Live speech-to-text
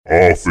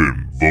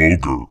often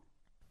vulgar,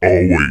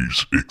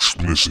 always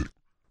explicit,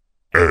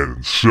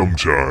 and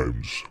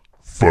sometimes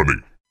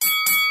funny.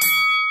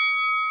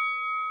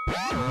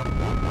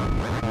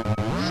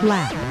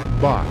 Slap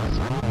Box.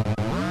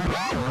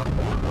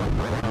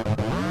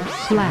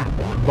 slap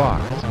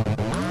Box.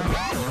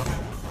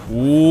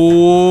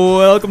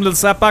 Welcome to the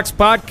Slapbox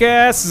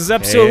Podcast. This is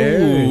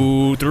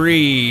episode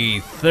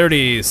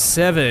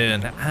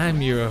 337.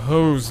 I'm your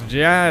host,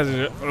 Josh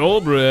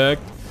Olbrecht,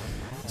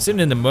 sitting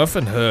in the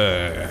muffin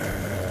hut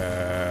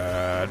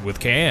with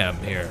Cam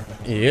here.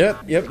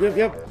 Yep.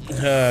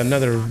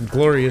 Another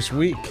glorious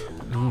week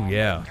Ooh,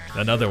 yeah,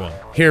 another one.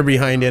 here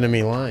behind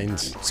enemy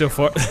lines. So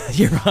far,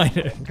 you're behind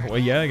it. Well,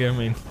 yeah, I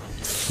mean,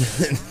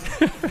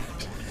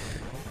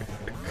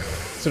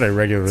 That's what I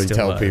regularly Still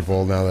tell alive.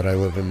 people now that I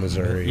live in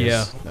Missouri. is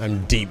Yeah.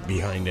 I'm deep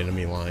behind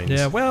enemy lines.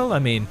 yeah, well, I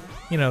mean,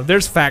 you know,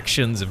 there's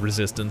factions of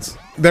resistance.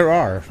 There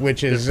are,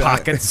 which is... There's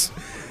pockets.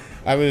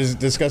 I was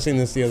discussing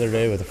this the other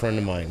day with a friend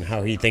of mine,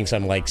 how he thinks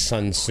I'm like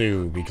Sun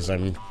Tzu because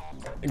I'm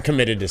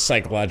committed to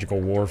psychological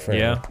warfare.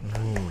 Yeah.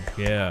 Ooh,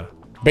 yeah.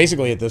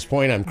 Basically, at this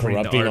point, I'm Reading the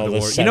corrupting Art of all the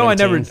this War. You know, I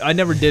 17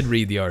 never did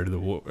read the Art of the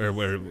War, or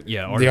where,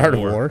 yeah, The Art of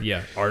War?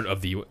 Yeah, Art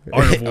of the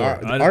Art of War.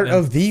 Art, I don't art know.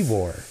 of the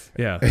war.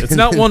 Yeah, it's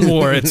not one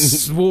war;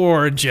 it's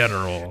war in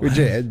general.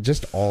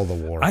 Just all the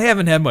war. I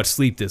haven't had much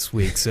sleep this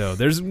week, so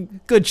there's a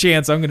good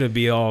chance I'm going to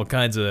be all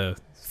kinds of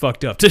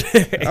fucked up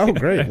today. Oh,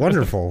 great,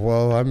 wonderful.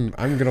 Well, I'm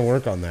gonna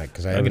work on that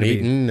because I haven't gonna be-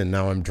 eaten and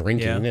now I'm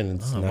drinking Yeah. and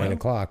it's Oh, 9 well.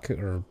 o'clock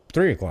or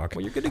 3 o'clock.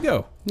 Well, you're good to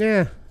go.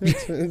 Yeah,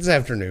 it's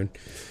afternoon.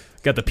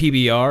 Got the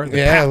PBR. The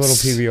Yeah, a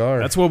Pabst. little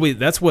PBR.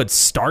 That's what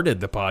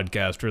started the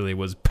podcast. Really,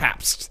 was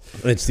Pabst.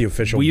 It's the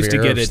official. We used to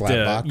beer get of it.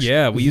 Slapbox.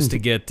 Yeah, we used to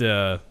get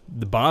the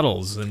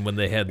bottles, and when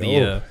they had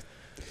the.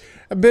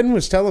 Ben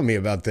was telling me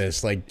about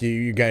this. Like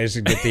you guys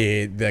would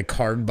get the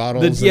card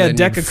bottles. The- yeah, and then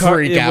deck you'd of card-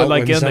 freak it would, out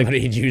like, when in the-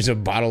 somebody'd use a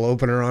bottle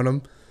opener on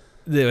them.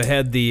 They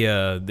had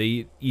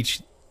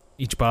each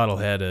bottle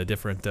had a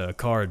different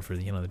card for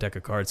the deck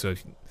of cards. So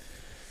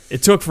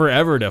it took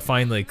forever to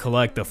finally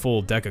collect a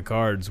full deck of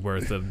cards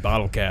worth of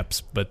bottle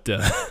caps. But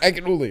I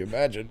can only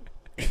imagine.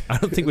 I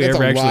don't think we That's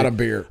ever a actually. lot of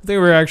beer. I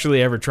think we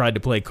actually ever tried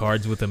to play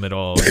cards with them at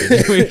all, in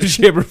any way,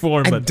 shape, or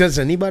form. But Does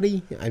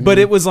anybody? I but mean-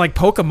 it was like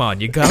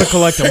Pokemon. You gotta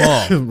collect them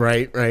all,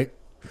 right.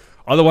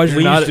 otherwise you're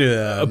We not used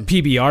to, a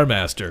PBR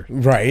master.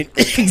 Right,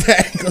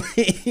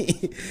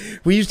 exactly.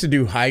 We used to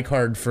do high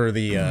card for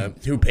the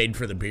who paid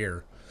for the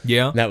beer.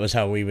 Yeah, That was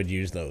how we would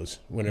use those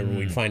whenever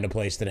we'd find a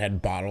place that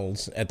had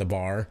bottles at the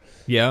bar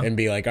yeah. and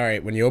be like, all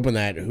right, when you open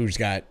that, who's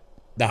got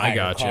the higher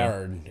gotcha.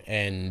 card?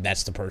 And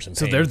that's the person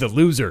So paying. they're the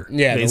loser,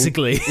 Yeah,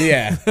 basically.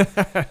 Yeah.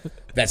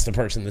 That's the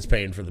person that's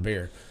paying for the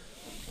beer.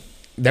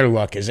 Their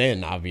luck is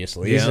in,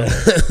 obviously. Yeah.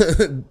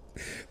 So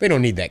they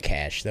don't need that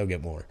cash. They'll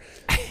get more.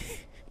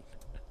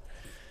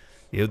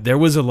 Yeah, there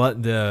was a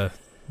lot. The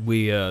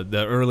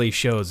early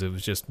shows. It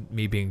was just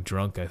me being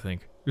drunk, I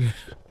think,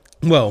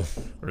 Well,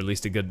 or at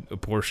least a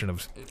portion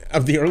of.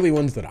 of the early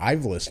ones that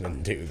I've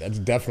listened to, that's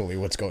definitely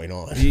what's going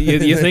on.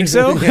 You think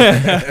so?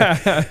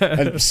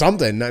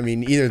 Something. I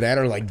mean, either that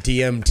or like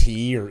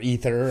DMT or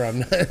ether. I'm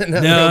not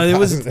No, real it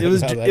was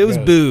positive how that it was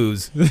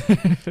goes.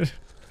 booze.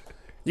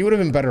 You would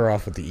have been better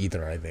off with the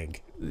ether, I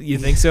think. You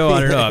think so? I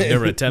don't know. I've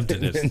never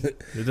attempted it.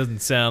 It doesn't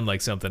sound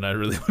like something I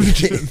really want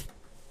to do.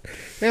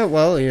 Yeah,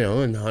 well,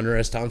 and Hunter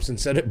S. Thompson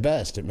said it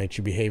best. It makes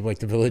you behave like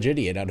the village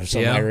idiot out of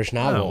some Yeah. Irish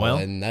novel. Oh, well.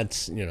 And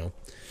that's,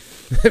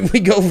 we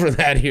go for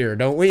that here,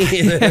 don't we?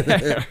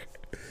 At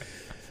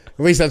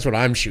least that's what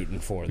I'm shooting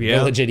for. The Yeah.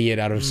 village idiot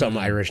out of some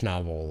Irish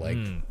novel, like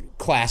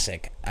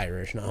classic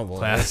Irish novel.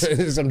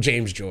 Classic. Some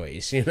James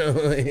Joyce,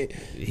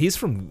 He's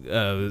from,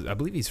 I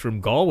believe he's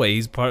from Galway.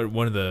 He's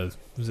one of the,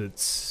 was it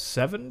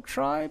 7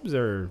 tribes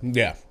or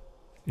Yeah.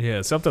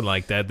 yeah, something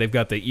like that. They've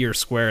got the ear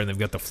square and they've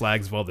got the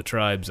flags of all the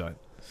tribes on.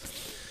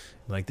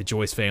 Like the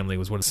Joyce family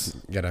was one of.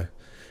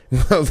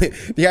 Well,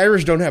 the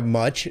Irish don't have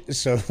much,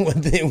 so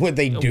what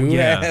they do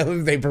yeah.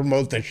 have, they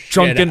promote the shit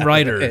Drunken out of it.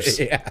 writers.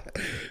 Yeah.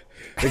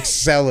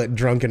 Excel at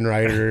drunken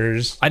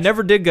writers. I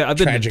never did go. I've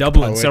been to Tragic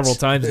Dublin poets. several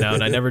times now,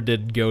 and I never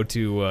did go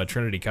to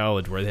Trinity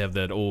College where they have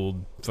that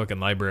old fucking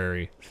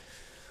library,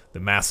 the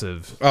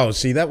massive. Oh,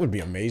 see, that would be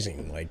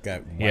amazing. Like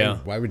that. Yeah.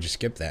 Why would you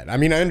skip that? I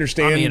mean, I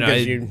understand I mean,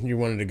 because I- you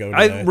wanted to go to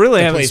I the,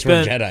 really the haven't place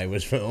spent- where Jedi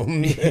was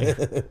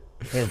filmed.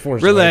 Or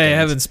Force Really, I Awakens.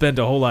 haven't spent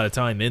a whole lot of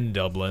time in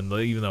Dublin,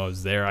 like, even though I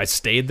was there. I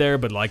stayed there,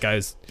 but like I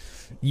was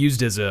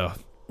used as a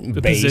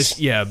Base.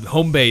 position, yeah,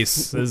 home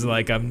base. Is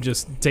like I'm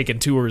just taking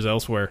tours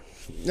elsewhere.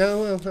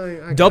 No, well, I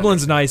got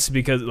Dublin's nice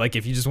because, like,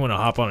 if you just want to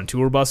hop on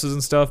tour buses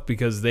and stuff,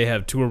 because they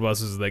have tour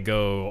buses that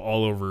go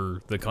all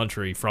over the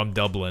country from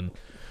Dublin.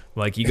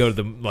 Like, you go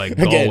to the, like, it.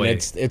 Again, Galway.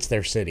 it's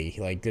their city,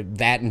 like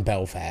that and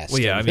Belfast.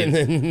 Well, yeah, I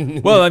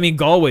mean,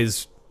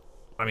 Galway's,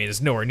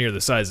 it's nowhere near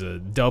the size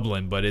of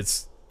Dublin, but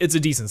it's a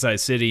decent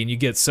sized city, and you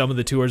get some of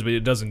the tours, but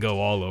it doesn't go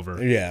all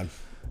over. yeah.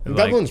 Like-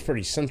 Dublin's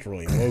pretty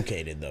centrally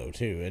located, though,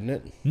 too, isn't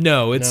it?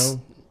 No, it's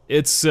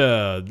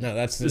No? No,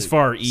 that's as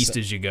far east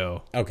as you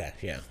go. Okay,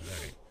 yeah. All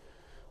right.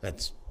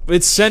 That's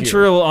It's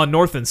central on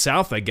north and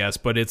south, I guess,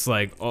 but it's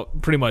like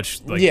pretty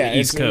much like the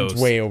East Coast.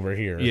 It's way over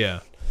here. Yeah.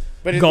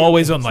 But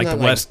Galway's on like it's the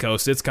not West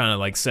Coast. It's kind of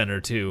like center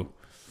too.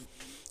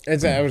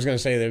 I was going to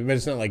say that, but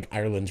it's not like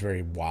Ireland's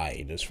very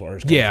wide as far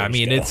as Yeah, I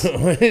countries mean,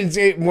 go.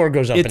 it more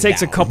goes up and It takes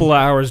down. a couple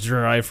hours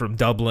drive from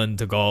Dublin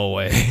to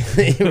Galway.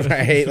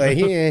 Right? Like,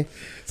 yeah,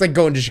 it's like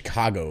going to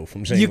Chicago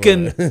from St. You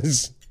can-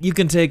 Louis. You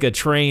can take a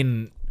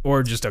train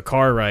or just a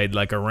car ride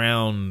like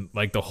around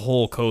like the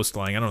whole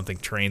coastline. I don't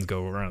think trains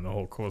go around the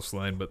whole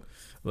coastline, but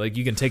like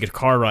you can take a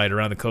car ride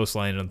around the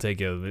coastline and it'll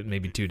take you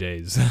maybe 2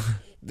 days.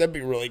 That'd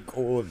be really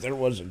cool if there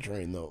was a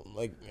train, though.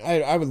 Like,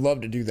 I would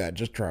love to do that.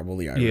 Just travel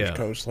the Irish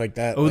coast like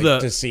that,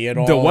 to see it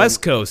all. The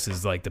West Coast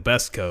is like the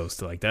best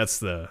coast. Like that's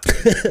the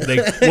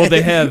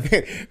they have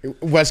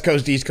West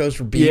Coast, East Coast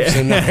for beefs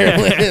in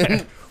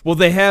Ireland. well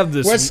they have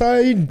this West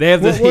Side. They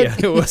have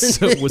What? West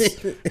Side.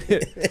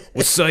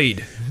 West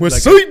Like,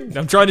 Side.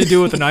 I'm trying to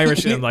do it with an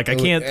Irish, and like I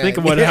can't think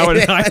of how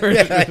an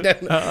Irish. I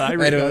don't know.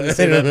 Irish I don't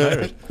say that in know.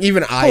 Irish.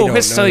 Even I don't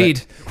West know Side.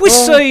 that.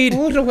 West Side.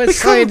 Oh, the West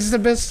Side's the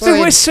best side. The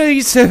West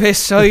Side's the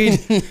West Side.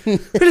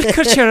 We'll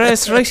cut your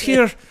ass right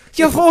here.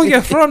 You're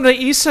from the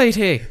East Side,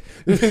 hey.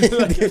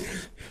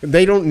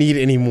 They don't need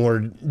any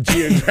more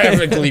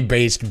geographically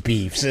based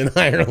beefs in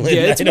Ireland.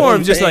 Yeah, it's I more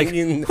don't of just think, like,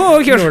 in oh,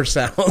 you're north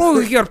south.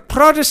 Oh, you're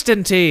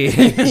Protestant, eh?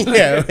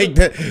 Yeah, like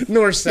the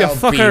north south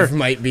fucker. beef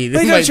might be.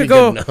 Why might don't you be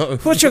go? good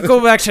enough. Why don't you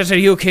go back to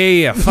the UK,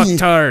 you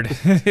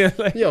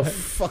fucktard? Yo,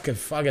 fuck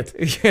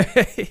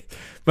it.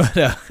 But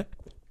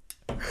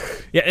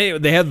yeah, anyway,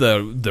 they have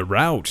the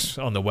route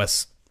on the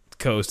West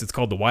Coast. It's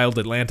called the Wild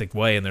Atlantic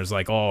Way, and there's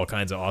like all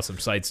kinds of awesome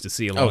sights to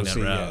see along that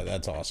route. Yeah,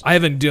 that's awesome. I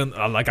haven't done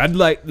like I'd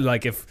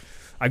like if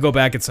I go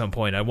back at some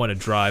point, I want to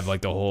drive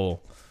like the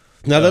whole.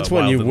 Now that's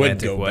one Wild you would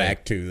Atlantic go Way.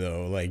 back to,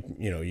 though. Like,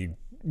 you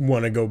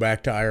want to go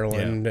back to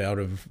Ireland out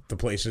of the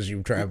places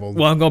you've traveled.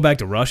 Well, I'm going back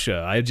to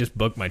Russia. I just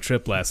booked my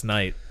trip last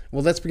night.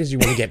 Well, that's because you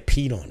want to get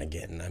peed on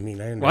again. I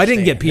mean, I understand. Well, I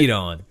didn't get peed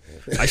on.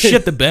 I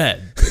shit the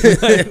bed.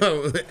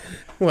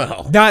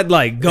 Well, Not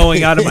like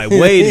going out of my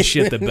way to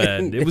shit the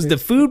bed. It was the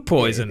food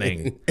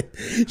poisoning.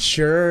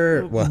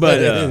 sure. Well,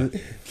 But,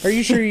 are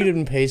you sure you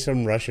didn't pay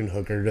some Russian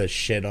hooker to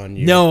shit on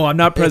you? No, I'm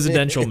not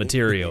presidential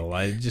material.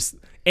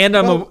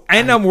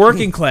 I'm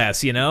working class,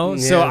 So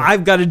Yeah.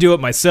 I've got to do it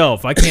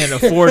myself. I can't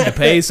afford to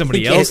pay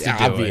somebody else to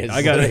do it.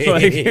 I got to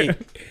like.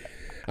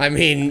 I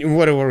mean,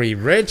 what were we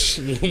rich?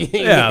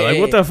 Yeah, like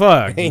what the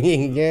fuck?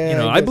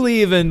 Yeah, I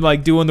believe in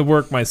like doing the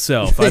work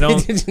myself. I don't I'll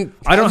just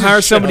hire shit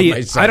on somebody.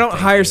 myself, I don't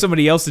thank hire you.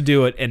 somebody else to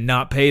do it and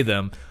not pay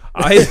them.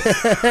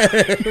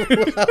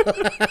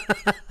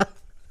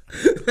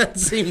 That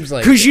seems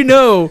like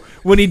Because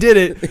when he did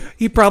it,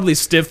 he probably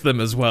stiffed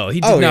them as well. He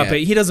did not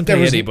pay. He doesn't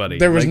pay anybody.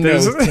 There was Like,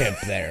 no tip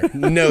there.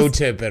 No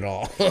tip at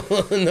all.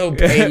 No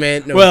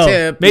payment. No well,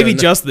 tip. maybe no,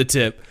 just the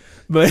tip,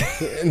 but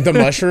the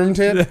mushroom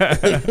tip.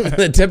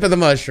 The tip of the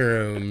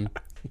mushroom.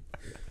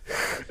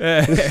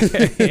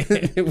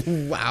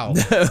 Wow.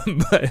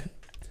 but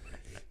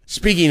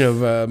Speaking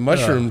of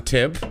mushroom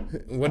tip,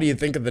 what do you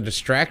think of the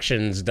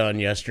distractions done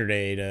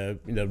yesterday to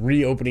the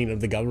reopening of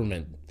the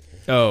government?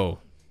 I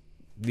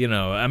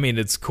mean,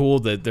 it's cool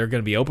that they're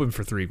going to be open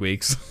for 3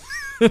 weeks.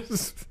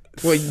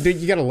 Well,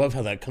 you gotta love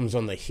how that comes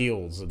on the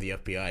heels of the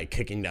FBI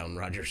kicking down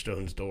Roger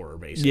Stone's door,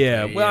 basically.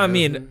 Yeah, well, I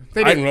mean,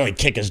 they didn't really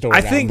kick his door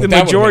I down. think but the that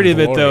would've majority of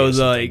been it, though, glorious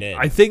if they like did.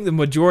 I think the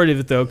majority of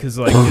it, though, because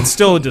like it's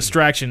still a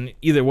distraction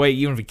either way,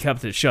 even if we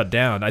kept it shut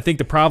down. I think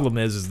the problem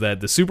is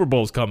that the Super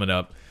Bowl's coming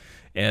up,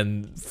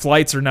 and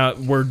flights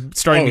we're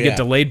starting to get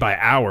delayed by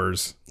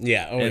hours,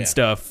 and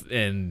stuff,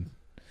 and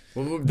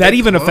that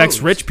even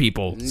affects rich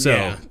people. So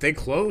yeah, they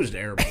closed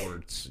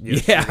airports in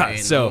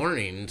so the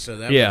morning. So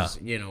that was,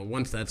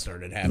 once that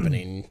started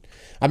happening.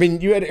 I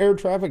mean, you had air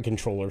traffic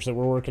controllers that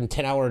were working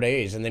 10-hour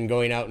days and then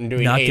going out and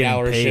doing Not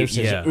 8-hour getting paid, shifts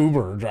as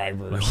Uber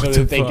drivers so what that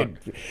the they fuck?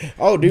 could.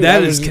 Oh, dude,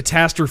 that was is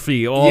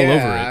catastrophe all over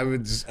it.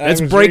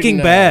 That's It's Breaking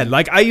Bad.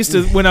 Like I used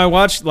to when I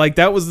watched like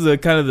that was the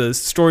kind of the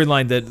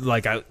storyline that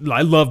like I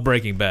love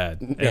Breaking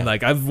Bad and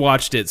like I've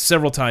watched it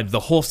several times, the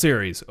whole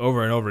series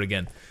over and over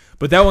again.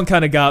 But that one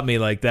kind of got me.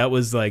 Like that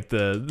was like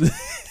the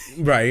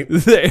right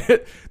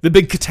the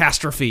big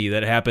catastrophe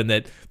that happened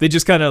that they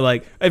just kind of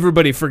like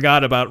everybody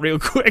forgot about real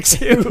quick.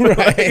 Too.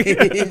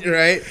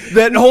 right.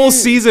 That whole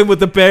season with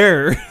the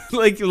bear,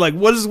 like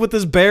what is with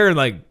this bear? And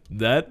like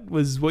that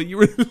was what you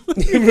were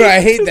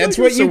right. That's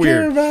what so you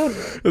care weird. about.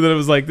 And then it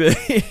was like,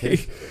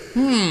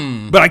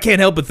 But I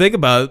can't help but think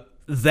about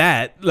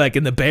that, like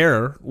in the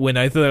bear, when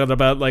I thought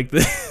about like the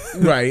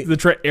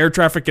the air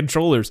traffic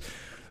controllers.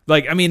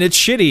 Like, I mean, it's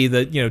shitty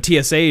that,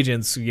 TSA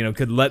agents,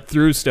 could let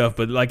through stuff,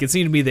 but like it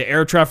seemed to be the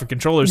air traffic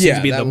controllers seemed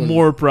to be the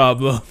more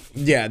problem.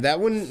 Yeah, that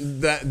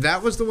one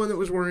that was the one that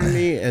was worrying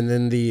me, and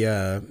then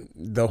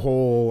the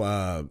whole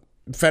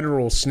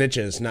federal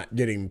snitches not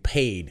getting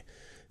paid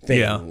thing.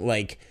 Yeah.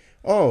 Like,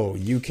 oh,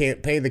 you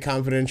can't pay the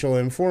confidential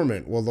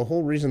informant. Well, the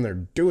whole reason they're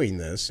doing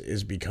this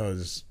is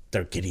because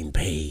they're getting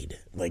paid.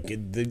 Like,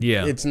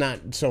 it's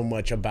not so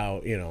much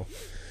about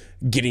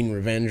getting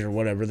revenge or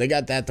whatever. They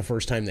got that the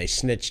first time they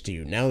snitched to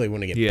you. Now they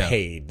want to get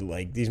paid.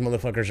 Like, these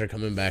motherfuckers are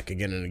coming back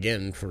again and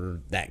again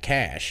for that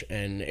cash.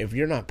 And if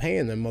you're not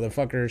paying them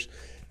motherfuckers,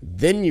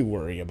 then you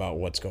worry about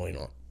what's going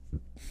on.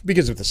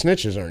 Because if the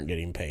snitches aren't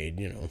getting paid,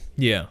 you know,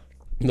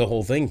 the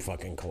whole thing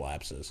fucking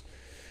collapses.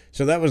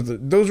 So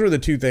those were the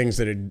two things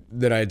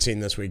that I had seen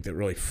this week that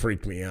really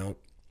freaked me out.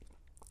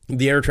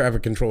 The air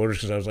traffic controllers,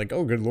 because I was like,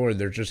 oh, good Lord,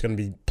 there's just going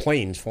to be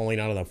planes falling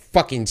out of the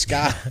fucking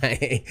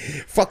sky.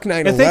 Fuck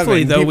 9/11. And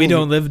thankfully, though, we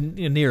don't live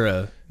near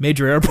a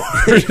major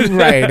airport.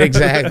 Right,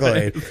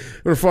 exactly.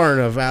 We're far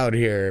enough out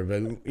here,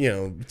 but, you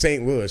know,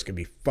 St. Louis could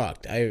be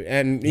fucked.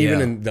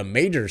 Even in the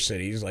major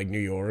cities like New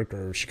York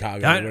or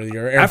Chicago.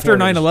 After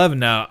 9/11,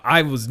 now,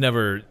 I was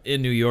never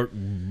in New York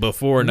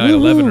before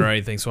 9/11 or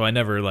anything, so I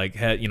never, like,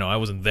 had, you know, I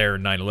wasn't there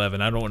in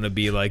 9/11. I don't want to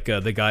be like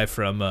the guy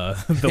from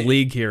the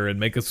league here and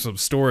make us some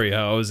story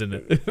how I was in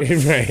it.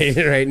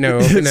 right, no.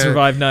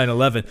 Survived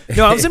 9/11.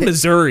 No, I was in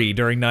Missouri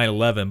during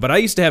 9/11, but I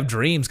used to have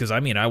dreams because, I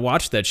mean, I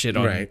watched that shit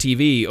on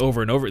TV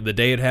over and over the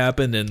day it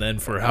happened and then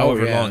for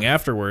however long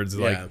afterwards,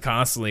 like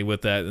constantly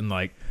with that. And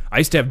like, I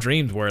used to have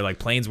dreams where like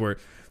planes were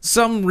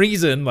some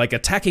reason like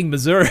attacking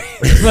Missouri,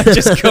 like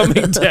just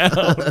coming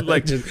down.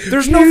 Like,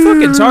 there's no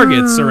fucking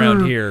targets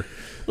around here.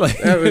 Like,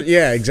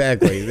 yeah,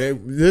 exactly.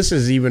 This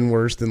is even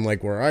worse than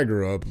like where I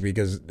grew up,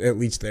 because at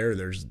least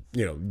there's,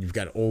 you know, you've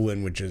got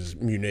Olin, which is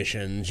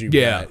munitions. You've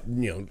got,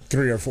 you know,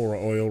 3 or 4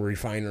 oil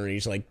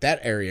refineries. Like, that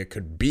area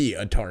could be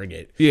a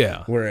target.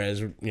 Yeah. Whereas,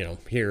 you know,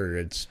 here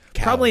it's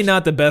cows. Probably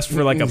not the best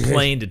for like a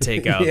plane to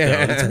take out. Though.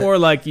 It's more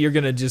like you're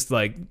gonna just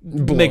like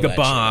make a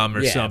bomb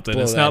or something.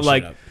 It's not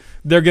like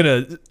they're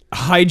gonna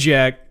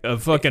hijack a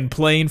fucking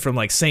plane from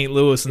like St.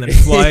 Louis and then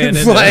fly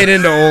it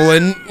into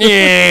Olin.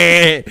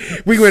 Yeah,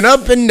 we went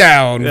up and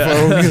down,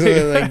 folks.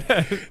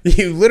 Like,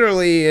 you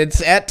literally,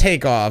 it's at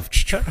takeoff.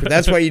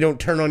 That's why you don't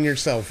turn on your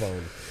cell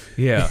phone.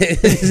 Yeah.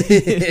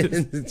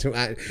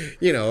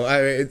 You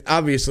know,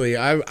 obviously,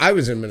 I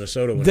was in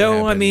Minnesota when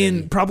though. I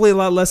mean, probably a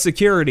lot less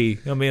security.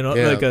 I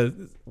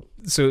mean,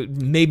 so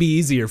maybe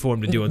easier for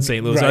him to do in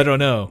St. Louis. I don't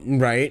know.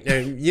 Right.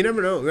 You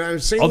never know.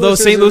 Although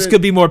St. Louis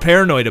could be more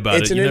paranoid about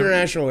it. It's an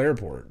international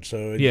airport,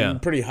 so it's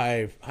pretty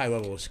high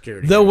level of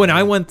security. Though when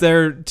I went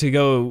there to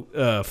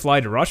go fly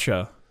to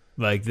Russia,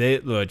 like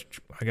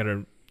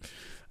I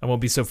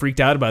won't be so freaked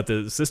out about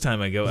this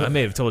time I go. I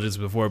may have told you this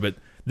before, but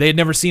they had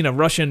never seen a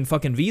Russian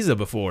fucking visa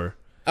before.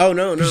 Oh,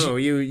 no.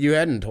 You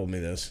hadn't told me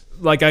this.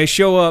 Like, I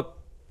show up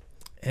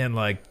and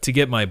like to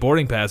get my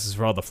boarding passes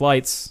for all the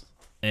flights,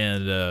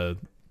 and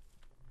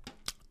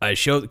I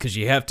show, because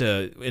you have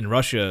to, in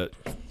Russia,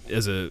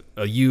 as a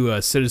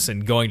U.S.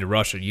 citizen going to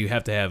Russia, you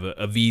have to have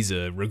a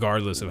visa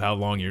regardless of how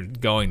long you're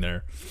going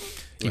there,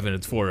 even if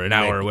it's for an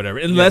hour or whatever.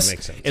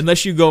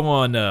 Unless you go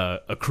on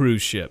a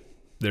cruise ship.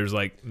 There's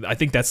like, I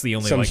think that's the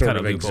only some like sort kind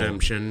of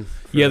exemption.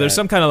 Yeah, there's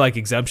some kind of like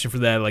exemption for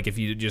that. Like if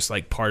you just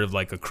like part of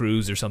like a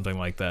cruise or something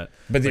like that.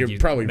 But like you're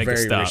probably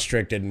very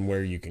restricted in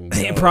where you can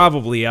go.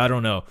 Probably, I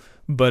don't know.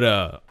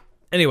 But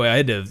anyway, I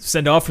had to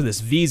send off for this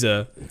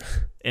visa,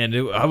 and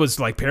I was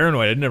like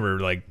paranoid. I'd never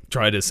like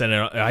tried to send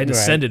it. I had to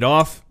send it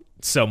off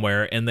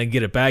somewhere and then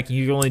get it back. And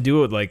you can only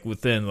do it like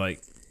within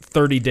like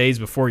 30 days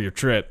before your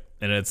trip.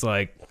 And it's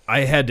like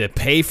I had to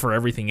pay for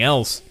everything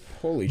else.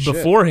 Holy shit.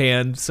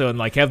 Beforehand, so and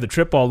like have the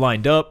trip all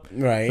lined up.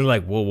 Right. And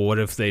like, well, what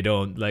if they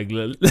don't like?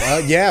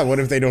 Yeah, what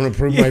if they don't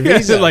approve my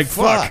visa? Like,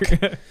 fuck.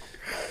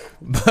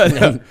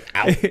 But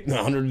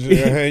hundreds, you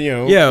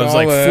know, yeah, it was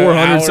like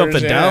 $400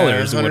 something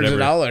dollars, or hundreds whatever. of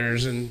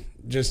dollars, and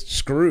just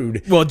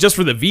screwed. Well, just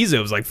for the visa,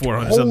 it was like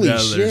 $400 something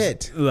dollars. Holy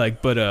shit!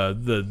 Like, but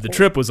the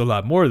trip was a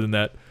lot more than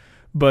that.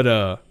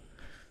 But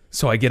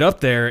so I get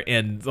up there,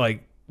 and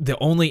like the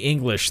only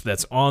English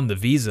that's on the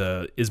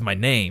visa is my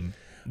name.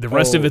 The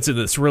rest of it's in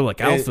the Cyrillic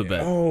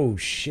alphabet. Oh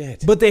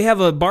shit! But they have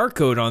a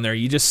barcode on there.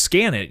 You just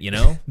scan it. You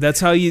know, that's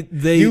how they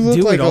do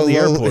like it all the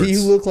airports.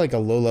 You look like a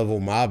low-level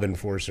mob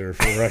enforcer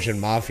for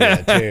Russian mafia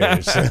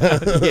too. So.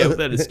 Yeah,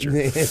 that is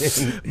true.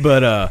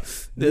 But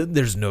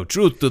there's no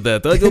truth to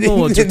that. I don't know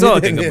what you're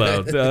talking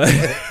about.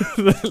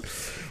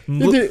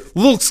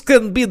 Looks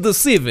can be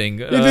deceiving.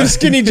 There's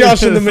Skinny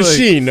Josh in the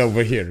machine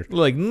over here.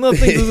 Like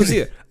nothing to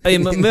see. I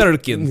am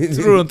American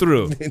through and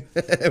through.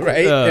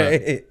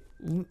 Right.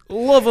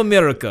 Love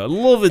America.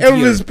 Love it.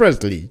 Elvis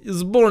Presley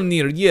is born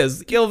here.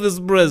 Yes, Elvis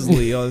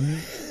Presley.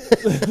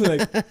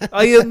 Like,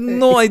 I have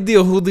no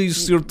idea who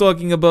this you're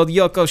talking about.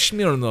 Yakov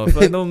Smirnov.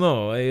 I don't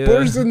know.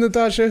 Boris and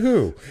Natasha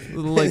who?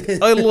 Like,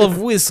 I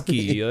love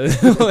whiskey.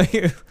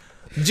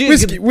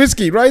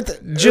 Whiskey, right?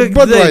 Jack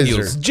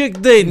Daniels. Jack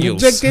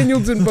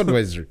Daniels and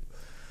Budweiser.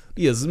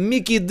 Yes,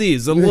 Mickey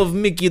D's. I love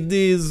Mickey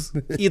D's.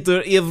 Eat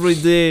her every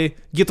day.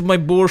 Get my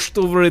borscht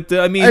over it.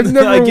 I mean, I've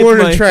never worn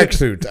a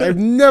tracksuit. I've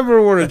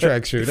never worn a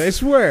tracksuit. I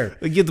swear.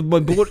 I get my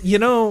borscht. You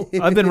know,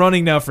 I've been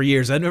running now for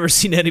years. I've never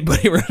seen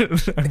anybody wear a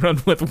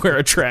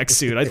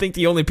tracksuit. I think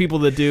the only people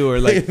that do are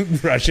like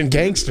Russian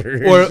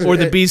gangsters or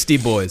the Beastie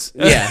Boys.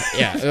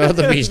 Yeah,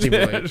 the Beastie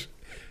Boys.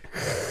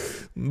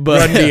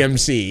 But Run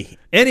DMC.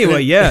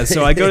 Anyway, yeah.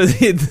 So I go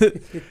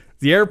to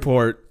the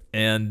airport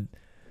and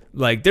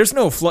Like, there's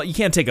no flight. You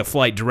can't take a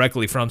flight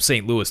directly from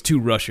St. Louis to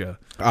Russia.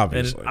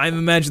 Obviously. And I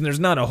imagine there's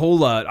not a whole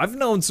lot. I've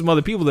known some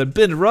other people that have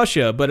been to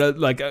Russia, but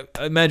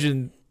I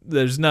imagine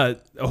there's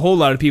not a whole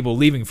lot of people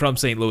leaving from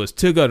St. Louis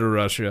to go to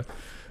Russia.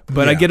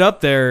 But I get up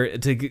there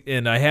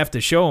and I have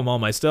to show them all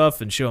my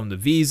stuff and show them the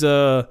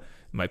visa,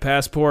 my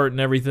passport,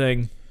 and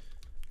everything.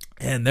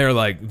 And they're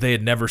like, they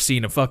had never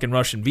seen a fucking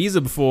Russian visa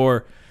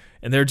before,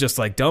 and they're just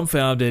like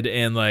dumbfounded.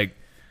 And like,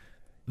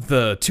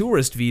 the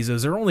tourist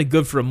visas are only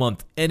good for a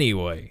month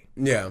anyway.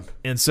 Yeah.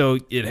 And so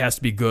it has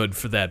to be good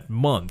for that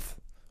month.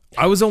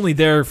 I was only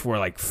there for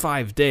like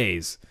 5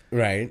 days.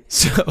 Right.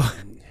 So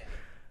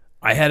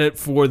I had it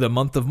for the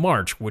month of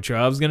March, which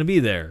I was going to be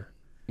there.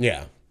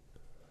 Yeah.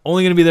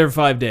 Only going to be there for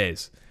 5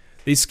 days.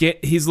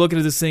 He's looking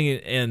at this thing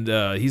and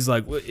he's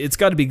like, well, it's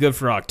got to be good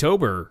for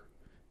October.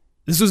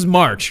 This was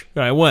March.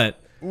 I went.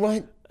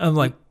 What? I'm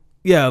like,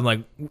 yeah. I'm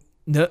like,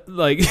 no,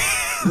 like,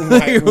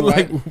 What?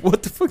 like,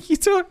 what the fuck are you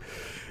talking?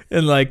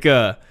 And like,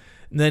 and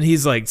then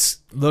he's like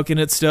looking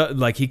at stuff.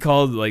 Like he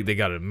called, like they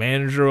got a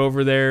manager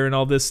over there and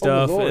all this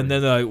stuff. Lord. And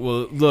then like,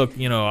 well, look,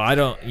 I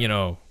don't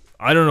know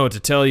what to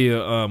tell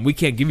you. We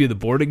can't give you the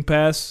boarding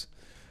pass,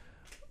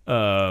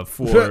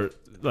 for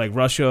like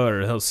Russia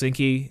or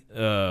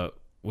Helsinki.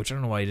 Which I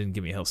don't know why he didn't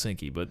give me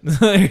Helsinki, but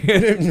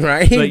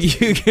Right? Like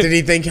Did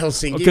he think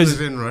Helsinki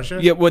was in Russia?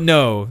 Yeah, well,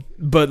 no,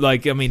 but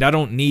like, I mean, I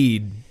don't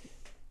need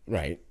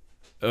Right.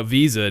 a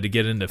visa to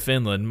get into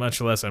Finland, much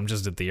less I'm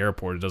just at the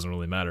airport. It doesn't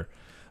really matter.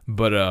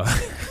 But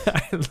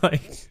I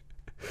like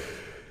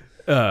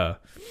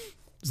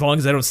as long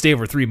as I don't stay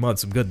over 3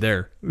 months, I'm good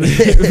there.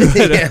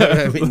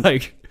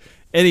 Like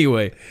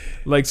anyway,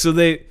 like so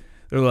they're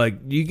like,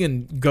 you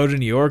can go to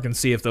New York and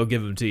see if they'll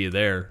give them to you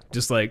there.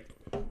 Just like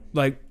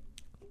what?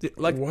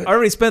 I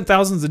already spent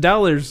thousands of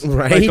dollars.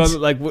 Right.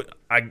 Like what?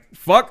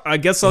 I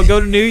guess I'll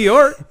go to New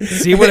York,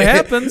 see what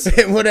happens.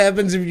 What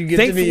happens if you get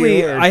to New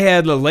Thankfully, York? I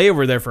had a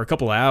layover there for a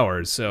couple of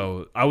hours,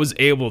 so I was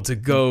able to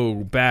go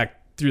back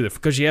through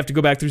because you have to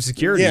go back through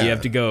security. Yeah. You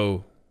have to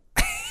go.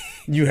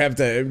 You have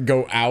to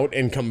go out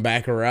and come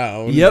back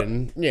around. Yep.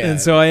 And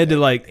so I had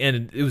to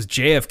and it was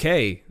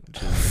JFK,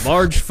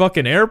 large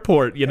fucking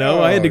airport.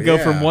 I had to go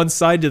from one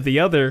side to the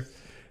other.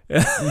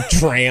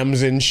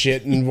 trams and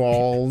shit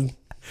involved.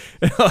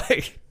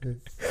 Like,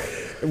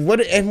 What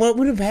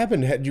would have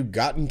happened had you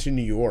gotten to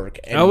New York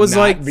and I was not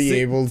like, be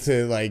able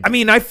to like? I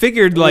mean, I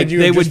figured like you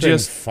they have would been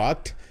just.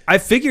 fucked. I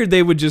figured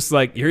they would just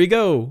like, here you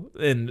go,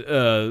 and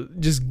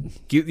just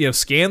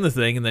scan the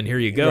thing, and then here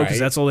you go, because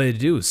Right. that's all they had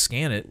to do was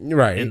scan it,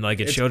 Right. And like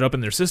it showed up in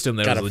their system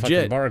that Got it a was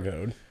fucking legit.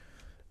 barcode.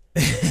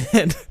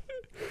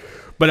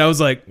 But I was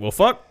like, well,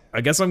 fuck. I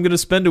guess I'm gonna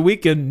spend a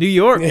week in New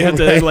York. I have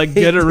to like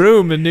get a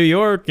room in New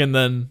York, and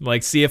then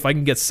like see if I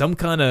can get some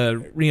kind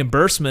of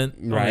reimbursement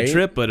on Right. the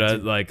trip. But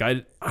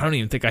I don't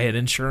even think I had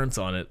insurance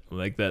on it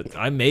like that.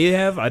 I may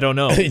have. I don't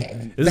know. This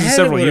is That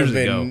several would years have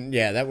ago. been,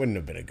 yeah, that wouldn't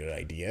have been a good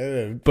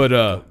idea. But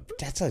I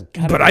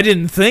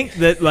didn't think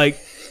that like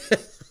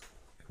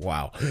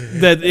Wow.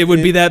 that it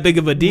would be that big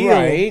of a deal.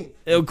 Right.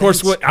 Of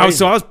course,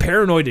 That's I was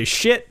paranoid as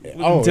shit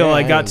until yeah, I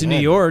I got to New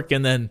imagine. York,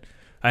 and then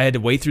I had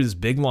to wait through this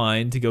big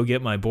line to go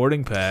get my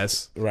boarding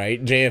pass.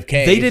 Right.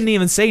 JFK. They didn't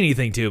even say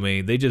anything to me.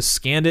 They just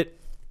scanned it,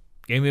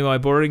 gave me my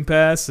boarding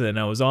pass, and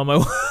I was on my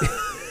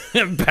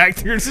way back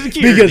through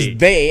security. because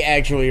they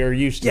actually are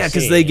used to. Yeah,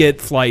 because seeing they it. get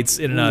flights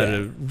in and out Yeah.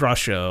 of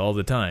Russia all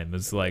the time.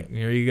 It's like,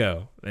 here you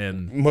go.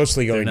 And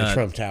mostly going they're to not-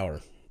 Trump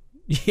Tower.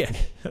 yeah,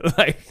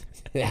 like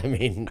I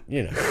mean,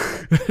 you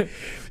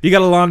got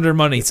to launder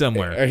money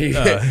somewhere. Are you,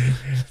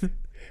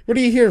 what are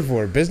you here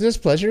for? Business,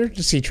 pleasure,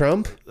 to see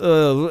Trump?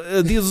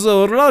 These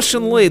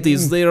Russian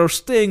ladies, they are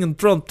staying in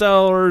Trump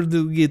Tower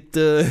to get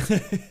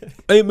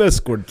I'm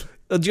escort.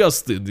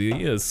 adjusted.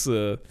 Yes,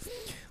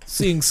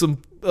 seeing some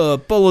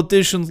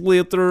politicians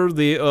later.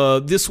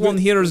 This one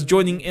here is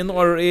joining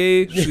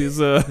NRA. She's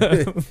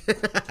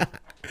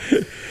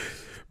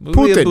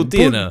Maria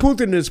Butina.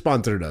 Putin has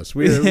sponsored us.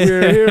 We're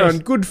here on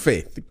good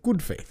faith.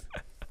 Good faith.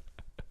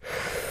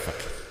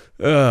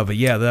 But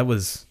yeah, that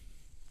was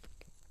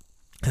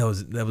a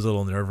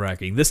little nerve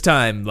wracking. This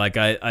time, like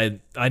I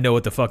know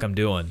what the fuck I'm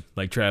doing.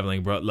 Like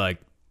traveling, bro. Like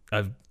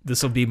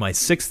this will be my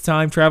 6th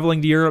time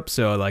traveling to Europe.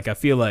 So like I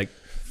feel like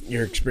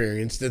You're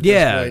experienced at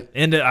yeah, this point.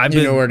 and I've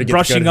You know where to been get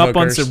brushing good up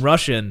on hookers. some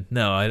Russian.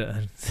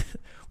 No,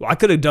 well, I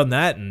could have done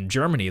that in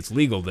Germany. It's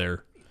legal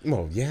there,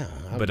 Well, yeah.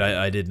 but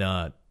I did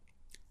not.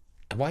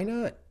 Why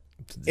not?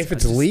 If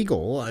it's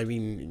legal, I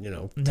mean,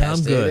 No, I'm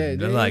test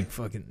good. it. Like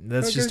fucking,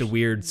 that's just a Hookers?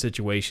 weird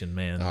situation,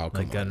 man. Oh,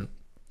 come like, on.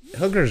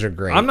 Hookers are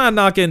great. I'm not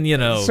knocking,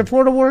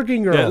 Support a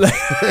working girl.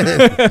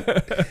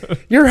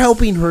 You're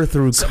helping her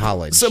through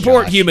college.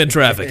 support Josh. human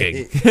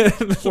trafficking.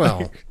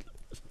 Well,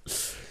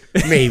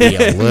 maybe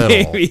a little.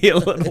 Maybe a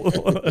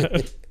little.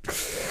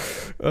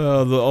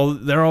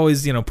 They're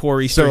always,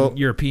 poor Eastern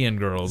European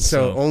girls.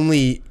 So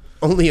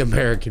only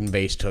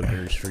American-based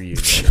hookers for you.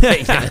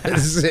 I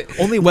guess.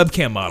 only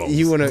webcam models.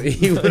 You want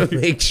to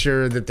make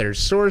sure that they're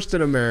sourced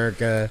in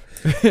America.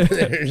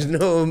 There's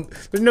no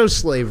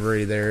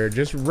slavery there.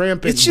 Just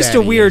rampant. It's just a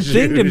daddy weird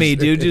thing to me, issues.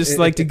 dude. Just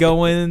like to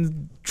go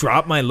in,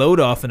 drop my load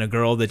off in a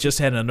girl that just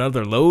had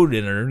another load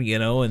in her,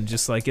 and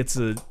just like it's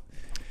a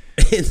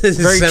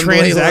very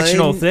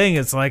transactional thing.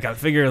 It's like I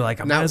figure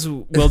like I might as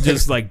well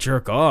just like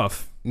jerk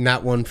off.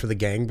 Not one for the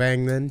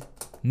gangbang then?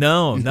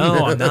 No,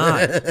 I'm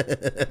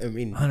not. I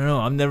mean, I don't know.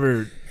 I'm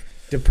never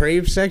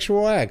depraved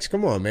sexual acts.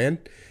 Come on, man.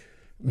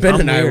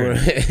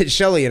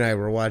 Shelly and I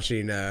were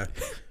watching a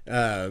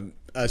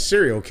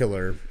serial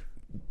killer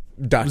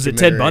documentary. Was it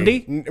Ted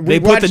Bundy? They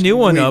put the new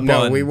one up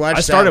on. I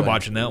started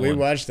watching that one. We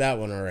watched that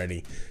one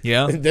already.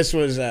 Yeah. This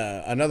was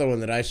another one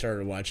that I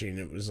started watching.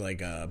 It was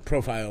like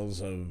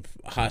profiles of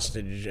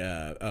hostage,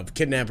 of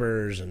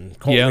kidnappers and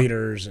cult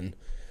leaders and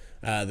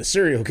the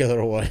serial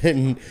killer one.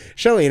 And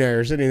Shelly and I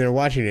are sitting there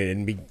watching it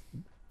and be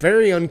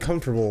very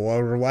uncomfortable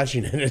while we're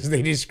watching it as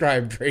they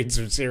describe traits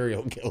of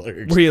serial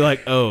killers. Were you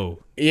like, oh,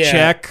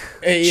 check,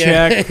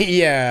 check?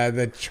 Yeah,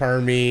 the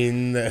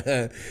charming,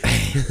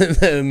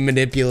 the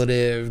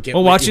manipulative.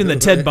 Well, watching the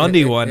Ted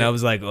Bundy one, I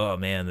was like, oh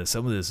man,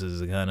 some of this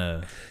is kind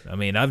of. I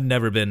mean, I've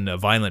never been a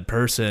violent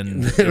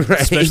person,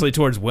 right. Especially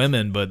towards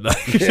women, but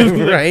like,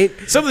 right.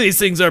 Some of these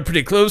things are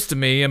pretty close to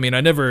me. I mean,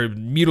 I never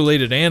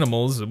mutilated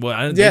animals.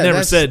 Well, they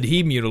never said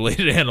he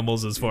mutilated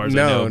animals, as far as I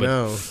know.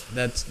 No,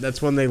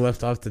 that's when they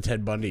left off the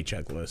Ted Bundy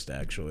checklist.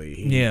 Actually,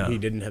 he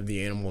didn't have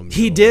the animal.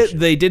 He did.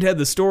 They did have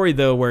the story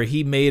though, where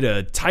he made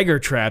a tiger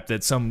trap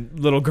that some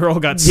little girl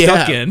got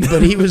stuck in.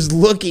 But he was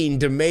looking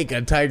to make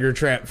a tiger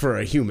trap for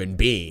a human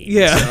being.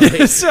 Yeah,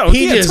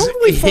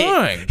 totally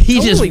fine.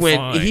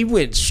 He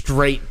went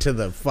straight to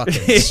the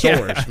fucking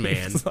source,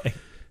 man.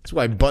 That's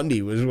why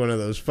Bundy was one of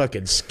those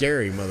fucking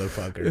scary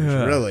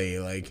motherfuckers. Really,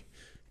 like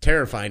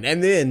terrifying.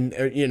 And then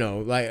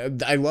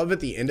like I love at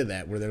the end of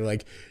that where they're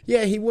like,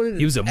 yeah, he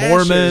was a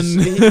Mormon.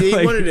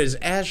 He wanted his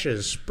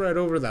ashes spread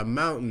over the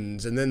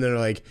mountains, and then they're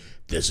like,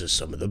 this is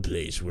some of the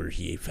place where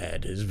he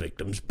had his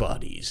victims'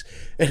 bodies.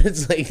 And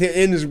it's like,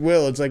 in his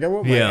will, it's like, I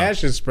want my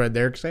ashes spread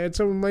there because I had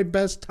some of my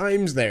best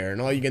times there.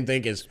 And all you can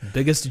think is,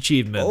 biggest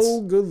achievements.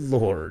 Oh, good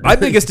Lord. My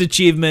biggest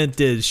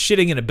achievement is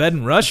shitting in a bed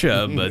in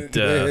Russia, but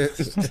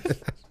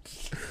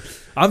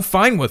I'm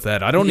fine with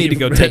that. I don't need to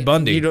go Ted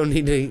Bundy. You don't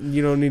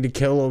need to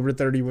kill over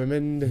 30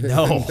 women.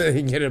 No.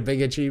 To get a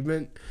big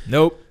achievement.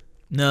 Nope.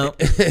 No.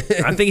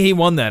 I think he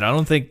won that.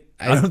 I think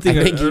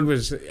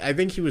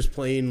he was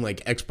playing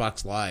like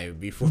Xbox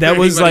Live before. That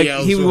was like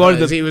he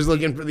was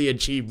looking for the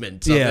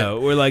achievements.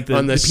 Or like the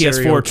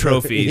PS4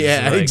 trophies.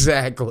 Yeah,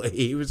 exactly.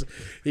 He was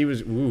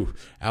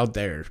out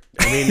there.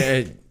 I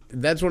mean,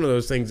 that's one of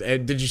those things.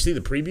 Did you see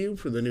the preview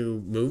for the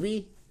new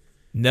movie?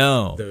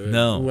 No.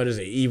 What is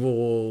it?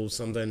 Evil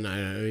something?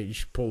 You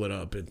should pull it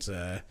up. It's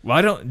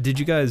Why don't? Did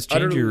you guys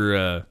change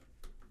your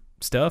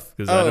stuff?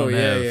 Because I don't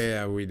have.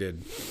 Yeah, we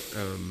did.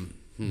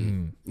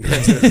 Damn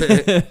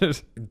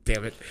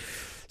it.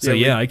 So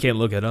I can't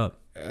look it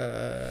up.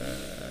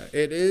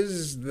 It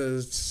is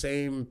the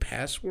same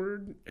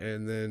password,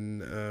 and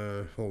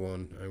then hold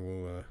on, I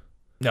will.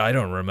 No, I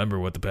don't remember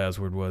what the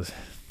password was.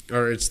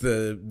 Or it's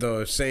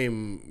the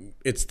same.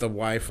 It's the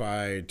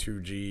Wi-Fi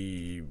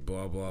 2G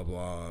blah blah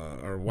blah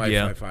or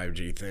Wi-Fi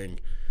 5G thing,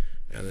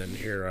 and then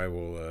here I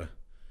will.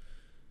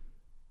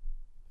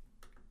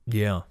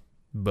 Yeah,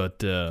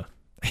 but.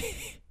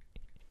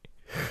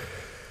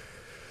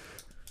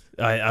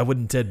 I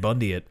wouldn't Ted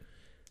Bundy it.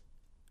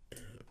 What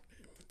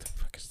the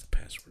fuck is the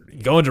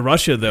password? Going to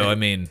Russia, though, I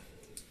mean,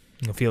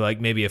 I feel like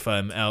maybe if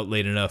I'm out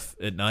late enough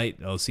at night,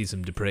 I'll see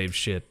some depraved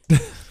shit.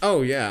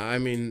 Oh, yeah. I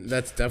mean,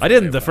 that's definitely... I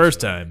didn't the first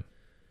time,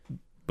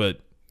 but,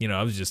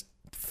 I was just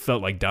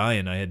felt like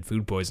dying. I had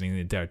food poisoning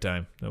the entire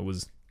time. It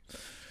was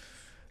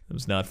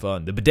not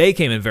fun. The bidet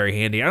came in very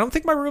handy. I don't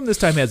think my room this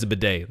time has a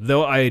bidet,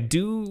 though I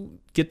do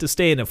get to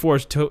stay in a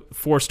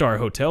four-star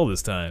hotel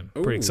this time.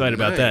 Pretty excited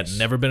about that.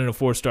 Never been in a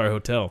 4-star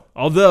hotel.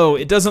 Although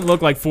it doesn't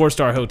look like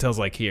 4-star hotels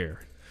like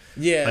here.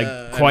 Yeah.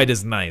 Like quite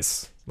as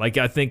nice. Like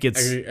I think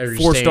it's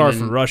 4-star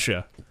for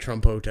Russia.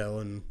 Trump Hotel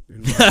in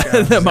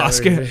Moscow. The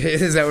Moscow.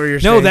 Is that where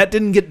you're staying? No, that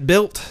didn't get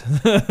built.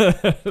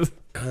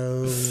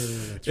 I'm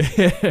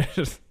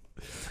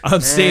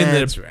staying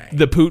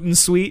the Putin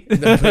suite. The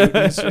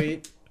Putin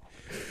suite.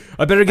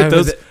 I better get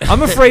those.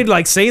 I'm afraid,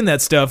 like, saying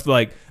that stuff,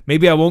 like,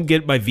 maybe I won't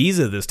get my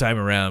visa this time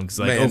around because,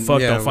 like,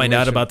 I'll find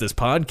out about this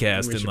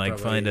podcast and,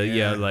 like, I'll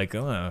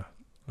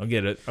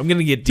get it. I'm going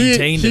to get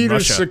detained in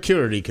Russia.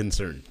 Security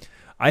concern.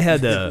 I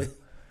had a...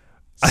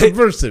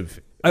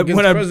 Subversive.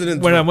 When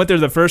I went there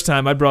the first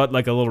time, I brought,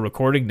 like, a little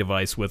recording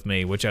device with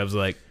me, which I was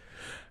like...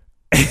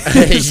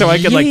 so I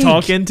could, like,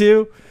 talk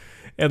into.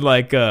 And,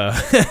 like,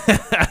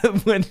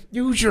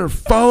 use your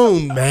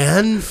phone,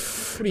 man.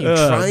 What are you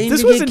trying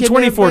this to was get in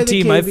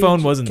 2014. My phone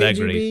KGB? wasn't that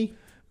great.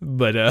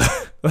 But,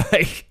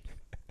 like,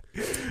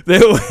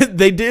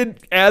 they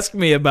did ask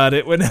me about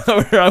it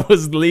whenever I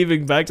was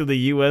leaving back to the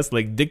U.S.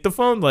 Like,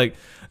 dictaphone? Like,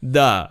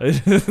 duh.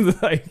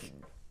 Like,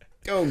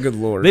 oh, good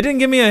Lord. They didn't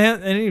give me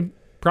any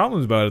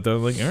problems about it, though.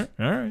 Like, all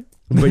right.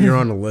 But you're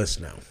on a list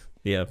now.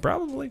 Yeah,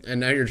 probably. And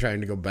now you're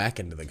trying to go back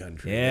into the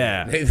country.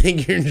 Yeah. They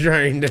think you're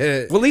trying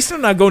to. Well, at least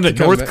I'm not going to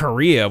come North back.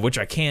 Korea, which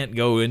I can't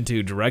go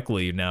into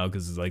directly now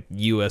because like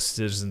U.S.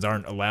 citizens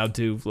aren't allowed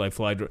to like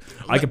fly.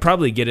 I could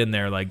probably get in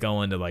there like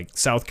go into like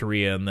South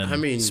Korea and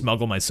then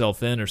smuggle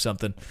myself in or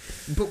something.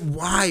 But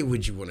why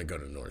would you want to go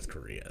to North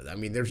Korea? I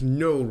mean, there's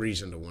no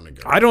reason to want to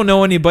go. I don't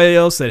know anybody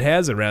else that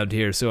has around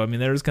here, so I mean,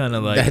 there's kind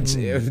of like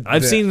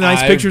I've seen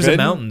nice pictures of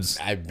mountains.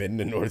 I've been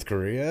to North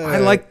Korea.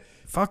 I'd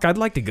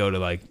like to go to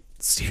like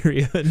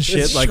Syria and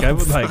shit. Like I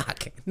would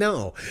like.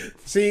 No,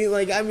 see,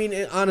 like I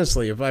mean,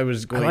 honestly, if I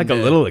was going, I like a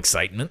little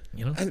excitement,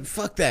 you know. And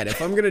fuck that.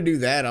 If I'm gonna do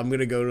that, I'm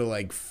gonna go to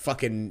like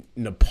fucking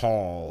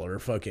Nepal or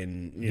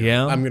fucking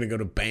I'm gonna go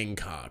to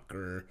Bangkok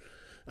or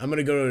I'm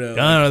gonna go to. I don't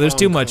know. There's Hong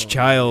too much Kong.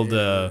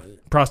 child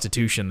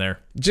prostitution there.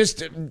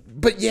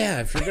 But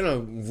yeah, if you're gonna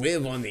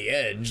live on the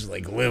edge,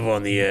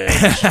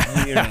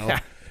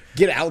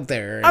 get out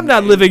there. I'm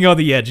not living on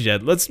the edge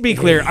yet. Let's be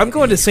clear. I'm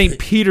going to St.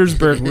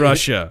 Petersburg,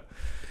 Russia.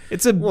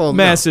 It's a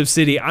massive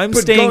city. I'm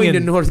but staying going in to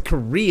North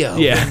Korea.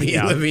 Yeah, would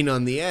be living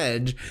on the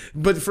edge,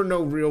 but for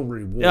no real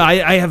reward.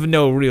 I have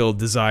no real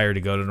desire to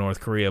go to North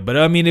Korea, but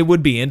I mean, it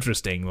would be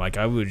interesting. Like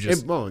I would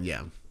just.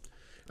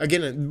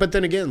 Again, but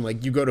then again,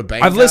 like you go to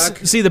Bangkok. I've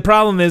listened. See, the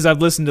problem is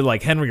I've listened to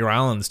like Henry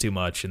Rollins too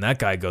much, and that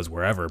guy goes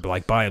wherever, but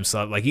like by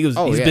himself. Like he's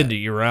been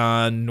to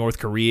Iran, North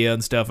Korea,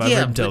 and stuff. I've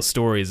heard him tell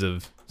stories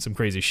of some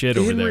crazy shit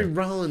over there. Henry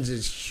Rollins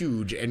is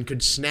huge and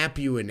could snap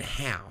you in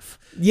half.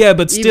 Yeah,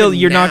 but still, Even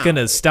you're now. not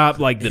gonna stop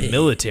like the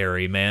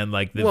military, man.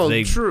 Like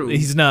true.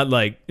 He's not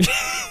like.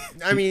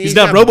 I mean, he's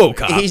not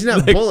RoboCop. He's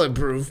not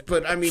bulletproof,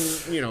 but I mean,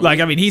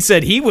 Like I mean, he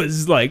said he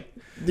was like.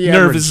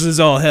 Nervous as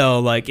all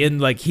hell, like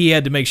he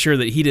had to make sure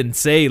that he didn't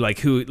say like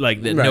who,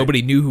 like that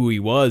nobody knew who he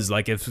was.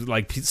 Like if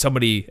like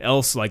somebody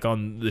else like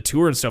on the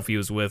tour and stuff he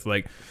was with,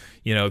 like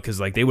because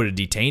like they would have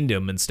detained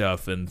him and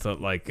stuff, and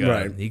thought like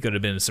he could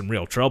have been in some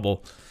real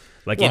trouble,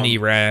 like in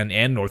Iran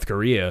and North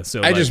Korea.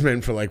 So I just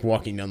meant for like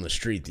walking down the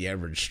street, the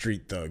average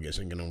street thug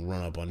isn't gonna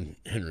run up on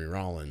Henry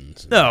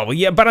Rollins. No, well,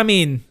 yeah, but I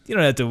mean, you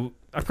don't have to.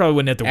 I probably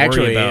wouldn't have to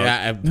worry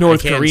about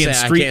North Korean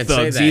street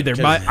thugs either.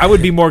 I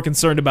would be more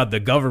concerned about the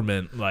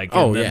government, like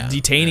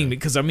detaining me,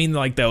 because I mean,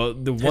 like the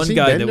one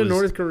guy that was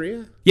North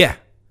Korea. Yeah,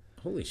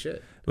 holy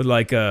shit. But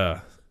like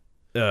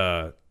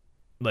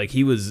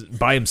he was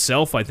by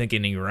himself, I think,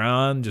 in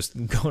Iran,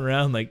 just going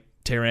around like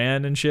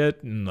Tehran and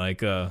shit, and like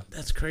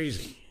that's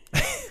crazy.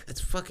 That's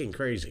fucking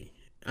crazy.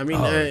 I mean,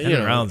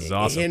 Henry Rollins is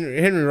awesome.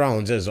 Henry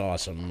Rollins is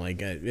awesome. Like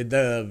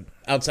the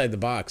outside the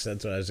box.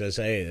 That's what I was gonna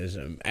say. Is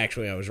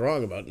actually I was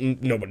wrong about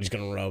nobody's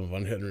gonna rub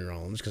on Henry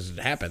Rollins because it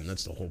happened.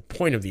 That's the whole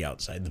point of the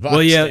outside the box.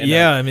 Well,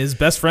 yeah. I mean, his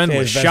best friend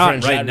was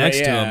shot right next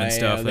to him and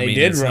stuff. They I mean,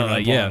 did run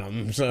up on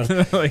him. So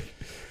like,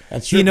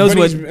 that's true. he knows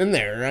he's what. in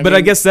there. I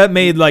guess that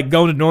made like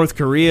going to North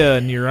Korea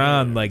and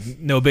Iran like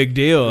no big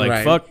deal.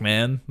 Like fuck,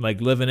 man.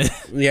 Like living it.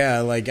 Yeah,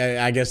 like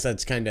I guess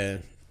that's kind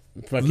of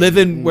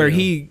living where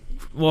he.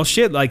 Well,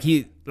 shit. Like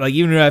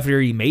even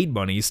after he made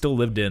money, he still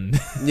lived in.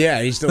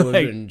 Yeah, he still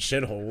lived in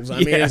shitholes. I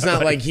mean, it's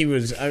not like he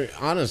was.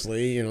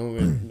 Honestly,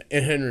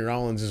 Henry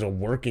Rollins is a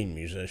working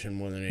musician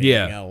more than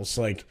anything else.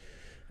 Like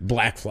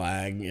Black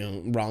Flag,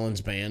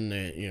 Rollins band.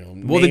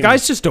 Well, the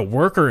guy's just a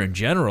worker in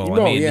general.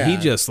 I mean, he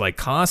just like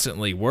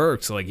constantly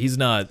works. Like he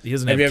doesn't have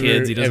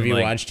kids. He doesn't. Have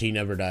you watched He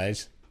Never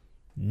Dies?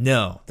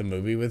 No, the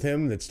movie with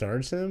him that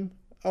stars him.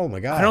 Oh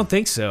my god, I don't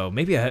think so.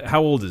 Maybe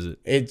how old is it?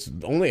 It's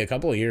only a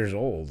couple of years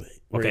old.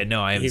 Okay,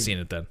 no, I haven't seen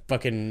it then.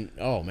 Fucking,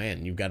 oh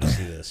man, you've got to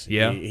see this.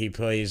 Yeah, he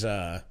plays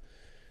a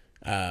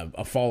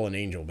fallen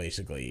angel,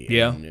 basically.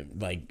 Yeah, and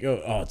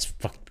it's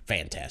fucking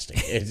fantastic.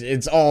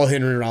 It's all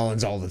Henry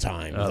Rollins all the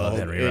time. I love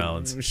Henry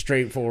Rollins.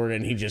 Straightforward,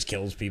 and he just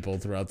kills people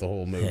throughout the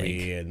whole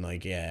movie. And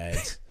like,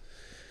 it's.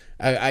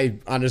 I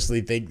honestly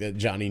think that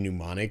Johnny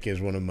Mnemonic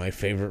is one of my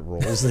favorite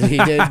roles that he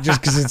did,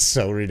 just because it's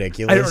so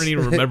ridiculous. I don't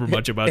even remember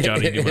much about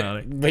Johnny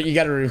Mnemonic, but you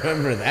got to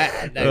remember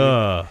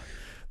that.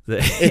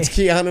 It's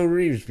Keanu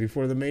Reeves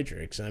before The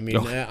Matrix. I mean,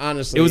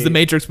 honestly, it was The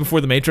Matrix before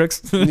The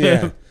Matrix.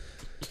 Yeah,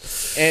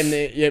 and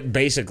it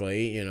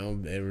basically,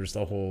 it was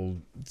the whole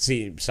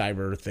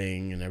cyber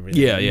thing and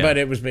everything. Yeah. But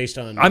it was based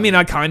on. I mean,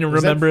 I kind of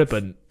remember it,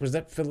 but was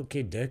that Philip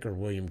K. Dick or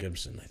William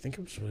Gibson? I think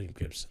it was William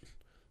Gibson.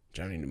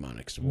 Johnny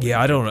Mnemonic's.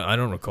 I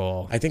don't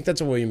recall. I think that's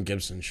a William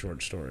Gibson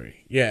short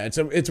story. Yeah, it's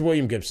a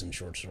William Gibson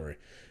short story.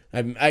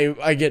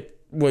 I get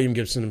William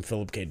Gibson and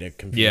Philip K. Dick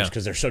confused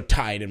because they're so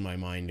tied in my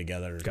mind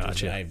together.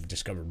 Gotcha. I've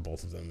discovered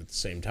both of them at the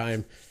same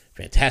time.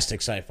 Fantastic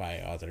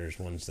sci-fi authors,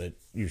 ones that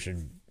you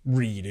should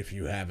read if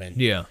you haven't.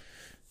 Yeah.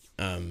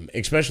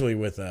 Especially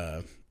with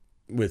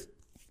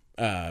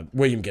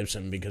William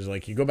Gibson, because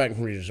like you go back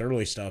and read his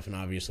early stuff, and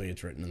obviously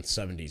it's written in the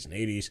 70s and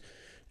 80s,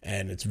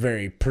 and it's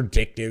very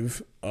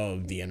predictive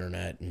of the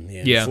internet and the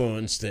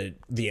influence that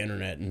the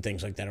internet and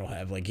things like that will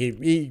have. Like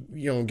he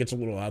gets a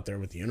little out there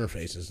with the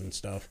interfaces and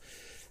stuff.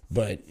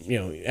 But,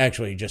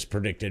 actually just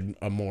predicted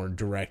a more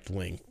direct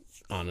link,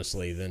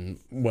 honestly, than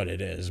what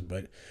it is.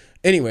 But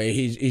anyway,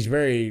 he's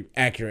very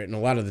accurate in a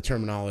lot of the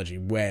terminology,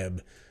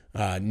 web,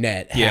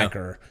 net,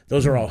 hacker.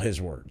 Those are all his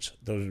words.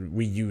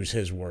 We use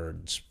his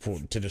words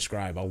to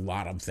describe a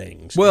lot of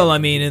things. Well, I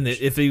mean,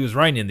 if he was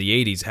writing in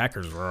the 80s,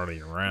 hackers were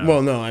already around.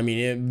 Well, no, I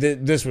mean,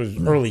 this was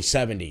early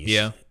 70s.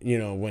 Yeah.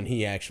 When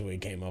he actually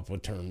came up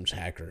with terms,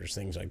 hackers,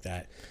 things like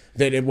that.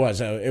 That it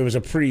was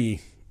a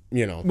pre,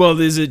 Well,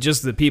 is it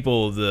just the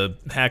people, the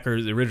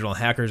hackers, the original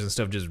hackers and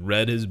stuff, just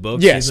read his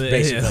books? Yes,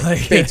 basically.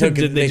 They took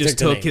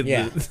it.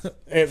 Yeah.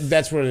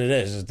 That's what it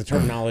is the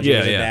terminology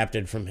was yeah.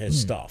 adapted from his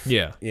stuff.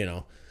 Yeah.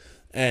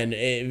 And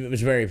it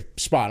was very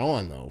spot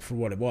on, though, for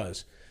what it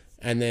was.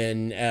 And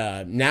then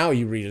now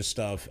you read his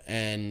stuff,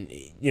 and,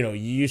 you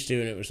used to,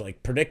 and it was,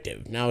 like,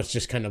 predictive. Now it's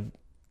just kind of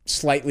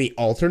slightly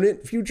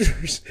alternate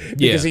futures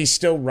because he's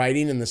still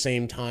writing in the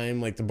same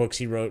time. Like, the books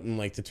he wrote in,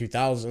 like, the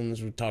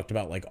 2000s, we talked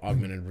about, like,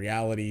 augmented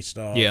reality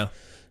stuff. Yeah.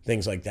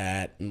 Things like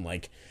that. And,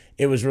 like,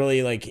 it was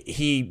really, like,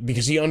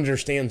 because he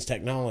understands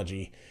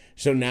technology,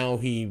 so now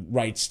he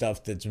writes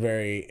stuff that's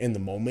very in the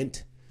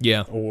moment.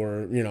 Yeah.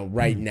 Or,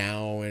 right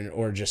now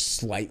or just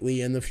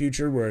slightly in the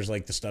future, whereas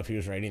like the stuff he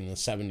was writing in the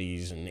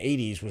 70s and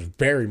 80s was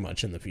very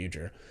much in the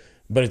future.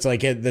 But it's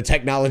like the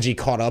technology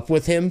caught up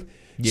with him.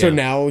 Yeah. So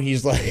now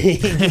he's like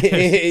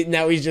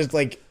he's just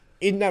like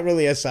he's not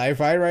really a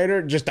sci-fi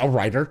writer, just a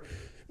writer.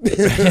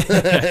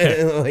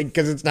 Like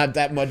cuz it's not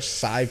that much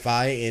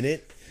sci-fi in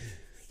it.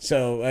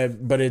 So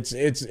but it's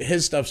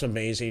his stuff's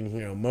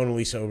amazing, Mona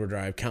Lisa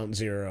Overdrive, Count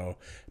Zero,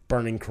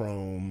 Burning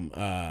Chrome,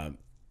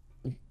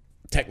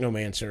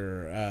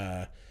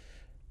 Technomancer,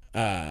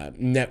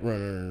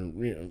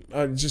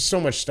 Netrunner, just so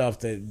much stuff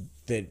that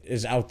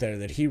is out there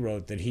that he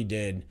wrote, that he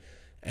did,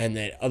 and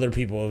that other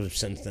people have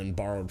since then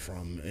borrowed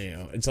from.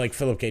 It's like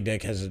Philip K.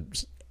 Dick has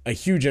a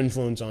huge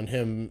influence on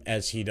him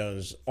as he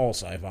does all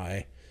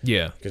sci-fi.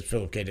 Yeah, because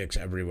Philip K. Dick's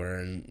everywhere,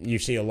 and you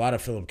see a lot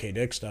of Philip K.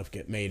 Dick stuff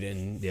get made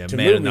in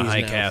Man in the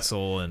High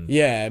Castle and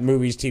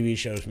movies, TV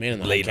shows. Man in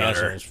the High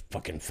Castle is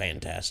fucking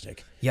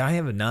fantastic. Yeah, I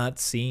have not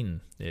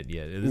seen it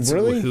yet. It's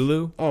really? With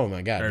Hulu? Oh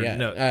my god, or, yeah,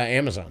 no,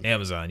 Amazon. Yeah,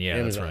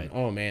 that's right.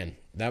 Oh man,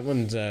 that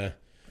one's. I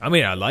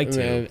mean, I like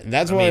to.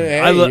 That's why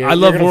I love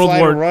you're World fly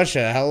War. To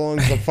Russia. How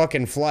long's the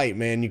fucking flight,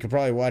 man? You could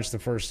probably watch the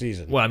first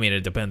season. Well, I mean,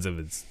 it depends if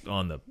it's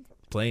on the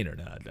plane or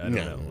not. I don't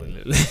know.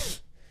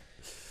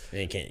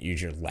 You can't use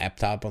your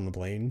laptop on the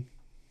plane.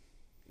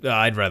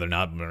 I'd rather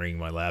not bring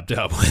my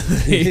laptop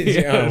with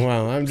me. Oh,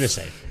 well, I'm just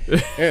saying.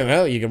 Yeah,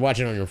 well, you can watch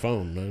it on your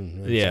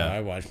phone. That's how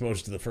I watched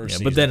most of the first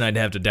season. But then I'd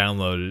have to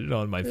download it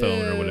on my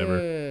phone or whatever.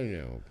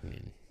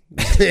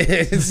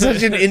 It's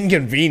such an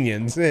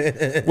inconvenience.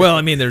 Well,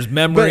 I mean, there's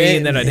memory,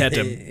 and then I'd have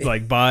to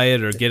like buy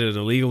it or get it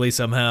illegally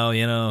somehow.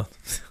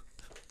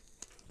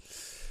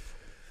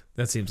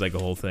 That seems like a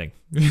whole thing.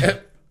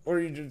 Or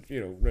you just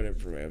rent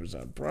it from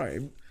Amazon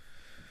Prime.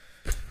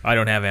 I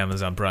don't have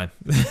Amazon Prime.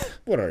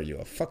 What are you,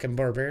 a fucking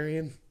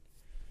barbarian?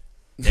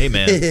 Hey,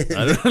 man.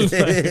 I don't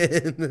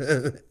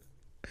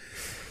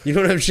You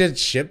don't have shit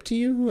shipped to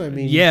you? I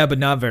mean, yeah, but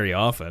not very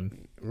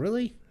often.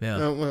 Really? Yeah.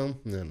 Oh, well,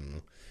 I don't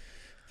know.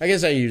 I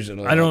guess I use it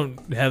a lot. I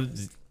don't have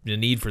the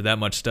need for that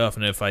much stuff,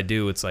 and if I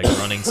do, it's like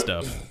running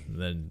stuff.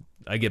 Then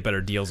I get better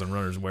deals in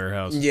Runner's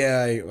Warehouse.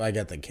 Yeah, I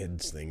got the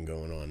kids thing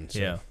going on. So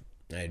yeah.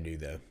 I do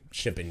the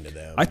shipping to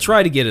them. I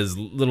try to get as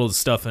little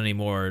stuff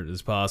anymore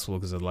as possible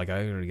because I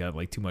already got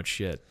like too much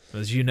shit.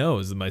 As you know,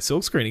 is my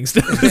silk screening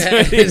stuff.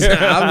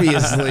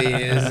 Obviously,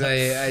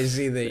 I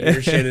see that your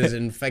shit is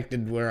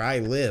infected where I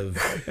live.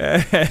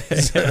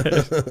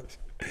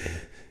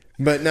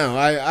 But no,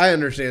 I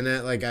understand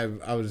that. Like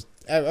I was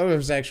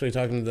actually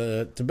talking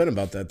to Ben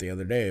about that the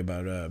other day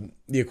about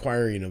the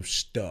acquiring of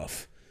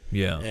stuff.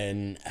 Yeah,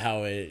 and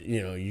how it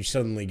you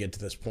suddenly get to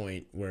this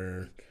point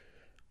where.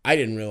 I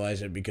didn't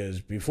realize it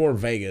because before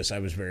Vegas, I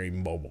was very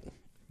mobile.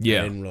 Yeah.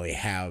 I didn't really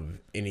have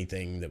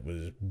anything that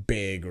was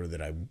big or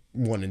that I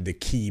wanted to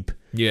keep.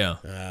 Yeah.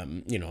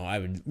 I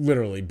would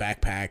literally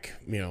backpack,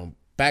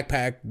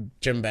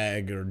 gym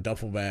bag or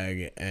duffel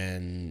bag,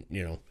 and,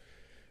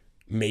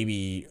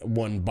 maybe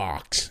one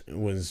box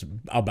was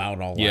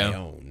about all I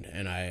owned.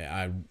 And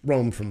I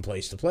roamed from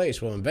place to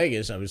place. Well, in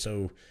Vegas, I was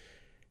so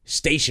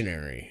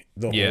stationary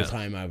the whole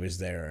time I was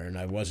there, and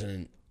I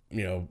wasn't.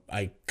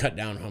 I cut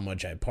down how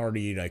much I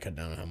partied. I cut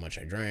down how much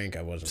I drank.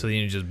 I wasn't. So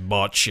you just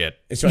bought shit.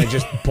 So I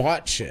just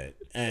bought shit.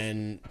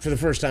 And for the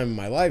first time in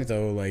my life,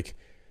 though, like,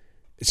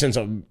 since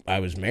I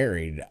was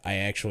married, I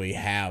actually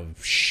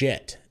have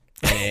shit.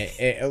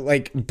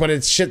 But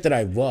it's shit that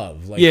I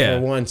love. Like,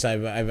 for once,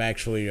 I've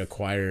actually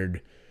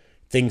acquired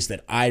things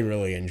that I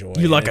really enjoy.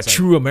 You're like a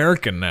true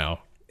American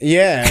now.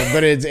 Yeah,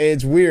 but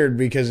it's weird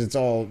because it's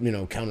all,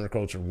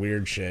 counterculture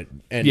weird shit.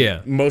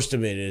 And most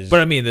of it is. But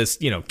I mean, this,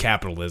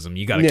 capitalism.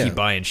 You got to keep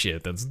buying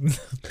shit. That's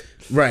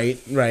Right.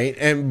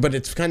 But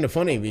it's kind of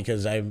funny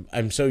because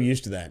I'm so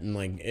used to that.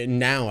 And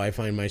now I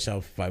find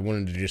myself, if I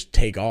wanted to just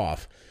take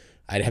off,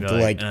 I'd have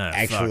to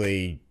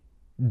actually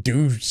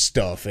do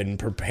stuff and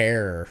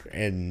prepare.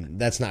 And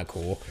that's not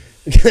cool.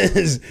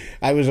 Because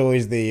I was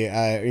always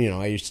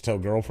I used to tell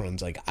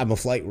girlfriends, like, I'm a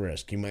flight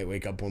risk. You might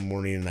wake up one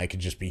morning and I could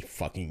just be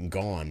fucking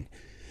gone.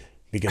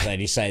 because I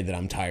decided that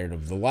I'm tired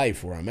of the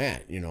life where I'm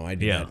at. You know, I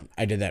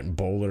did that in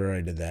Boulder.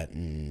 I did that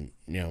in,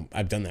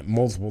 I've done that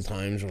multiple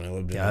times when I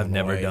lived in Illinois. I've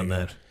never done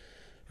that.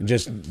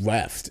 Just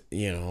left,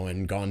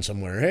 and gone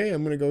somewhere. Hey,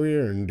 I'm going to go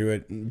here and do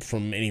it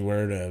from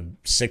anywhere to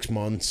 6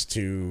 months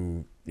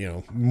to,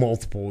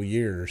 multiple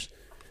years.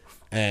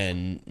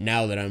 And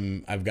now that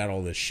I've got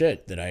all this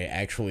shit that I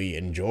actually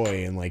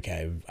enjoy, and like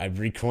I've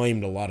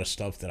reclaimed a lot of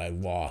stuff that I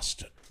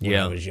lost when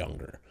I was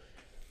younger.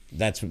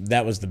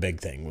 That was the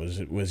big thing,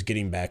 was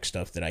getting back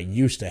stuff that I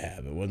used to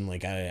have. It wasn't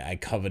like I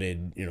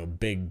coveted,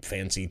 big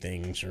fancy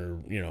things, or,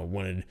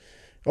 wanted,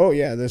 oh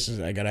yeah,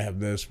 I gotta have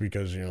this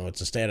because,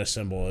 it's a status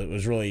symbol. It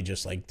was really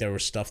just like there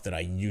was stuff that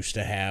I used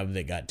to have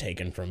that got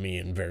taken from me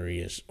in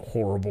various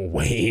horrible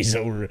ways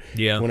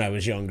when I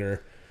was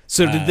younger.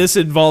 So did this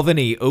involve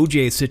any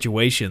OJ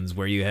situations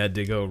where you had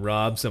to go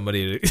rob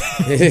somebody at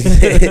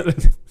a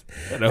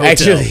hotel?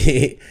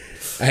 Actually,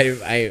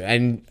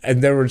 I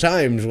there were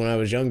times when I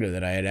was younger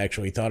that I had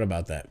actually thought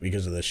about that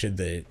because of the shit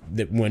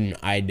that when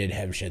I did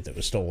have shit that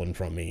was stolen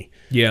from me,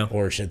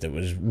 or shit that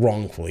was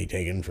wrongfully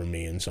taken from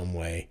me in some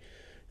way.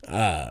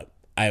 I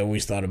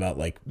always thought about,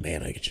 like,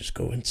 man, I could just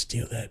go and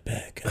steal that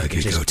back. I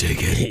could go take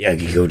it. I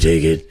could go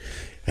take it.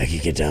 I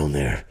could get down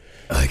there.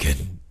 I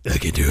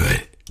could do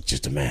it.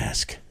 Just a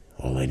mask.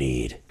 All I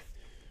need.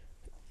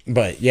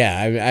 But yeah,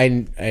 I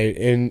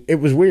and it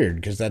was weird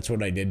because that's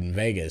what I did in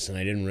Vegas, and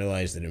I didn't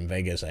realize that in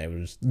Vegas I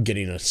was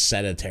getting a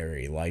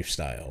sedentary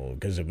lifestyle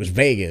because it was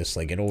Vegas.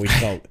 Like it always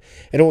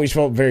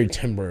felt very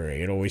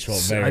temporary. It always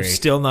felt very. I've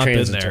still not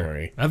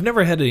transitory. been there. I've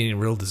never had any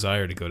real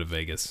desire to go to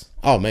Vegas.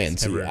 Oh man,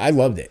 see, I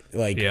loved it.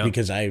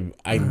 Because I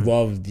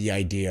loved the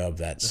idea of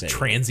that city.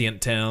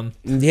 Transient town.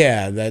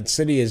 Yeah, that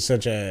city is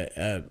such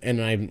a and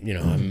I'm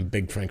a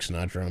big Frank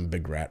Sinatra. I'm a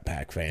big Rat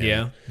Pack fan.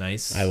 Yeah,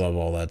 nice. I love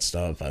all that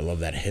stuff. I love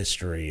that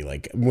history.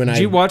 Like Did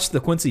you watch the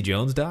Quincy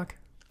Jones doc?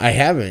 I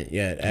haven't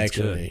yet,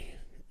 actually.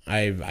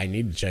 I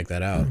need to check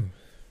that out.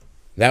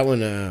 That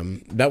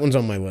one's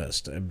on my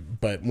list.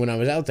 But when I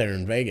was out there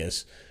in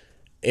Vegas,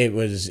 it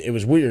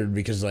was weird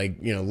because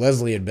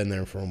Leslie had been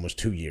there for almost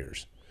 2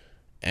 years.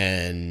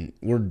 And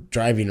we're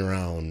driving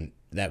around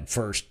that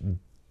first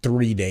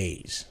 3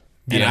 days.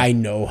 And I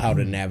know how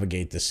to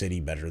navigate the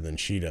city better than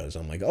she does.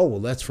 I'm like, oh, well,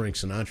 that's Frank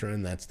Sinatra,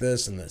 and that's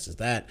this, and this is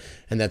that,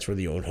 and that's where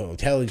the old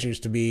hotels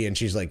used to be. And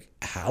she's like,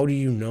 how do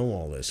you know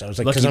all this? I was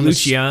like, because I'm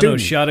Luciano a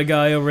student. Shot a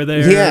guy over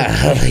there.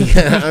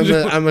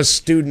 Yeah, I'm a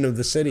student of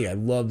the city. I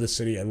love the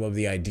city. I love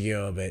the idea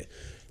of it,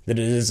 that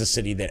it is a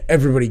city that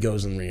everybody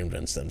goes and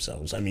reinvents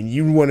themselves. I mean,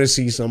 you want to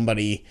see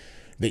somebody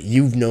that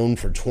you've known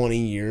for 20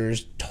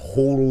 years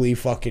totally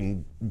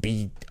fucking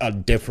be a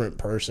different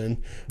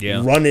person,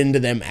 run into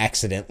them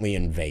accidentally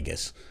in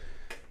Vegas.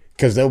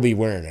 Because they'll be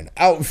wearing an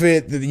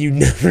outfit that you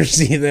never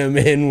see them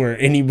in, where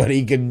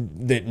anybody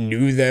that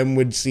knew them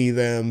would see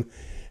them.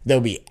 They'll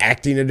be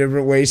acting a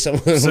different way. So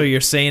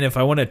you're saying if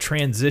I want to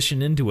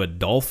transition into a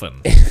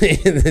dolphin,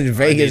 Vegas,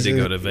 I need to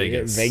go to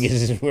Vegas.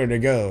 Vegas is where to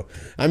go.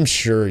 I'm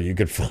sure you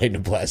could find a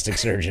plastic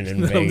surgeon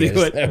in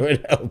Vegas that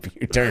would help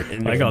you turn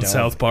into like a on dolphin.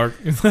 South Park.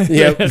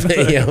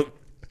 Yep.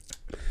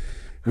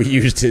 We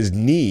used his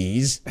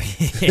knees.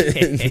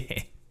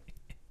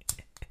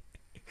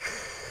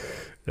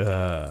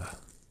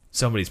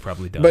 Somebody's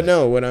probably done. But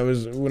no, when I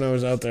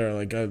was out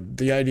there,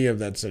 the idea of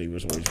that city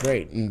was always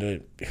great,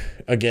 and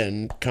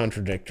again,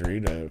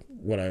 contradictory to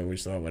what I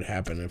always thought would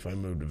happen if I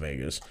moved to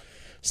Vegas.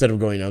 Instead of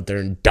going out there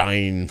and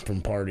dying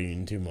from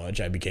partying too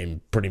much, I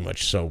became pretty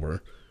much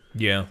sober.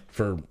 Yeah.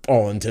 For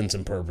all intents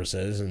and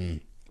purposes,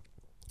 and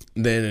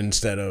then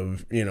instead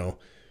of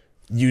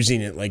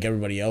using it like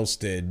everybody else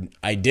did,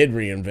 I did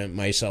reinvent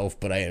myself,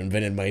 but I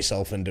invented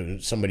myself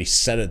into somebody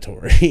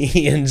sedentary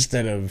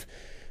instead of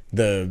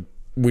the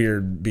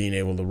weird being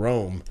able to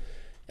roam.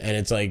 And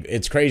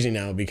it's crazy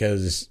now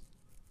because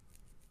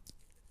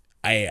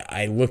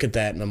I look at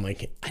that and I'm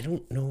like, I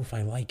don't know if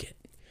I like it,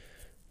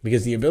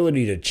 because the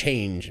ability to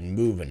change and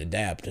move and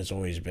adapt has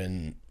always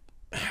been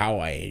how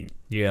I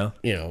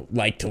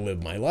like to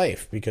live my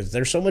life, because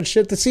there's so much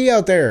shit to see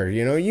out there.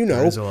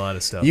 There's a lot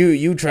of stuff.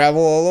 You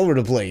travel all over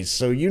the place,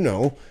 so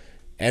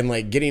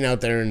and getting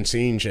out there and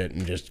seeing shit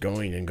and just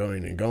going and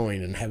going and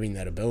going and having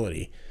that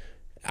ability,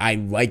 I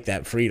like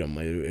that freedom.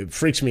 It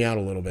freaks me out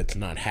a little bit to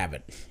not have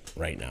it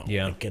right now.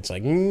 Yeah. It's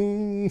like,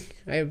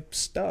 I have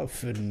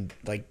stuff and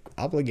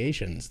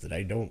obligations that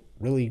I don't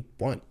really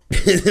want.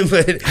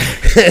 But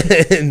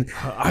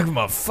I'm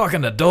a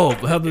fucking adult.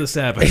 How did this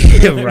happen?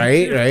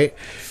 Right.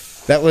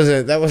 That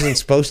wasn't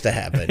supposed to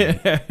happen.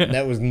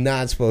 That was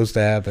not supposed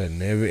to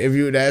happen. If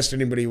you had asked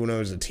anybody when I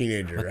was a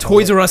teenager,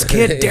 Toys R Us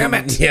kid, damn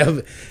it.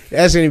 Yeah,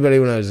 ask anybody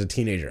when I was a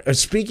teenager.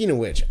 Speaking of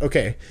which,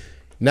 okay.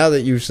 Now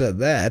that you've said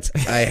that,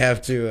 I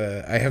have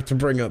to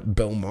bring up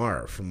Bill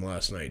Maher from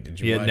last night. Did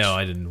you watch? No,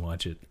 I didn't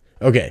watch it.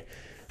 Okay.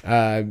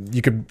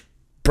 You could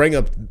bring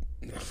up...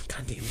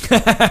 God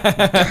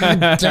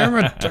damn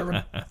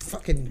it.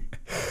 Fucking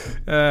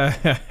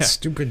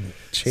stupid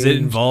change. Does it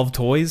involve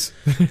toys?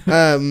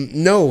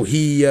 No,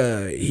 he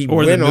or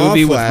went the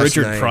movie off with last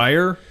Richard night.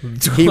 Pryor?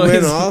 He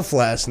went off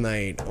last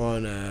night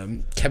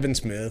on Kevin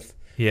Smith.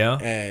 Yeah.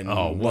 And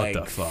oh, what like,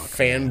 the fuck?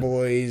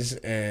 fanboys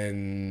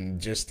and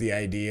just the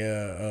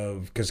idea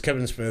of, because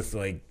Kevin Smith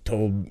like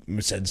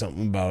said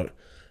something about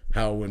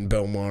how when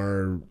Bill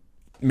Maher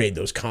made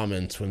those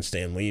comments when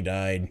Stan Lee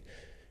died,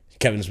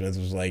 Kevin Smith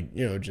was like,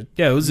 just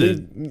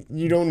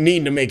you don't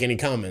need to make any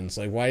comments.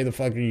 Like, why the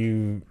fuck are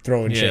you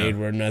throwing shade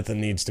where nothing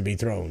needs to be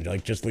thrown?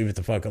 Like, just leave it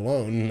the fuck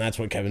alone. And that's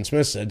what Kevin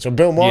Smith said. So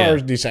Bill Maher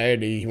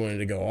decided he wanted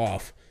to go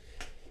off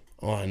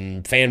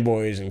on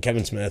fanboys and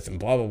Kevin Smith and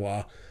blah blah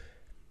blah.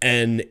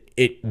 And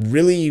it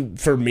really,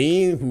 for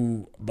me,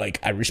 who like,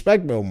 I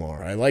respect Bill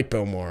Maher. I like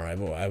Bill Maher.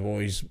 I've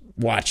always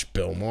watched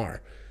Bill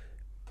Maher.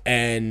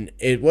 And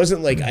it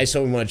wasn't like I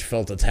so much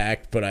felt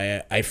attacked, but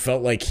I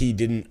felt like he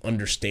didn't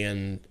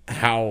understand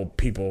how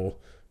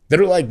people that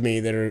are like me,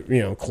 that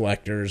are,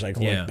 collectors, I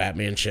collect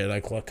Batman shit, I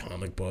collect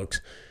comic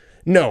books.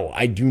 No,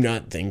 I do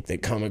not think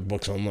that comic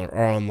books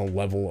are on the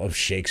level of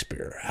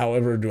Shakespeare.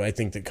 However, do I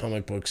think that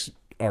comic books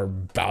are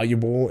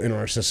valuable in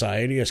our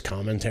society as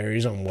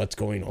commentaries on what's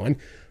going on?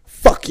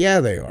 Fuck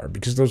yeah, they are,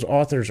 because those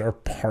authors are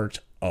part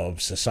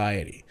of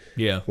society.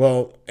 Yeah.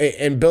 Well,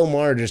 and Bill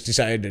Maher just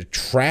decided to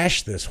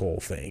trash this whole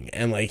thing.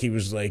 And, like, he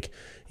was like,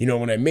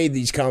 when I made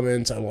these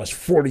comments, I lost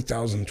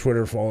 40,000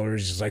 Twitter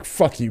followers. He's like,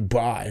 fuck you,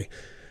 bye.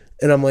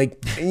 And I'm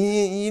like,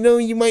 you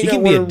might he not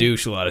can be a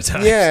douche a lot of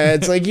times. Yeah,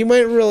 it's like, you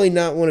might really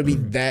not want to be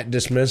that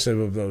dismissive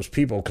of those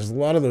people, because a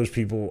lot of those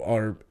people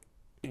are,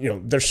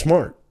 they're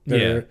smart.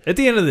 Yeah. At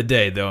the end of the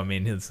day, though, I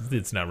mean,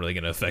 it's not really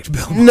going to affect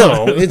Bill Maher.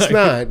 No, it's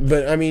not.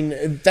 But, I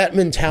mean, that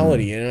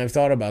mentality, and I've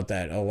thought about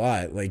that a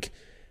lot, like,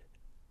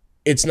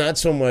 it's not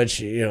so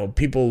much,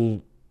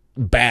 people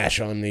bash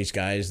on these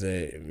guys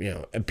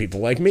that, people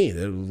like me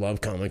that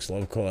love comics,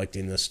 love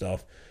collecting this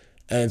stuff.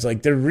 And it's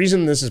like, the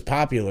reason this is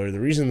popular, the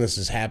reason this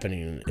is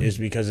happening is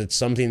because it's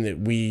something that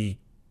we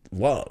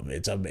love.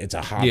 It's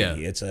a hobby. Yeah.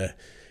 It's a,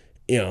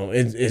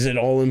 is it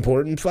all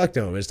important? Fuck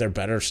no. Is there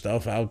better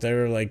stuff out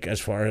there, like, as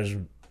far as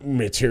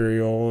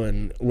material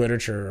and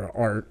literature or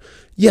art?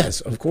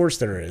 Yes, of course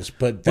there is,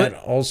 but that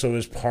also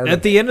is part of it.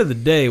 At the end of the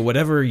day,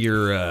 whatever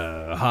your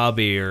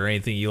hobby or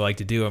anything you like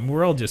to do, I mean,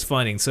 we're all just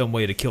finding some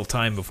way to kill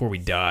time before we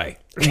die.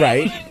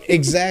 Right,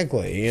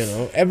 exactly.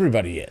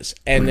 Everybody is.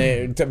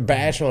 And to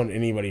bash on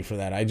anybody for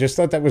that, I just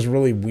thought that was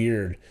really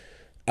weird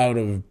out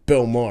of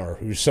Bill Maher,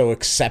 who's so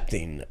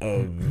accepting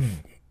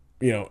of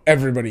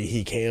everybody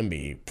he can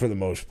be, for the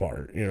most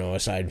part,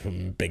 aside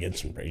from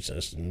bigots and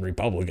racists and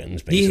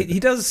Republicans. He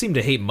does seem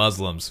to hate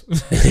Muslims.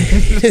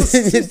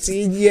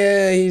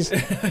 Yeah,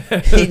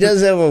 he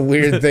does have a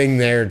weird thing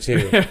there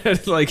too.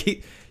 Like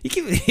he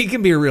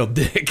can be a real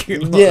dick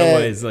in a lot of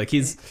ways. Like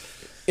it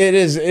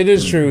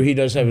is true. He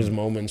does have his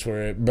moments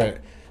but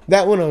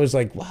that one I was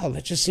like, wow,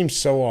 that just seems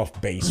so off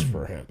base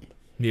for him.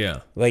 Yeah,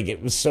 like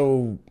it was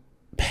so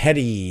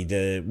petty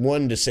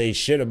to say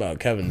shit about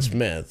Kevin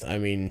Smith. I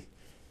mean,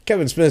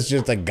 Kevin Smith's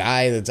just a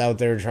guy that's out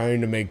there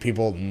trying to make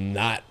people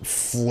not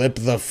flip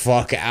the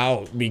fuck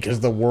out because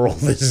the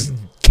world is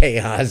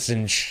chaos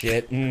and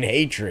shit and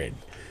hatred.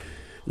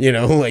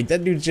 Like,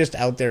 that dude's just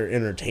out there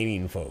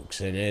entertaining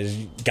folks and has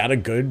got a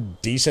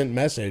good, decent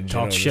message.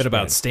 Talk shit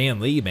about Stan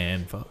Lee,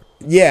 man. Fuck.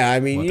 Yeah, I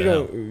mean,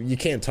 you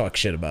can't talk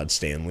shit about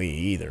Stan Lee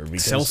either.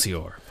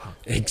 Excelsior.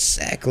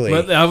 Exactly.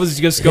 But I was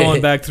just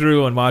going back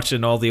through and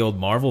watching all the old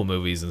Marvel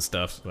movies and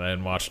stuff. I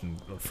hadn't watched them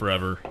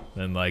forever.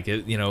 And, like,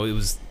 it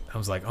was... I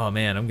was like, oh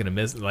man, I'm gonna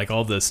miss, like,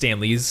 all the Stan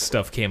Lee's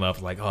stuff came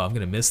up. Like, oh, I'm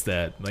gonna miss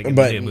that, like, in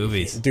the new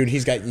movies. Dude,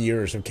 he's got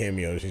years of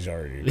cameos. He's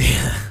already.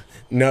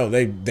 No,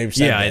 they've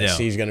said I know.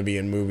 He's gonna be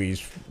in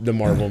movies, the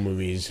Marvel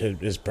movies.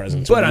 His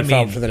presence, but will be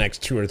felt for the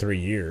next 2 or 3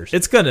 years.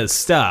 It's gonna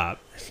stop.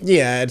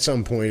 Yeah, at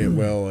some point it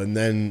will, and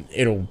then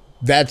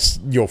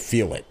you'll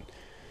feel it.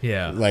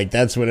 Yeah, like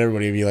that's when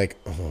everybody will be like,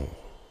 oh,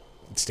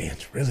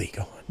 Stan's really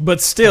gone.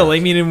 But still,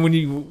 I mean, when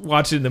you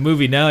watch it in the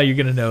movie now, you're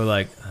gonna know,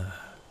 like.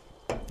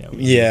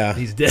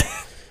 He's dead.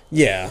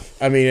 Yeah,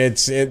 I mean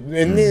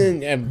and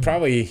then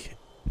probably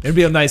it'd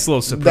be a nice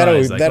little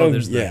surprise. That'll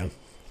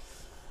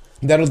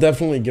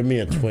definitely give me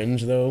a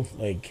twinge though.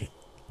 Like,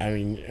 I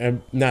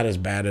mean, not as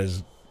bad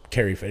as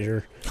Carrie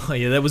Fisher. Oh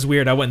yeah, that was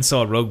weird. I went and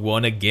saw Rogue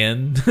One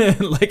again,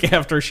 like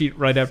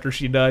right after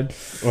she died,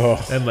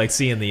 and like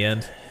seeing the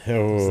end.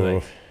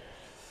 Oh.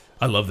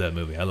 I love that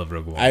movie. I love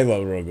Rogue One. I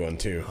love Rogue One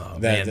too. Oh,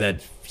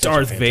 that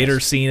Darth Vader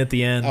scene at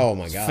the end. Oh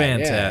my god,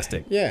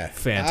 fantastic! Yeah,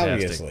 fantastic.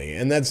 Obviously,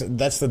 and that's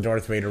the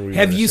Darth Vader we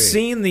have. You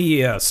seen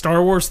the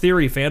Star Wars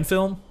Theory fan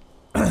film?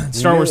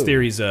 Star Wars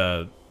Theory's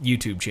a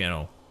YouTube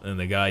channel, and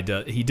the guy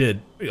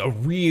did a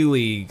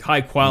really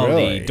high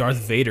quality Darth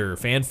Vader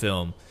fan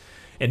film,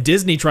 and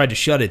Disney tried to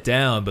shut it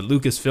down, but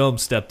Lucasfilm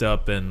stepped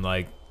up and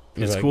like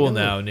it's cool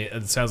now, and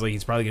it sounds like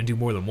he's probably gonna do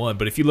more than one.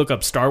 But if you look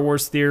up Star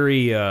Wars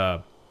Theory.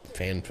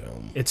 Fan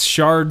film. It's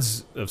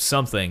shards of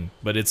something,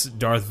 but it's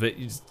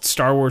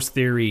Star Wars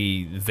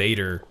Theory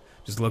Vader.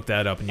 Just look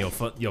that up and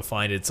you'll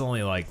find it. It's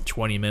only like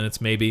 20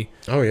 minutes maybe.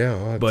 Oh yeah,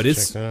 I'll have but to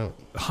it's check that out.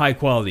 High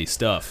quality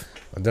stuff.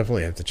 I'll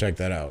definitely have to check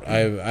that out.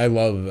 I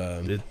love.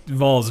 It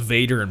involves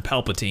Vader and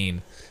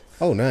Palpatine.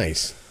 Oh,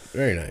 nice,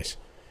 very nice.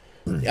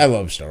 I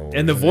love Star Wars.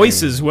 And the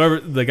voices, whoever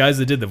the guys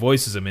that did the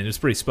voices, I mean, it's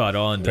pretty spot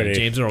on. Pretty-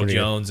 James Earl pretty good.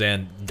 Jones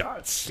and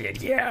Darth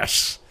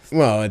Sidious.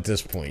 Well, at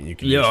this point, you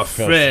can Your just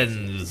fill-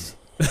 friends.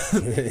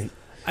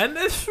 I'm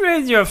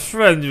afraid your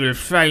friends will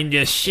find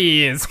the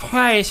shields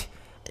quite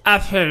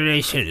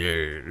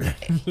operational.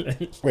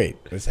 Wait,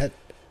 was that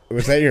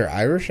your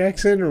Irish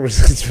accent, or was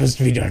it supposed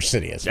to be Darth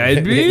Sidious? I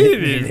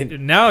believe it.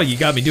 Now you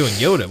got me doing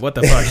Yoda. What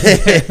the fuck?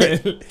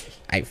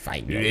 I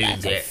find your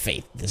lack of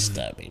faith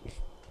disturbing.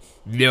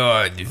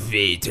 Lord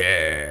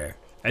Vader.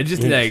 I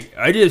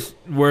just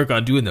work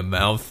on doing the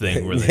mouth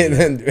thing where they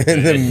and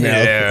then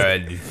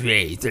mouth. Lord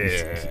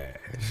Vader.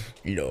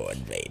 Lord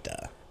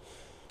Vader.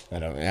 I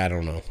don't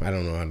know. I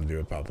don't know how to do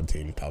a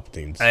Palpatine.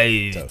 Palpatine's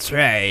I tough.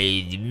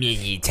 tried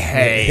many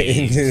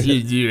times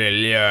to do a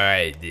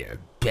Lord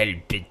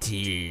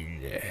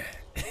Palpatine.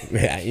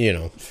 Yeah, you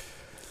know.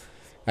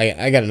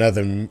 I got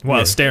nothing.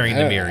 While staring in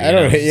the mirror. I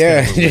don't. It's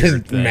Yeah, kind of a weird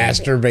just thing.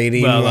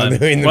 masturbating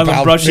While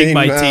I'm brushing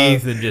my Palpatine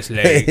teeth and just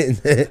like,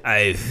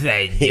 I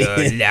find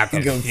your lack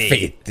of mouth.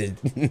 faith.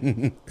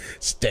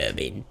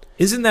 Disturbing.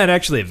 isn't that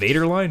actually a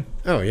Vader line?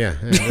 Oh yeah.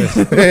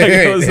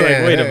 I was like,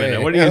 wait a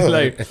minute, what are you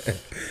like?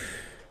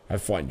 I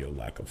find your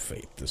lack of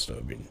faith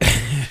disturbing.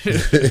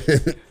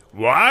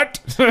 What?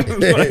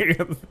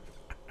 Like,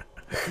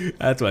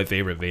 that's my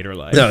favorite Vader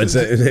line. No, it's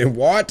a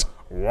what?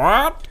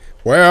 What?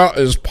 Where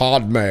is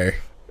Padme?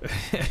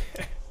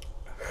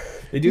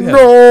 They do have.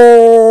 No.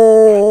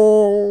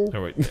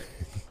 Oh, wait.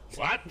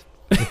 What?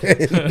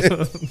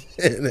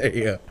 There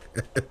you go.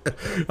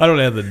 I don't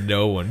have the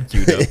no one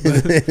queued up.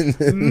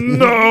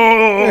 No.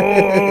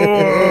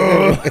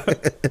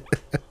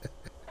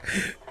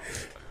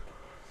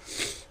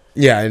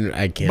 Yeah,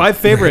 I can't. My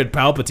favorite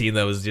Palpatine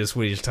though is just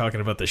when he's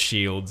talking about the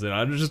shields, and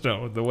I just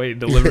know the way he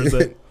delivers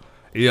it.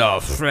 Your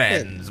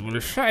friends will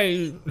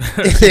find.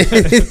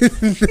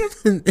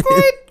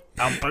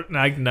 Now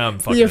I'm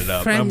fucking Your it up.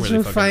 I'm friends really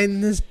will fucking.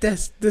 find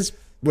this.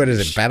 What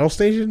is it? Battle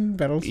station?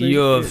 Battle station.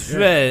 Your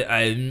friend.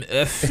 I'm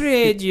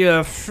afraid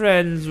your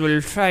friends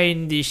will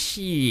find the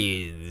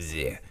shields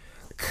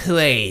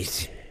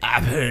quite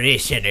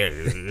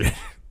operational.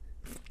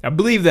 I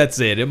believe that's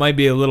it. It might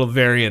be a little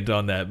variant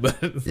on that, but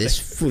This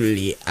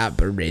fully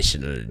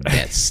operational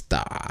Death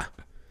Star.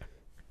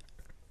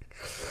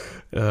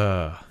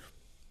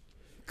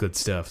 good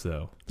stuff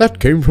though. That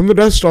came from the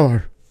Death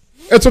Star.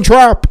 It's a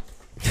trap.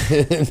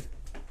 I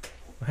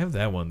have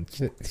that one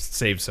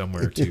saved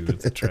somewhere too.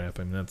 It's a trap.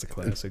 I mean, that's a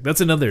classic.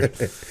 That's another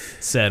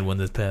sad one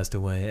that passed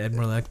away.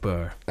 Admiral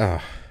Akbar.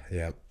 Oh,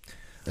 yeah.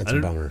 That's I a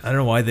don't, bummer. I don't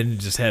know why they didn't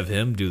just have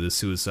him do the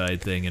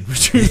suicide thing in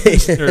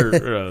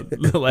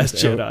The Last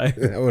Jedi.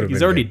 that would've He's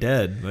been already good.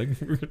 dead.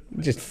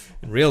 Like Just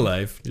in real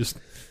life, just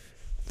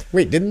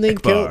wait. Didn't they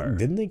Akbar.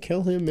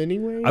 kill him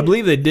anyway? I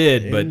believe they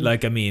did, but And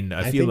like I mean,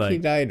 I feel think like he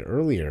died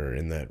earlier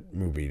in that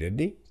movie, didn't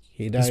he?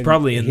 He died.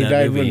 probably in he that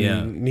died movie,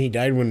 when, He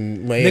died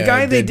when Leia. The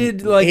guy they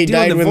did, like, he doing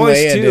died the when voice,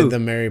 Leia too. did the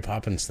Mary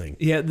Poppins thing.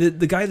 yeah, the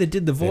guy that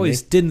did the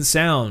voice didn't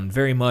sound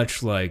very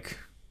much like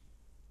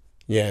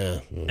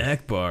Yeah,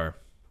 Akbar.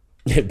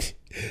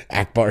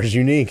 Akbar's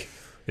unique.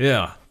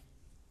 Yeah.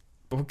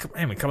 But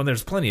I mean, come on,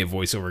 there's plenty of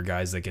voiceover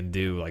guys that can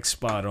do like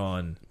spot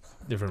on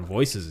different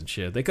voices and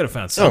shit. They could have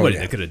found somebody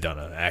yeah. that could have done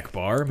an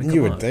Akbar. I mean, You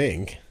come would on.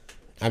 think.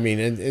 I mean,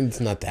 it's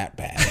not that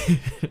bad.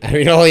 I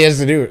mean, all he has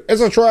to do is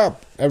a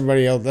trap.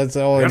 Everybody else, that's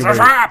all.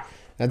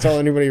 That's all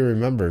anybody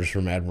remembers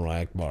from Admiral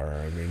Akbar.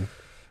 I mean,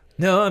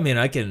 No, I mean,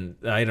 I don't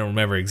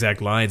remember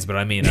exact lines, but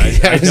I mean, I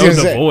I was know gonna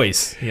the say,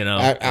 voice, you know.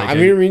 I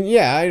mean,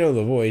 yeah, I know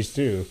the voice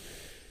too.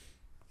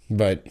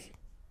 But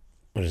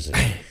what is it?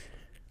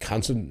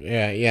 Constant.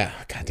 Yeah.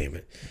 God damn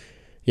it.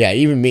 Yeah,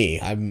 even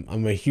me.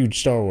 I'm a huge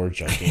Star Wars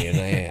junkie,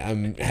 and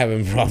I'm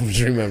having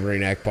problems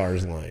remembering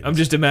Akbar's lines. I'm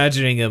just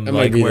imagining him That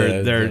like might be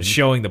where they're the-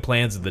 showing the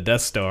plans of the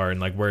Death Star and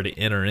like where to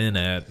enter in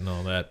at and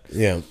all that.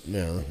 Yeah.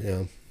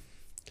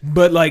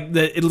 But like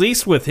at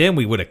least with him,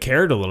 we would have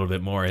cared a little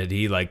bit more had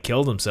he like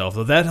killed himself.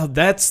 So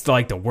that's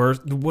like the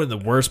worst. One of the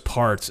worst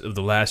parts of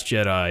The Last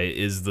Jedi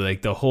is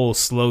like the whole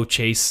slow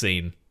chase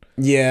scene.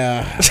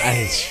 Yeah.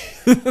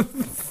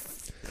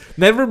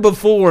 Never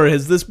before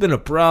has this been a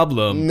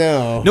problem.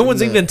 No. No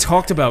one's even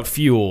talked about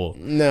fuel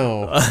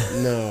No.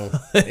 in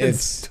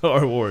It's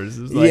Star Wars.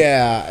 It's like,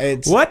 yeah.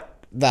 It's what?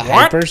 the What?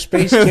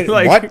 hyperspace.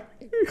 Like- What?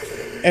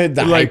 And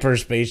the Like-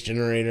 hyperspace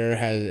generator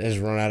has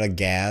run out of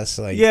gas.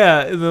 Like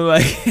Yeah, and they're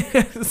like,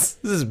 this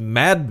is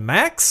Mad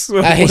Max.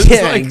 yeah, It's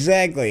like-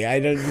 exactly.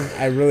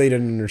 I really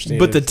didn't understand.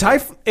 But the it.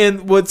 typh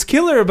and what's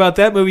killer about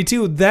that movie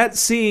too, that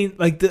scene,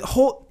 like the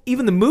whole,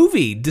 even the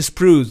movie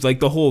disproves like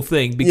the whole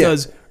thing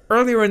because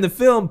earlier in the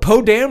film,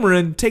 Poe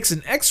Dameron takes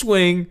an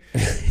X-wing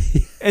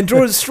and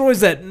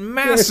destroys that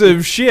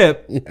massive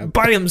ship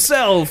by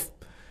himself.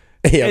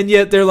 Yep. And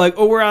yet they're like,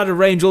 oh, we're out of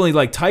range. Only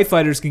like TIE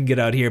fighters can get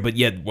out here. But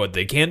yet, what,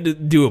 they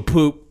can't do a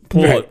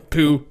pull it,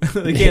 poo.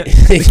 They can't.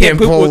 They can't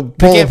pull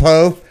with, a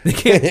Poe. They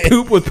can't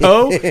poop with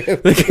Poe.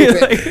 They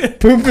can't, like,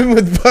 Pooping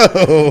with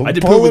Poe. I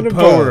did poop with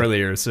Poe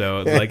earlier,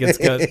 so like it's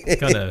got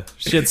kind of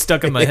shit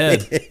stuck in my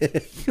head.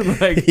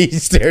 Like He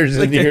stares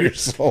into your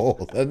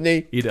soul, doesn't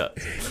he? he does.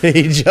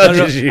 He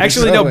judges you.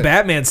 Actually, so no. much.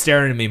 Batman's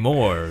staring at me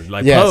more.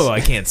 Like Yes. Poe,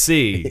 I can't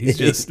see. He's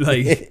just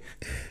like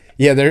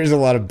Yeah, there's a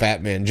lot of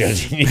Batman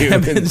judging you.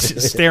 Batman's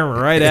just staring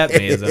right at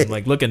me as I'm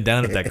like looking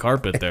down at that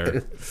carpet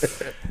there.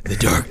 The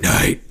Dark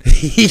Knight.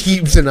 He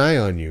keeps an eye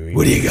on you.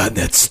 What do you got in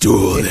that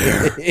stool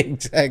there?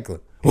 Exactly.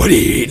 What are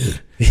you eating?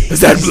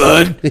 Is that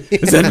blood?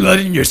 Is that blood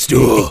in your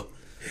stool?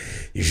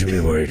 You should be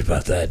worried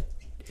about that.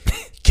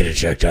 Get it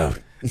checked out.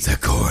 Is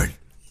that corn?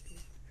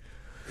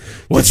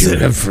 Did you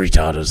have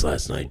frittatas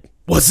last night?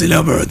 What's the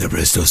number on the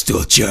Bristol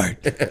stool chart?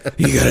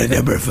 You got a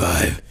number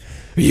 5.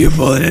 Are you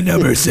pulling a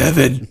number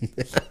 7?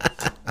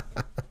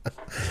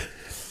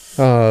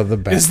 Oh, the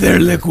Bat. Is there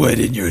liquid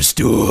in your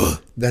stool?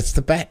 That's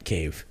the Bat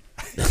Cave.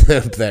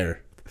 Up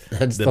there.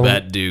 That's The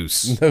Bat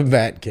Deuce. The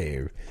Bat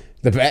Cave.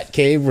 The Bat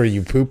Cave where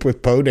you poop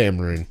with Poe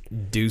Dameron.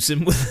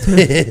 Deucing with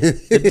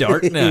the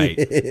Dark Knight.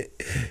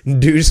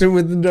 Deucing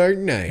with the Dark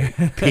Knight.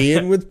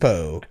 Peeing with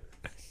Poe.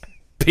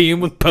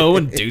 Peeing with Poe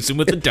and deucing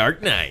with the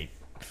Dark Knight.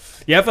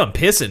 Yeah, if I'm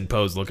pissing,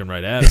 Poe's looking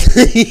right at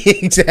me.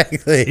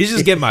 Exactly. He's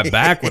just getting my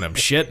back when I'm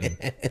shitting.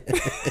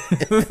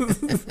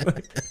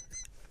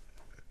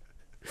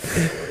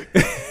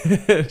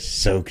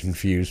 So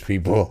confused,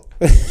 people.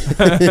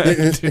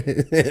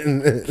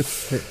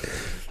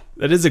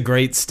 That is a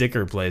great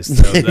sticker place,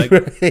 though. Like,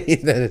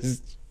 That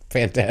is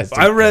fantastic.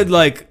 I read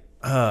like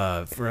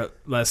for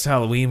last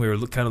Halloween we were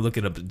kind of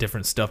looking up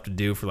different stuff to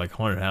do for like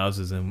haunted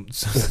houses and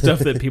stuff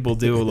that people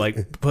do,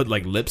 like put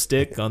like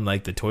lipstick on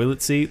like the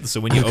toilet seat, so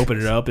when you open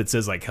it up it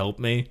says like "help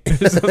me"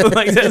 or something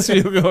like that. So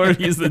you go and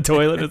use the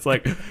toilet, it's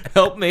like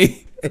 "help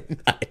me."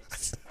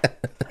 Nice.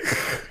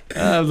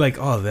 I was like,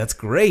 oh, that's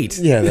great.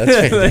 Yeah,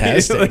 that's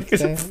fantastic.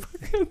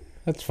 Like,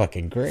 That's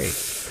fucking great.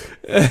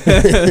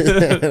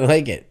 I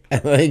like it.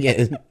 I like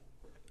it.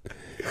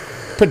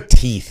 Put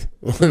teeth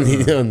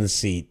on the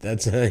seat.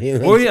 That's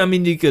or yeah, I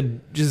mean, you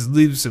could just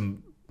leave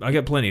some. I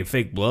got plenty of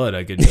fake blood.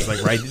 I could just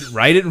like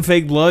write it in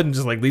fake blood and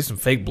just like leave some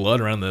fake blood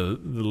around the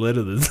lid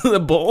of the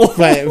bowl.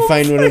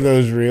 find one of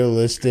those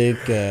realistic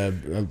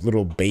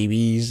little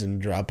babies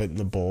and drop it in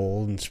the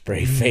bowl and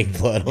spray fake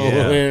blood all the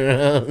way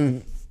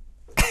around.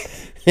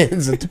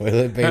 It's a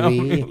toilet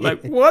baby.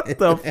 Like, what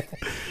the?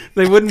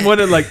 They wouldn't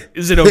want to, like,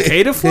 is it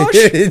okay to flush?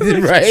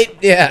 Right?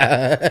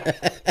 Yeah.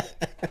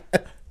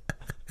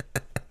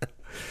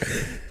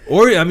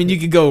 Or, I mean, you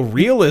could go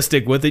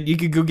realistic with it. You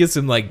could go get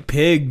some, like,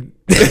 pig.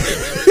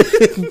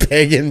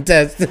 Pig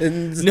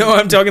intestines. No,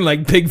 I'm talking,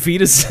 like, pig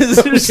fetuses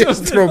or Just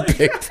something. throw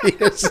pig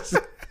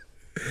fetuses.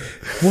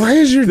 Why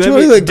is your That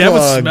toilet would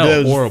clogged? smell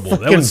Those horrible. That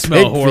fucking would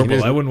smell pig horrible.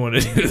 fetuses. I wouldn't want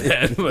to do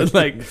that. But,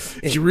 like,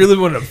 if you really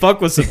want to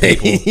fuck with some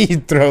people, You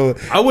throw.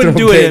 I wouldn't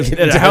throw do it pig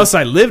at a house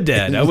I lived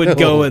at. I would No.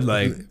 go and,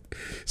 like,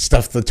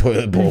 Stuff the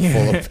toilet bowl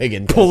full of pig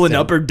intestines. pull an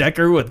upper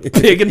decker with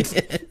pig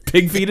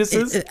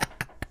fetuses.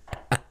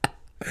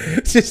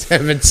 Just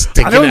have it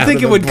sticking I don't out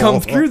think of it the would come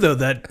bowl. through, though.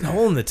 That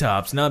hole in the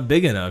top's not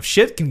big enough.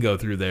 Shit can go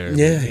through there.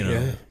 Yeah, you know.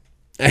 yeah.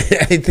 I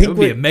think It would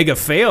be a what, mega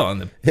fail on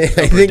the I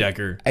upper think,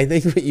 decker. I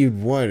think what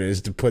you'd want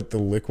is to put the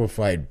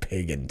liquified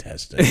pig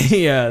intestines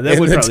Yeah, that in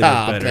would the probably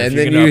top, look better. and if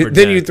then can you upper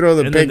then you deck. throw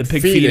the and pig, then the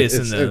pig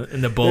fetus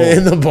in the bowl.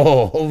 in the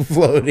bowl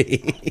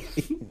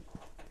floaty.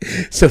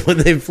 So when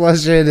they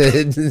flush it,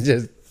 it's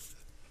just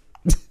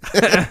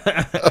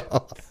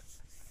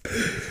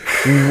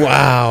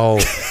wow.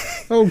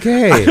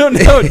 Okay. I don't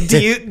know.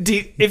 Do you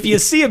if you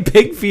see a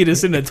pig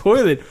fetus in a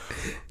toilet,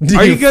 Do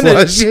are you gonna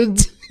flush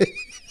it?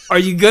 are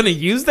you gonna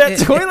use that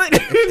toilet?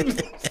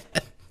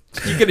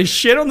 You gonna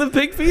shit on the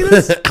pig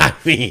fetus? I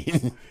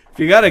mean, If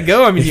you gotta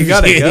go, I mean you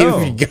gotta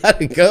go. You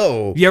gotta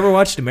go. You ever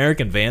watched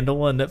American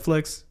Vandal on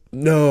Netflix?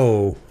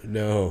 No.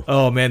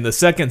 Oh man, the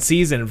second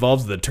season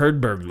involves the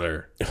turd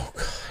burglar. Oh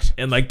God.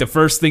 And like the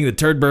first thing the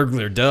turd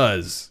burglar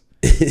does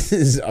This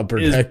is upper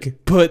is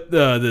deck. put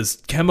this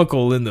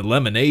chemical in the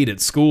lemonade at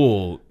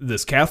school,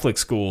 this Catholic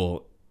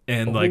school,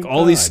 and like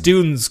all these God.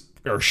 students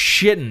are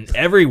shitting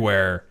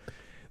everywhere.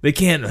 They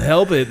can't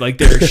help it. Like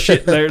they're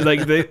shit. They're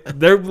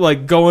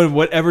like going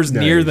whatever's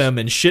near Nice. them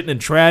and shitting in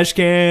trash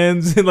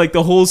cans and like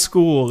the whole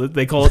school.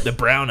 They call it the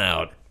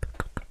brownout.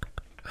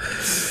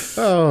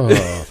 Oh.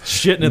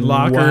 Shitting in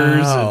lockers.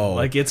 Wow. And,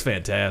 like it's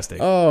fantastic.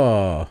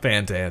 Oh.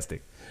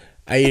 Fantastic.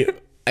 I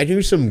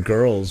knew some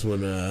girls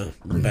when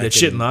back That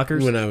shit in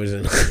lockers? when I was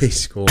in high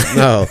school.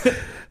 No,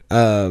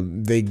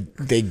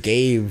 they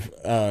gave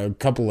a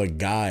couple of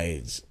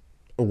guys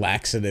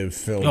laxative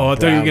filled. Oh, I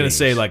thought you were gonna brownies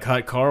say like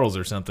hot Carls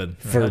or something.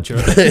 for Hot Char-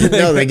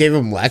 no, they gave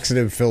them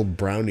laxative filled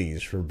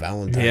brownies for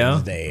Valentine's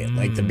Yeah? Day, at,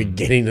 like the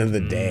beginning of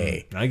the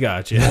day. I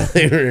got you.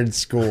 They were in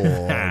school.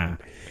 And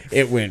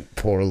it went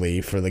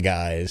poorly for the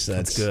guys.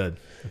 That's good.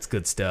 That's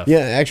good stuff. Yeah,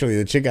 actually,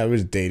 the chick I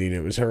was dating,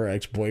 it was her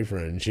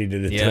ex-boyfriend. She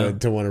did it Yeah.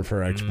 to one of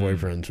her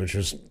ex-boyfriends, which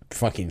was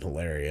fucking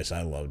hilarious.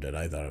 I loved it.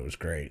 I thought it was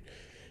great.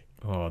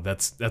 Oh,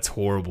 that's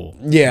horrible.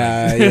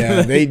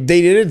 Yeah. They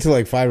did it to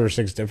like 5 or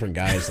 6 different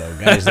guys though,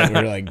 guys that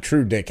were like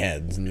true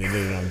dickheads, and they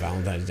did it on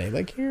Valentine's Day.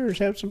 Like, here's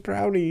have some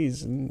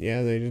brownies, and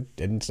yeah, they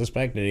didn't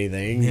suspect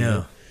anything.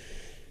 Yeah.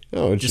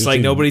 No, it's Just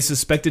like nobody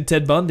suspected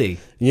Ted Bundy.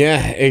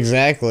 Yeah,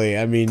 exactly.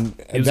 I mean,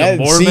 He was a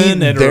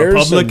Mormon and a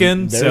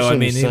Republican, so I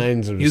mean,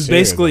 he was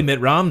basically Mitt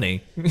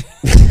Romney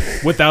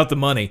without the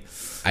money.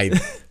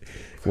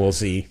 We'll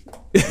see.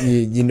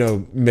 You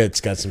know,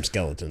 Mitt's got some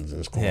skeletons in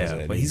his closet.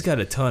 Yeah, but he's got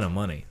a ton of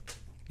money.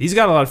 He's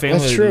got a lot of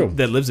family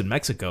that lives in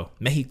Mexico.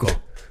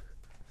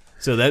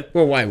 So that,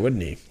 well, why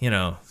wouldn't he? You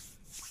know,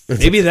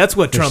 maybe that's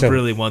what Trump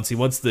really wants. He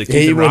wants to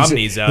keep the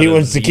Romneys out of the U.S. He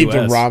wants to keep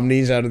the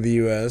Romneys out of the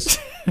U.S.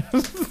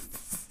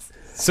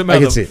 Somehow I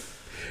can see it.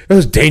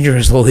 Those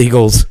dangerous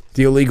illegals,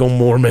 the illegal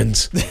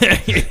Mormons.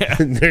 Yeah.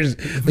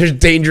 There's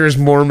dangerous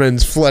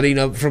Mormons flooding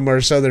up from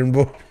our southern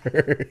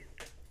border.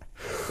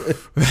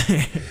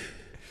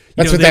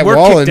 That's what that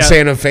wall in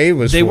Santa Fe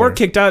was. They were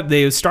kicked out.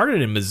 They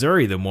started in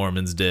Missouri. The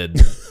Mormons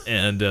did,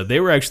 and they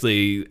were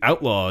actually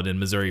outlawed in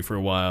Missouri for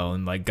a while,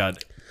 and like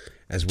got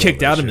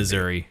kicked out of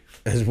Missouri.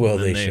 As well,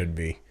 they should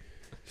be.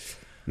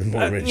 The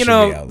Mormons, you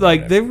know,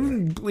 like they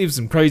believe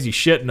some crazy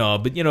shit and all,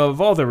 but you know, of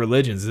all their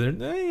religions, they're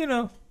you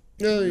know.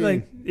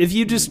 Like if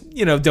you just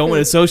don't want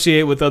to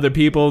associate with other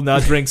people,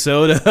 not drink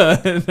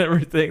soda and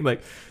everything,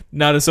 like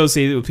not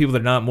associate with people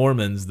that are not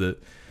Mormons. That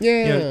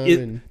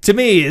to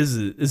me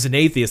is an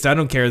atheist. I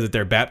don't care that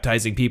they're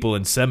baptizing people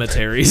in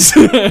cemeteries.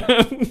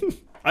 I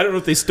don't know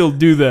if they still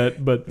do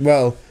that, but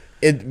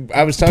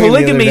I was talking.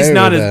 Polygamy is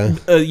not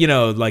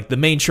like the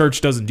main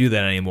church doesn't do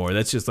that anymore.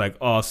 That's just like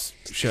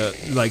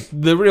like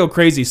the real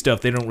crazy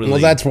stuff. They don't really.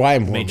 Well, that's why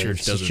main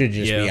church should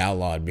just be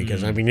outlawed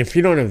because I mean, if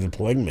you don't have the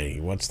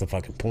polygamy, what's the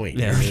fucking point?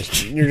 Yeah.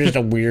 You're just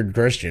a weird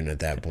Christian at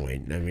that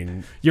point. I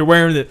mean, you're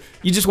wearing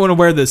you just want to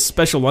wear the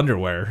special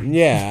underwear.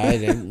 Yeah, I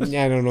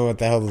don't know what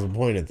the hell is the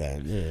point of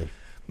that. Yeah.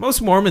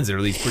 Most Mormons are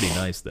at least pretty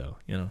nice, though.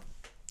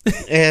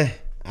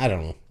 I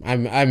don't know.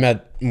 I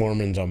met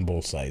Mormons on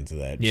both sides of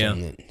that. Yeah.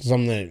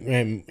 Some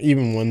that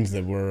even ones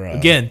that were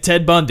again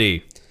Ted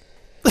Bundy.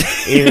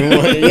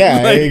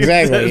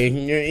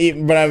 Exactly.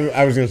 But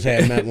I was gonna say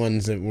I've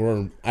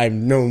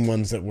known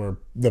ones that were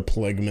the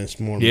polygamous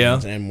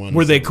Mormons and ones.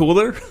 Were they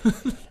cooler?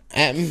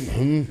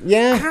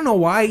 Yeah. I don't know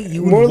why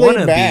you would want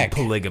to be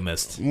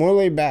polygamist. More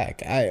laid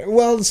back. I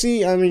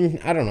mean,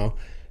 I don't know.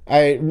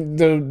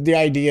 The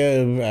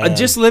idea of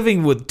just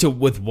living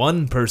with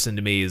one person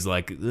to me is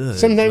like ugh,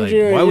 sometimes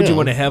like, why would you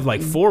want to have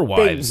like 4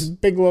 wives?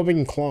 Big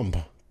loving clump,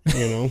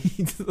 you know.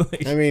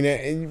 I mean,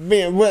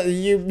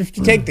 if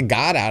you take the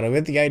God out of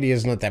it, the idea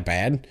is not that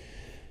bad.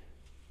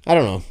 I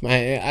don't know.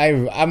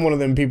 I'm one of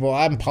them people.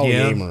 I'm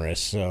polyamorous,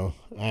 so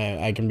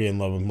I can be in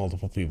love with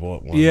multiple people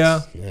at once.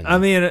 Yeah, I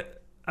mean,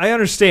 I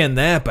understand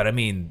that, but I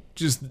mean,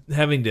 just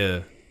having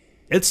to.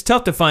 It's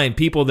tough to find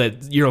people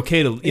that you're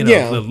okay to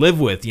to live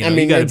with. I mean,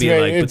 you got to be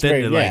it's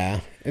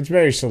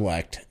very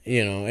select.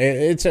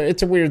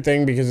 It's a weird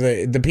thing because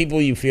the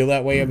people you feel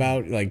that way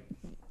about, like,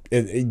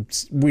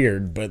 it's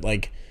weird. But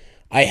like,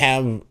 I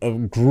have a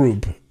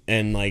group,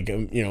 and like,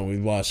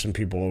 we've lost some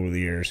people over the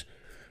years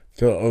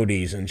to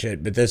ODs and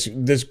shit. But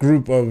this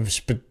group of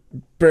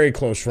very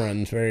close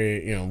friends,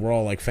 we're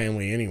all like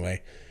family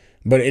anyway.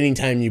 But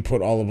anytime you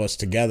put all of us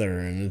together,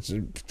 and it's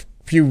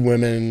few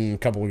women, a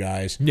couple of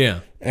guys. Yeah.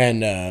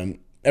 And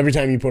every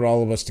time you put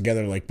all of us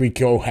together, like, we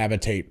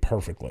cohabitate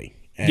perfectly.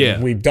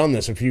 And we've done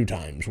this a few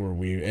times where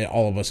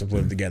all of us have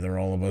lived together.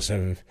 All of us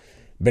have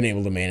been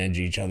able to manage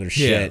each other's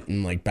shit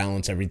and like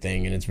balance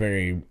everything. And it's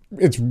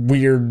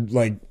weird,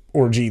 like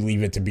orgy,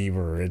 leave it to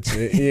Beaver. It's,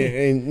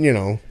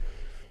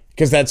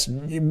 because that's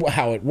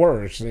how it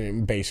works.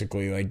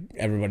 Basically, like,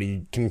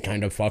 everybody can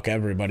kind of fuck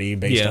everybody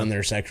based on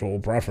their sexual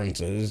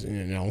preferences,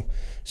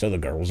 So the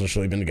girls are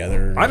sleeping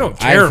together. I don't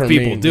care if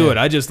people do it.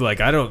 I just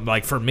I don't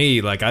like. For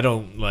me, like, I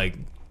don't like.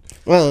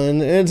 Well,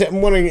 and it's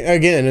one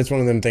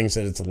of them things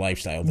that it's a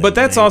lifestyle thing. But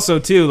that's also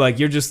too like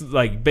you're just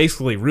like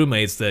basically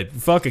roommates that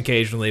fuck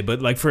occasionally.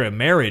 But like for a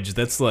marriage,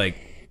 that's like.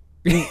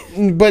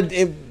 But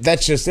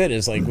that's just it.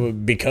 It's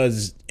like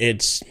because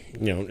it's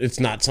it's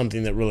not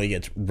something that really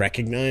gets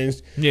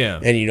recognized. Yeah,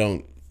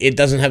 and it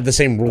doesn't have the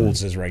same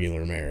rules as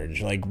regular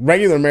marriage. Like,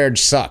 regular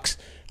marriage sucks.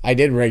 I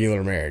did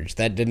regular marriage.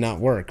 That did not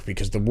work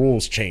because the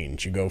rules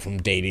change. You go from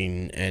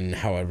dating and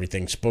how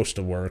everything's supposed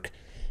to work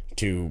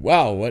to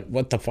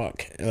what the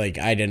fuck? Like,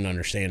 I didn't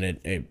understand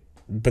it.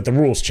 But the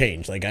rules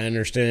changed. Like, I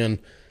understand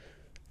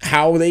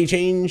how they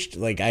changed.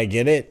 Like, I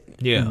get it.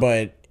 Yeah,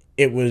 but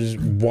it was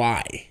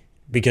why.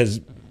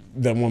 Because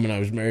the woman I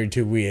was married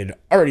to, we had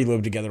already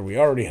lived together. We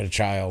already had a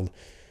child.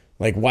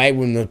 Like, why,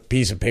 when the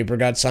piece of paper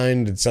got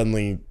signed, did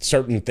suddenly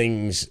certain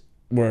things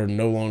were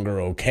no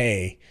longer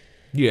okay?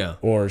 Yeah.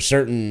 Or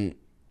certain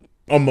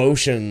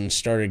emotions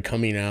started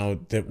coming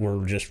out that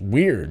were just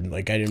weird.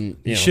 Like, I didn't.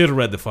 You should have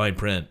read the fine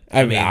print.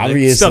 I mean,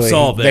 obviously, stuff's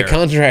all there. The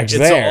contract's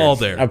there. It's all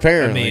there.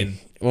 Apparently. I mean,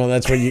 well,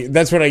 that's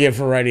what I get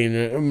for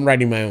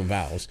writing my own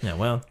vows. Yeah.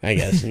 Well, I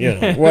guess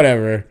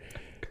whatever.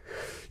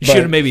 You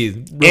should have maybe wrote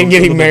and a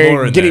little bit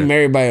more in getting there.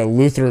 married by a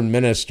Lutheran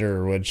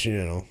minister, which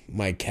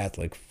my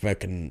Catholic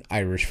fucking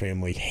Irish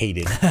family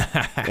hated,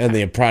 and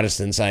the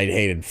Protestant side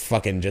hated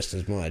fucking just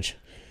as much.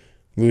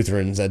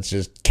 Lutherans, that's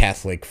just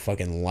Catholic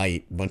fucking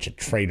light, bunch of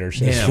traitors.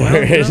 Yeah,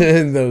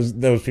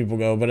 those people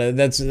go. But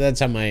that's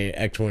how my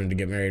ex wanted to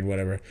get married,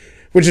 whatever.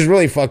 Which is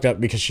really fucked up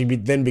because she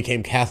then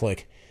became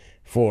Catholic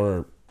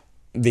for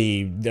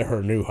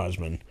her new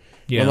husband.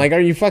 Yeah. I'm like, are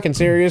you fucking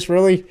serious,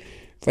 really?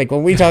 Like,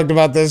 when we talked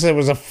about this, it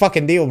was a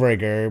fucking deal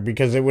breaker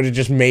because it would have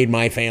just made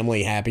my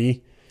family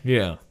happy.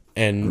 Yeah.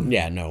 And,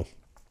 yeah, no.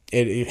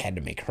 It had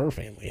to make her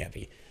family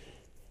happy.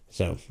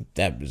 So,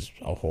 that was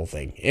a whole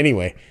thing.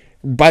 Anyway,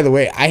 by the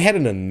way, I had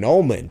an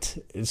annulment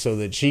so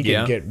that she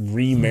could get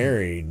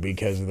remarried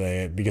because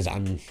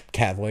I'm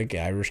Catholic,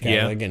 Irish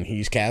Catholic, and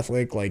he's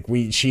Catholic. Like,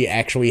 she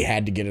actually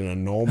had to get an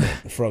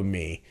annulment from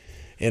me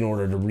in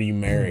order to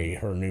remarry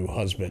her new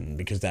husband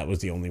because that was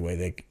the only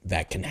way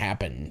that can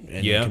happen,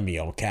 and it can be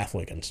all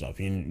Catholic and stuff.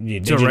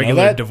 Did So you regular know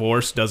that?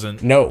 divorce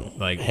doesn't. No,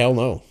 like hell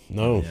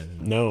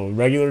no.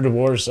 Regular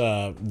divorce,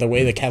 the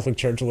way the Catholic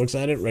Church looks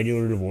at it,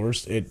 regular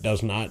divorce, it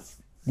does not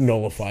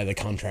nullify the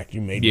contract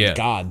you made with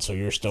God, so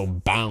you're still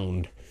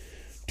bound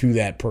to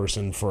that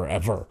person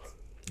forever.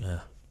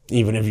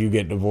 Even if you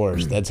get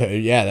divorced. Why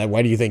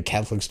do you think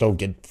Catholics don't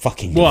get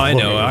fucking divorced? Well, I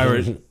know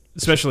Irish,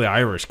 especially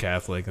Irish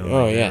Catholic. You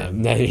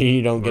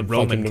don't get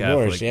Roman fucking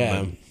divorced.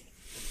 Catholic,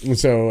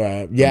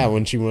 So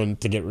when she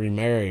went to get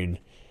remarried,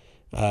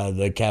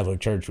 the Catholic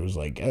Church was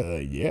like,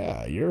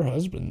 your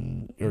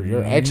husband or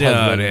your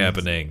ex-husband. Not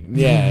happening.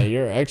 Yeah,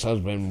 your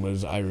ex-husband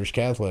was Irish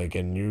Catholic,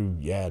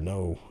 and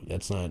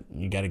that's not.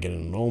 You got to get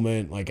an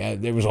annulment. Like,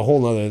 there was a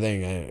whole other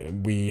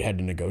thing. We had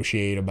to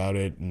negotiate about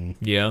it, and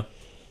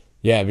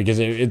because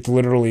it's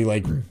literally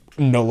like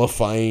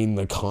nullifying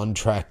the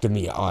contract in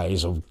the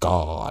eyes of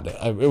God.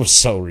 It was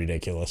so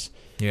ridiculous.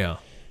 Yeah.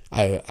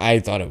 I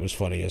thought it was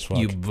funny as fuck.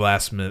 You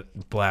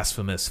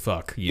blasphemous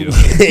fuck, you.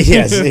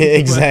 Yes,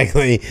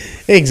 exactly.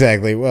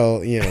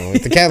 Well,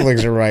 if the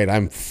Catholics are right,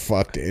 I'm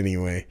fucked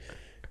anyway.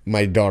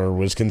 My daughter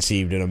was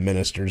conceived in a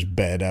minister's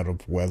bed out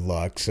of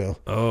wedlock, so.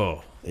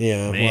 Oh.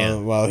 Yeah,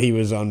 man. while he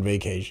was on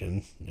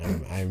vacation.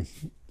 I'm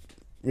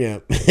yeah.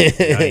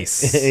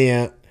 Nice.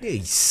 Yeah.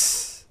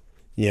 Nice.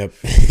 Yep.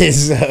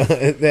 So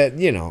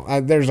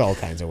that there's all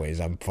kinds of ways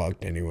I'm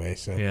fucked anyway.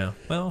 So Yeah.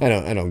 Well,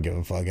 I don't give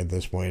a fuck at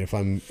this point.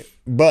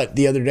 But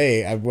the other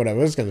day, what I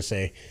was gonna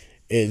say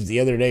is the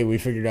other day we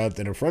figured out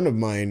that a friend of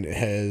mine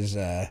has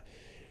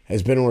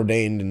been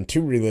ordained in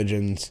 2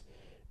 religions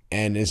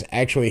and is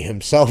actually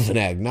himself an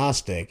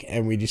agnostic,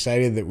 and we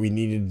decided that we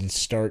needed to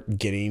start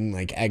getting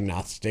like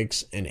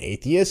agnostics and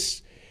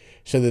atheists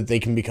so that they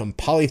can become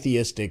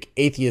polytheistic,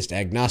 atheist,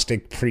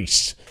 agnostic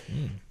priests.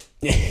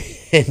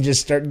 And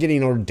just start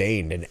getting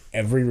ordained in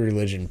every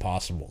religion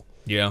possible.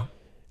 yeah.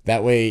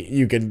 That way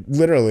you could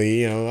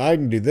literally, I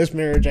can do this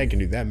marriage, I can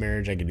do that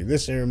marriage, I can do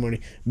this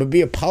ceremony, but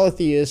be a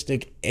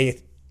polytheistic,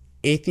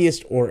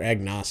 atheist, or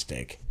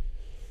agnostic.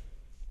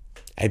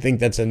 I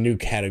think that's a new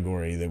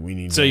category that we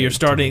need. So you're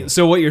starting.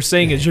 So what you're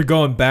saying is you're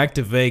going back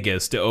to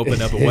Vegas to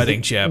open up a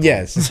wedding chapel.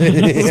 Yes.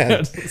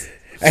 Yeah.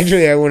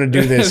 Actually, I want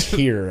to do this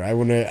here. I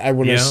want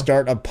to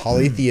start a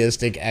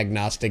polytheistic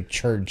agnostic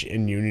church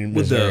in Union,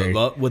 Missouri.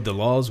 Would the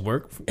laws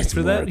work It's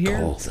for more that here?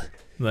 cold.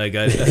 Like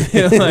I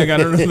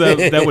don't know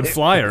if that would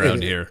fly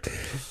around here.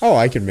 Oh,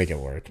 I can make it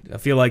work. I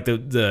feel like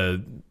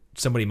the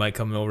somebody might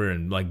come over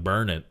and like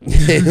burn it.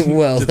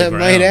 Well, to the that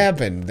might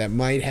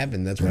ground.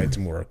 happen. That's why it's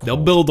more cold. They'll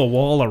build a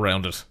wall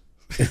around it.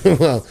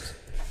 Well,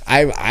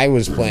 I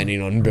was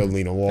planning on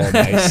building a wall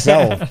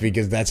myself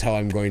because that's how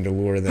I'm going to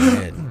lure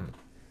them in.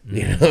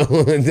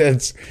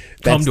 That's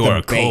Come to the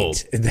our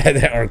bait.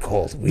 cult. Our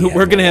cult.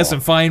 We're gonna have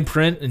some fine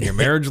print in your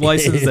marriage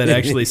license that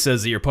actually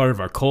says that you're part of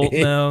our cult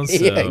now. So.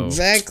 Yeah,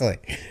 exactly.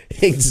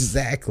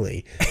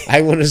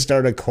 I want to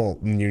start a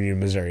cult in Union,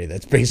 Missouri.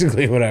 That's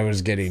basically what I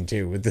was getting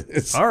to with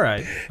this. All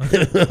right.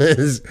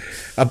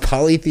 A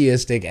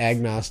polytheistic,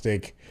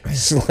 agnostic /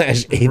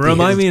 atheist.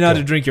 Remind me not to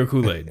cult. drink your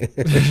Kool-Aid.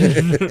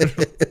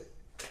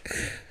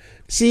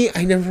 See,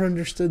 I never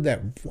understood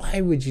that.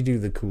 Why would you do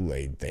the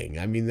Kool-Aid thing?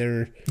 I mean, there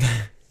are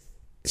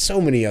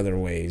so many other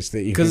ways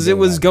that you. Because it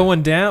was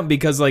going down.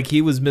 Because like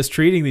he was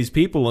mistreating these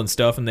people and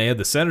stuff, and they had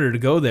the senator to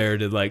go there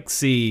to like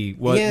see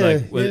what,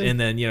 and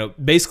then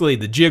basically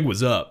the jig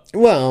was up.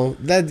 Well,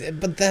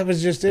 that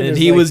was just it. And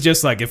he was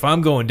just like, if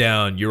I'm going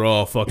down, you're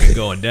all fucking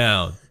going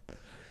down.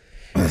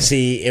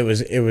 See, it was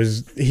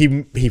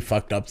he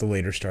fucked up the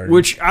later start.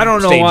 Which I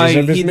don't know stages why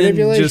of his he didn't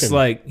manipulation. just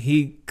like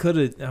he could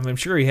have. I'm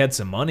sure he had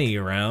some money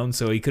around,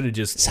 so he could have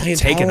just Scientology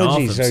taken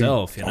off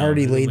himself.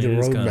 Already laid the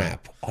it's kinda- roadmap.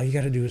 All you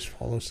got to do is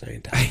follow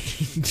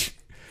Scientology.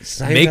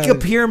 Make a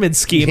pyramid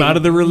scheme out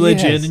of the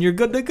religion, Yes. and you're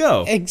good to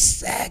go.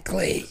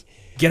 Exactly.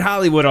 Get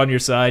Hollywood on your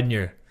side, and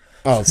you're.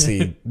 Oh,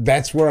 see,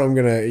 that's where I'm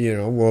gonna,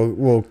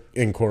 we'll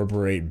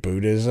incorporate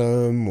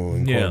Buddhism, we'll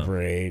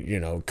incorporate,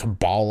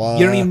 Kabbalah.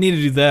 You don't even need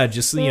to do that.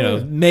 Just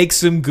make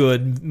some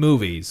good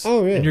movies.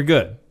 Oh, yeah. And you're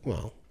good.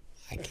 Well,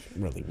 I can't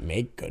really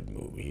make good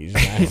movies.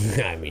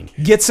 I mean,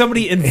 Get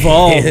somebody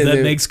involved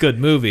that makes good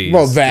movies.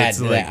 well, That's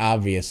that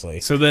obviously.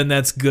 So then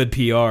that's good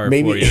PR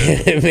Maybe for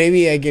you.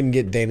 maybe I can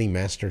get Danny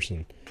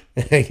Masterson.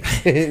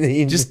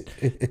 He Just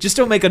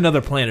don't make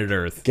another Planet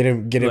Earth. get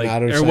him Like,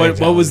 out of or what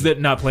was Scientology.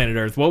 that? Not Planet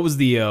Earth. What was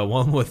the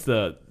one with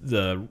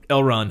the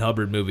L. Ron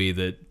Hubbard movie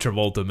that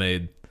Travolta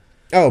made?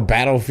 Oh,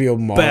 Battlefield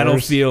Mars.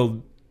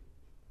 Battlefield.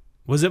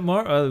 Was it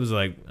Mars? It was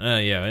like,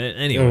 yeah.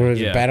 Anyway, Or was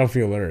it yeah.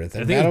 Battlefield Earth? I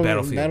think it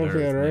was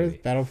Battlefield Earth,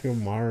 maybe. Battlefield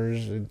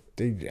Mars.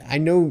 I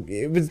know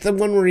it was the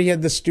one where he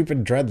had the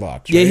stupid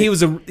dreadlocks. Yeah, right?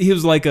 he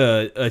was like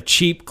a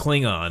cheap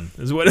Klingon.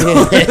 Is what it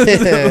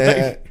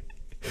was.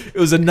 It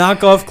was a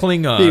knockoff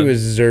Klingon. He was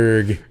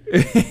Zerg.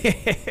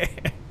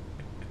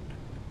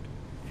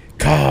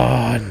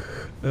 God.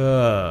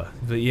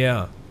 But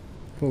yeah,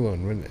 Hold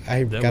on,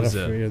 I That gotta was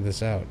a- figure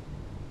this out.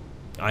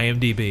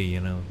 IMDb. You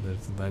know,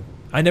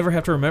 I never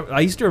have to remember. I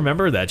used to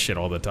remember that shit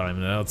all the time.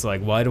 And now it's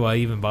like, why do I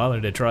even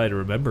bother to try to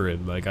remember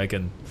it? Like I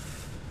can,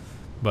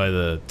 by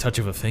the touch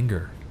of a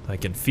finger, I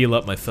can feel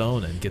up my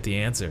phone and get the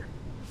answer.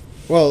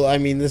 Well, I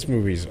mean, this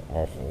movie's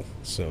awful,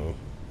 so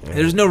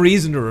There's no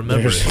reason to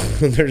remember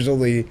it. there's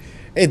only.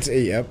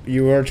 Yep,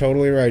 you are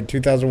totally right.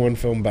 2001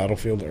 film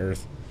Battlefield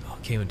Earth. Oh,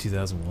 it came in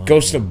 2001.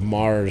 Ghost of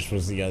Mars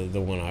was the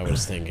one I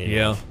was thinking.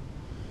 Yeah. of.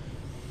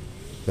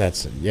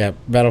 That's it. Yep,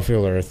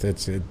 Battlefield Earth.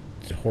 It's a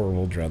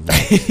horrible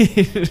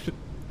dreadlock.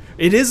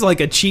 It is like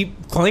a cheap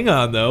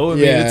Klingon, though. I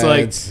mean, Yeah, it's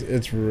like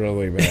it's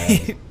really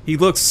bad, he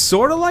looks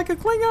sort of like a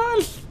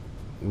Klingon.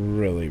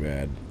 really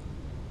bad.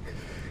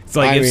 It's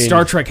like I if mean-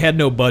 Star Trek had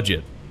no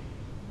budget.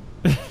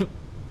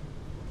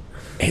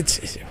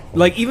 It's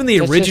Like even the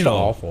It's just original,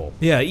 awful.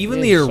 yeah, even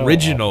It's the so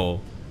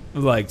original,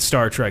 like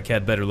Star Trek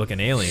had better looking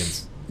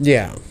aliens,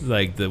 yeah.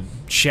 like the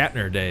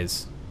Shatner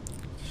days.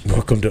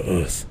 Welcome to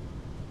Earth.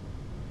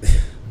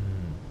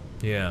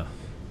 Yeah,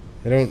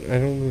 I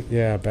don't.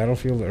 Yeah,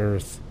 Battlefield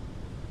Earth.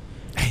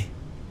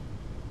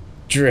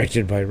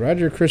 Directed by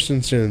Roger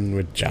Christensen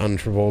with John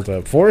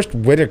Travolta, Forrest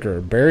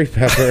Whitaker, Barry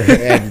Pepper,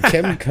 and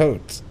Kim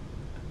Coates.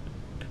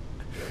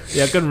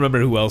 yeah. I couldn't remember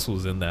who else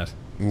was in that.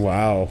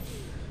 Wow.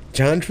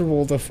 John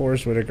Travolta,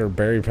 Forrest Whitaker,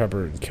 Barry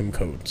Pepper, and Kim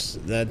Coates.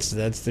 That's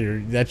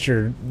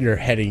your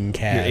heading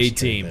cast. A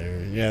team. right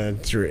there. Yeah,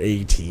 that's your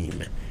A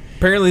team.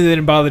 Apparently, they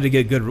didn't bother to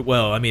get good.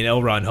 Well, I mean,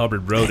 L. Ron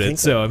Hubbard wrote think it,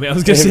 so I mean, I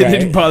was gonna say Right. they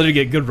didn't bother to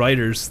get good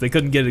writers. They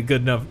couldn't get it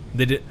good enough.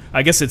 They did.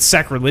 I guess it's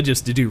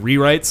sacrilegious to do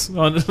rewrites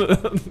on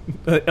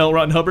an L.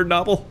 Ron Hubbard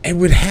novel. It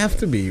would have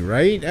to be,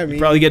 right? I mean,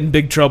 Probably get in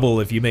big trouble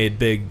if you made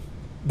big.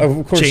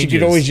 of course, you changes.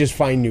 could always just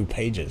find new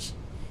pages.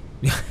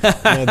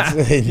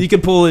 You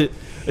could pull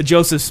a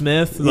Joseph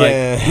Smith, like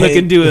Yeah. look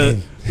into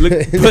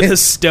put a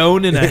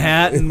stone in a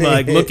hat and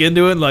like look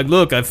into it and like,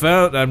 look,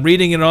 I'm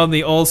reading it on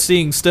the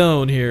all-seeing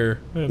stone here.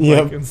 And,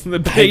 Yep. like, the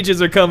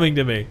pages are coming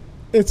to me.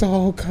 It's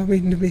all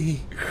coming to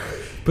me.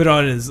 Put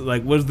on his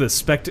like, what is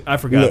the I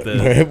forgot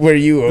the. Were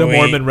you the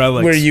Mormon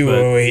relics, Were you but-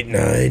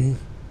 089?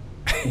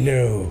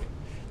 No,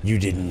 you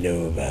didn't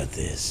know about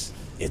this.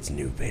 It's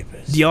new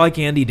papers. Do you like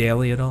Andy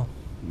Daly at all?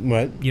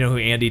 What? You know who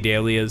Andy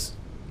Daly is?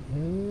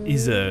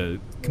 He's a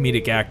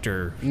comedic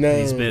actor. No.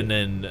 He's been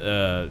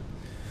in.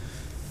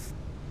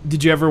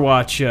 Did you ever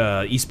watch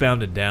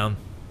Eastbound and Down?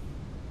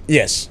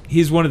 Yes.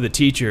 He's one of the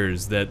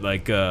teachers that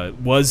like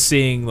was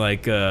seeing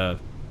like the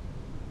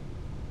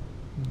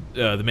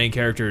main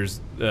characters.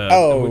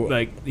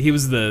 Like he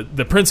was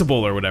the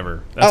principal or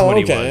whatever. That's Oh, what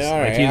he okay. was. All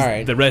Like right, he's all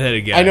right. the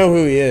redheaded guy. I know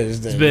who he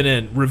is. He's been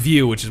in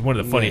Review, which is one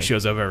of the funniest Yeah.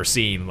 shows I've ever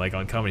seen, like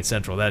on Comedy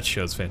Central. That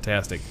show's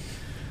fantastic.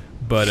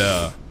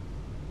 But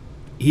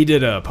he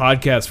did a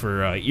podcast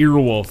for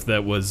Earwolf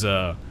that was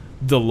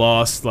the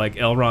Lost, like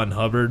L. Ron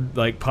Hubbard,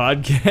 like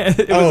podcast.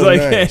 It was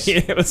like nice.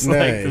 it was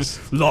Nice.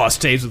 like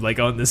Lost tapes with like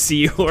on the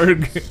Sea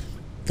Org,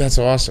 That's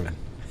awesome.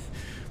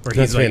 where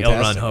That's he's like L.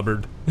 Ron fantastic.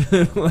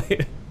 Hubbard.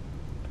 Like-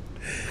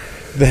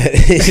 That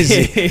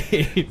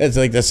is. That's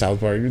like the South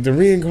Park. The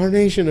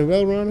reincarnation of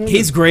L. Ron Hubbard.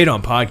 He's great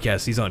on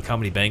podcasts. He's on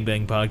Comedy Bang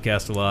Bang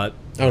podcast a lot.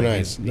 Oh, Like,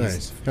 nice,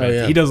 nice. Oh, like,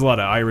 yeah. He does a lot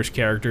of Irish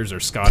characters or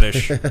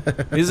Scottish. He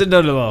doesn't do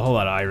a whole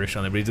lot of Irish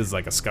on there, but he does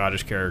like a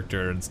Scottish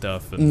character and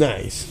stuff. And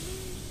nice.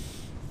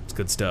 it's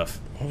good stuff.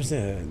 What was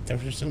that? There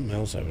was something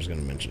else I was going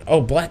to mention.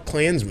 Oh, Black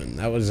Klansman.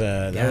 That was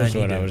I what need I was to-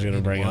 going to need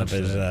to bring up. watch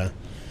Is that.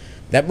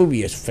 that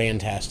movie is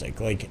fantastic.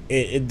 Like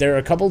there are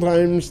a couple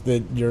times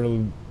that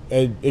you're,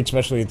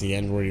 especially at the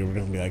end, where you were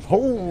going to be like,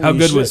 "Holy How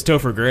good shit." was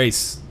Topher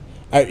Grace?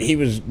 He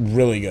was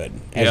really good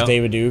as Yeah.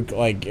 David Duke.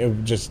 Like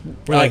it just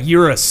We're like,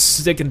 you're a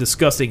sick and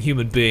disgusting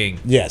human being.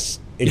 yes,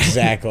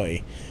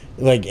 exactly.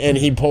 Like, and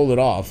he pulled it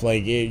off.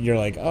 Like you're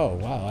like, oh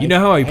wow. You know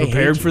how I hate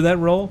prepared you. for that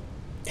role?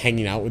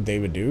 Hanging out with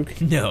David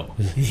Duke. No.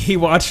 He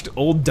watched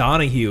Old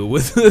Donahue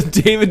with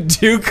David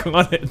Duke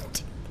on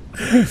it.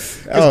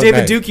 Because David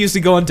nice. Duke used to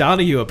go on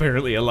Donahue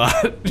apparently a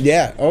lot.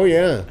 Yeah. Oh,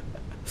 yeah.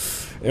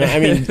 I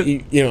mean,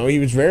 he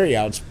was very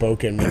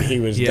outspoken when he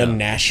was Yeah. the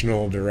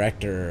national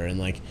director, and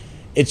like,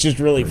 it's just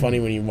really funny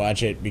when you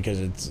watch it because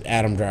it's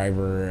Adam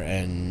Driver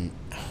and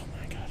oh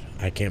my god,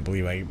 I can't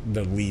believe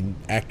the lead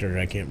actor.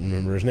 I can't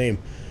remember his name.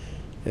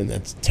 and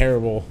that's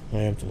terrible. I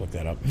have to look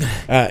that up.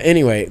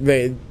 Anyway,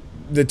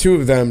 the two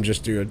of them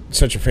just do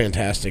such a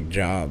fantastic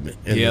job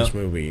in this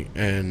movie,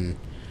 and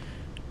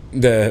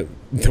the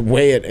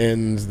way it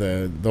ends,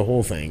 the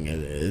whole thing,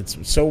 it's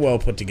so well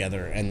put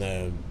together, and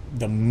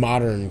the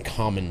modern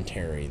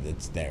commentary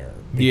that's there,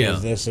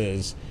 because this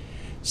is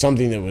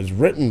something that was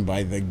written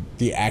by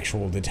the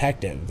actual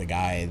detective, the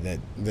guy that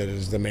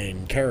is the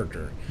main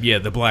character. Yeah,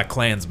 the Black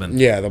Klansman.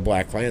 Yeah, the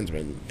Black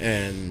Klansman,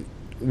 and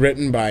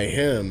written by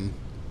him.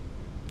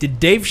 Did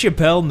Dave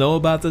Chappelle know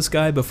about this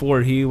guy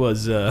before he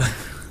was the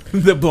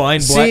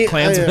blind Black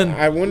Klansman?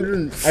 I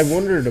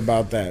wondered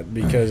about that,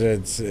 because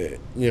it's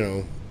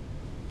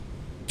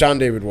John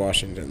David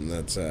Washington.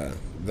 That's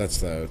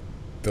the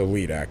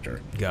lead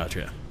actor.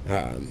 Gotcha.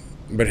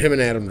 But him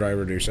and Adam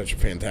Driver do such a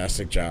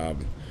fantastic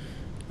job.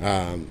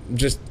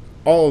 Just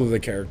all of the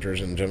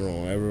characters in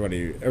general,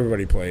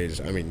 everybody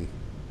plays. I mean,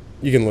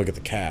 you can look at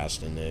the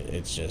cast, and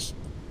it's just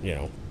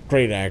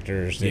great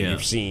actors that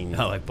you've seen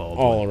I like Baldwin.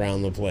 all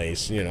around the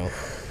place.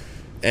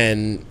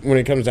 And when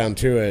it comes down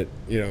to it,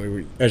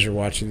 as you're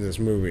watching this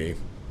movie,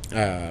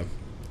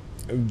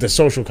 the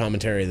social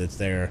commentary that's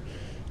there.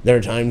 There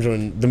are times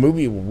when the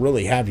movie will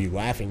really have you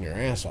laughing your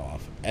ass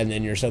off, and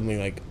then you're suddenly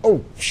like,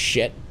 "Oh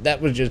shit,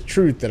 that was just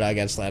truth that I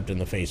got slapped in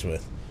the face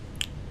with."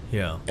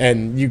 Yeah.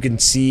 And you can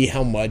see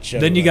how much.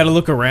 Then you got to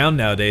look around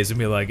nowadays and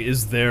be like,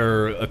 is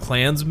there a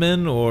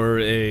Klansman or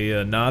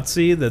a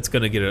Nazi that's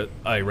going to get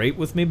irate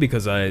with me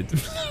because I...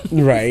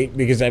 Right,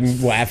 because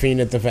I'm laughing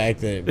at the fact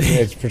that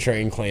it's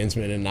portraying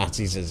Klansmen and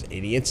Nazis as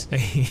idiots,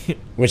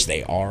 which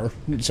they are.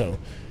 So,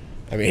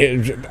 I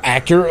mean,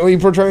 accurately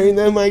portraying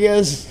them, I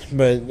guess.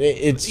 But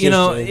it's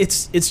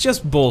just, it's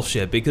just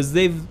bullshit, because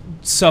they've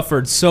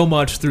suffered so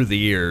much through the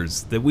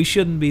years that we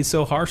shouldn't be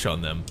so harsh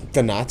on them.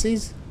 The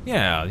Nazis?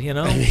 Yeah,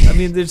 I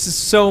mean, there's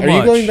just so much. Are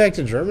you going back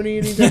to Germany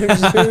anytime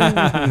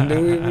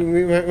soon?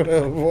 we might want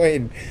to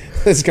avoid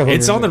this conversation.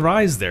 It's on the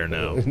rise there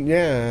now.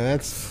 Yeah,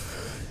 that's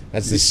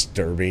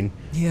disturbing.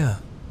 Yeah.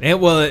 And,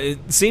 well,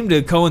 it seemed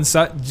to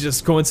coincide,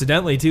 just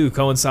coincidentally,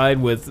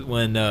 coincide with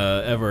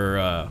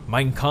whenever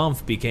Mein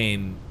Kampf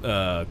became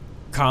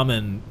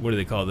common, what do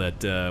they call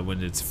that,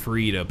 when it's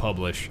free to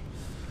publish?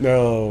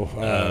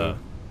 No,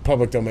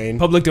 public domain.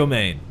 Public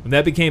domain. When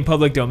that became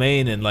public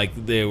domain, and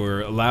they were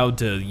allowed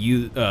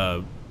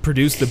to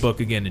produce the book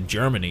again in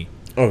Germany.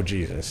 Oh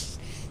Jesus!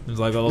 It was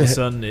like all of a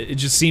sudden it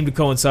just seemed to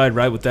coincide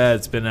right with that.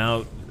 It's been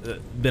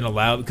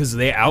allowed because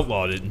they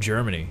outlawed it in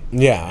Germany.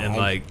 Yeah, and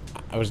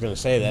I was gonna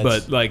say that.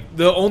 But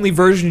the only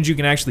versions you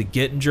can actually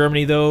get in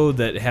Germany though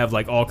that have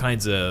all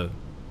kinds of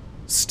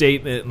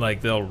statement,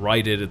 they'll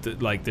write it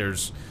at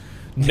there's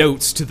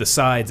notes to the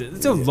sides.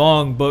 It's a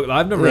long book.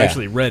 I've never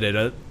actually read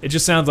it. It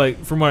just sounds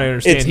like, from what I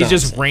understand, he's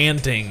just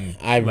ranting.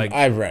 I've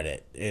read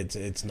it.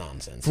 It's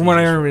nonsense. From what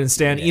I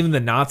understand, even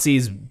the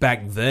Nazis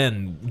back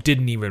then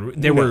didn't even.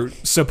 They were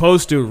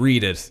supposed to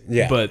read it.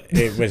 Yeah, but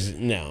it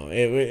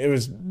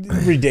was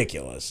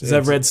ridiculous.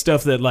 I've read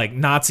stuff that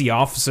Nazi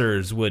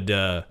officers would,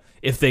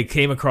 if they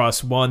came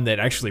across one that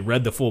actually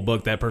read the full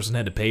book, that person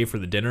had to pay for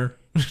the dinner.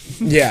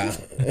 Yeah,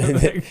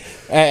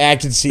 I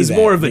could see. It's that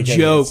more of a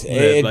joke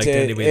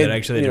anybody that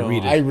actually had to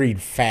read it. I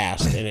read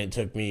fast, and it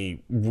took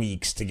me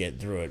weeks to get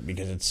through it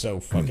because it's so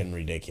fucking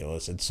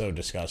ridiculous. It's so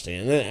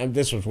disgusting. And then,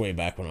 this was way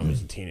back when I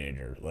was a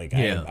teenager.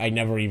 I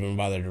never even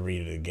bothered to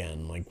read it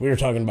again. We were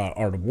talking about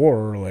Art of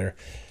War earlier.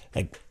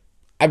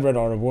 I've read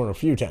Art of War a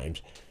few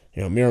times.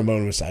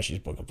 Miyamoto Musashi's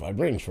Book of Five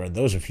Rings, read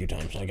those a few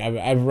times.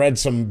 I've read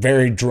some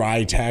very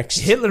dry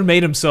text. Hitler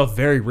made himself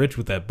very rich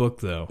with that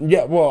book, though.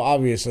 Yeah, well,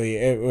 obviously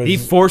it was. He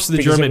forced the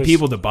German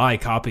people to buy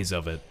copies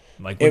of it,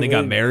 when they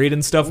got married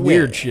and stuff.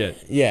 Weird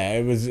shit. Yeah,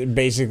 it was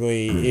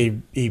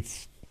basically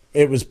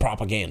it was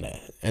propaganda,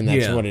 and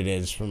that's what it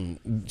is from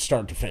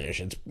start to finish.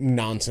 It's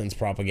nonsense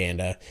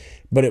propaganda,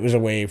 but it was a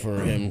way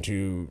for him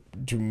to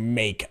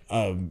make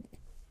a.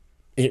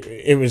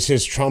 It was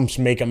his Trump's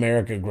 "Make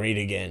America Great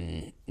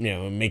Again,"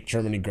 "Make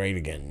Germany Great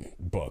Again"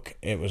 book.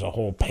 It was a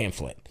whole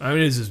pamphlet. I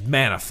mean, it's his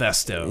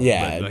manifesto.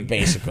 Yeah,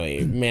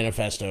 basically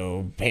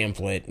manifesto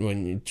pamphlet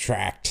when you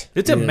tracked.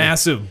 It's a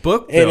massive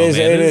book, though. It is.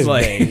 Man. It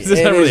is.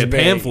 It's not really a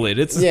pamphlet.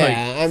 It's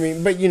I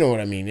mean, but you know what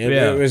I mean.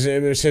 It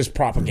was his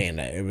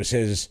propaganda. It was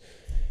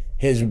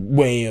his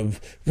way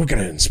of, we're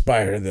going to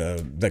inspire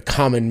the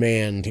common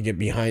man to get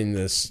behind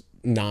this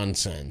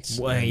nonsense.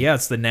 Well, yeah,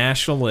 it's the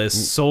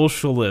Nationalist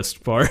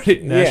Socialist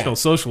Party,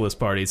 Socialist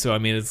Party. So I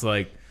mean, it's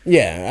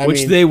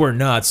they were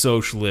not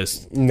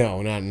socialist.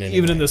 No, not in any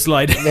even way. in the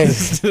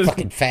slightest.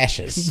 Fucking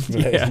fascists.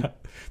 Yeah,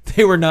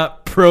 they were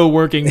not pro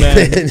working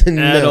men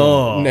at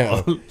all.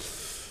 No.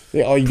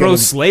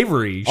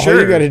 Pro-slavery, sure.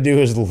 All you got to do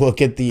is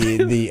look at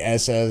the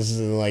SS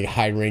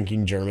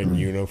high-ranking German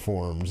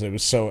uniforms. It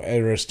was so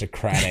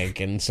aristocratic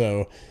and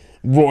so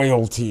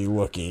royalty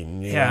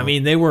looking. You Yeah, know? I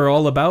mean, they were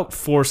all about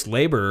forced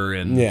labor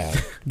and Yeah,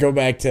 go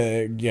back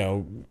to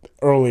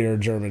earlier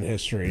German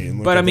history. And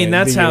look But, at I mean,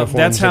 that's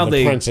uniforms how of the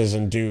they- princes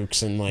and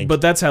dukes and like. But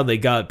that's how they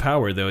got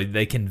power, though.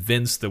 They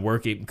convinced the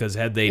working, because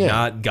had they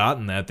not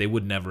gotten that, they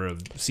would never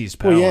have seized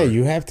power. well, yeah,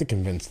 you have to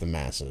convince the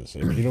masses.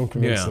 If you don't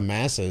convince Yeah. the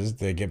masses,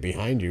 they get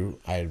behind you.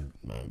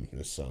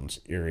 This sounds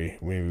eerie.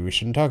 Maybe we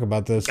shouldn't talk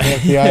about this. The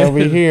FBI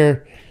will be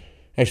here.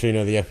 Actually,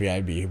 no, the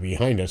FBI be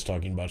behind us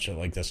talking about shit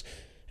like this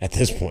at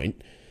this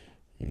point,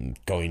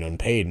 going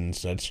unpaid and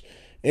such.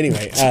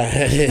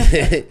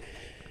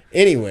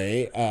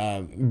 Anyway,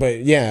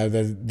 but yeah,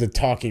 the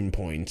talking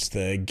points,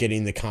 the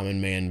getting the common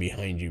man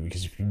behind you,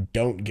 because if you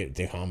don't get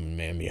the common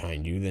man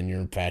behind you, then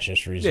you're a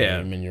fascist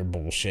regime and you're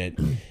bullshit.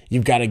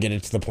 You've got to get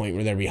it to the point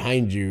where they're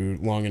behind you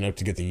long enough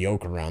to get the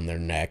yoke around their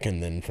neck,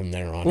 and then from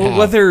there on out,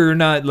 Whether or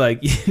not,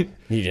 like,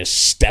 you just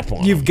step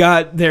on you've them.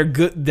 got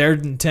their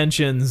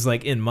intentions,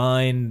 like, in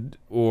mind,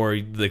 or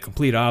the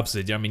complete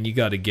opposite. I mean, you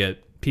got to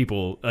get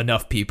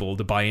enough people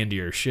to buy into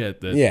your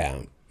shit. That, Yeah,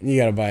 you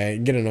got to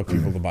get enough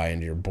people to buy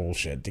into your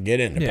bullshit to get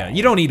into yeah, power.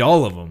 you don't need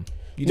all of them.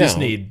 You just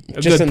No, need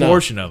a just good enough.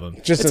 portion of them.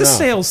 Just it's enough. a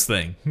sales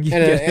thing. and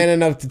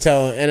enough to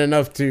tell, and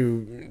enough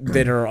to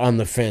that are on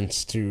the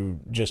fence to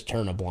just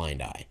turn a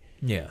blind eye.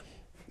 Yeah.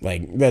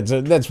 Like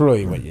that's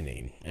really what you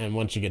need. And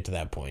once you get to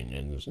that point,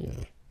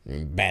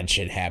 and bad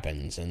shit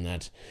happens,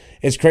 and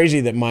it's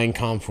crazy that Mein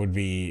Kampf would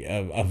be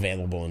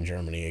available in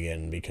Germany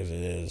again, because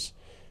it is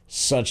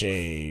such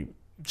a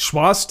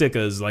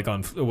Swastikas, like,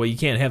 well, you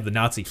can't have the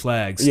Nazi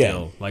flag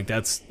still. Like,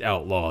 that's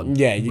outlawed.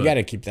 you But- got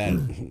to keep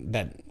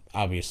that.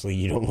 Obviously,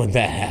 you don't want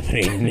that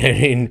happening. I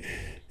mean,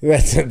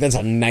 that's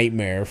a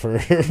nightmare for.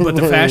 But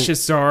the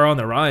fascists are on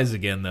the rise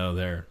again, though.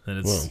 There, and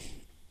it's.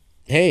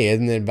 Hey,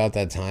 isn't it about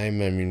that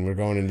time? I mean, we're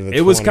going into the.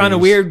 It was kind of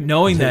 20s. weird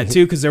knowing that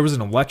too, because there was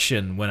an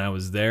election when I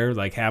was there,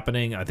 like,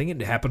 happening. I think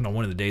it happened on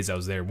one of the days I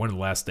was there, one of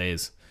the last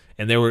days,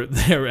 and there were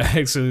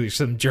actually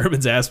some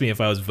Germans asked me if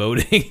I was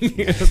voting.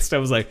 So I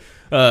was like,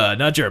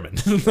 not German.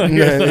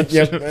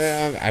 Yep,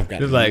 I've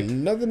got Like-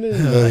 nothing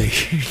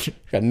to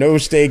got no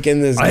stake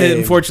in this. I game.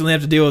 unfortunately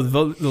have to deal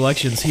with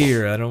elections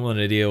here. I don't want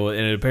to deal with,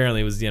 and it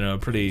apparently was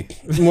pretty.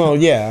 Well,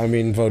 yeah, I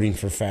mean, voting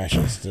for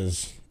fascists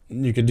is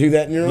you could do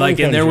that in your own Like,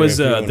 and there country was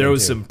if you wanted there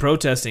was to. some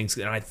protesting,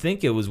 and I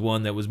think it was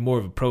one that was more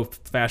of a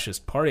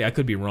pro-fascist party. I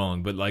could be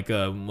wrong, but like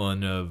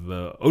one of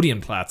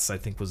Odeonplatz, I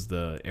think, was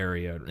the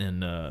area in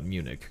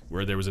Munich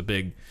where there was a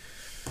big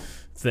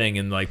thing,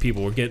 and like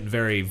people were getting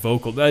very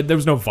vocal. There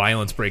was no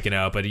violence breaking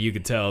out, but you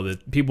could tell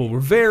that people were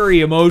very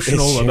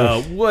emotional Sure.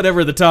 about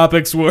whatever the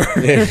topics were.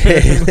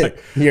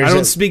 You're I don't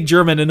just- speak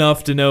German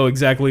enough to know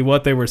exactly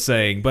what they were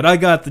saying, but I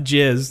got the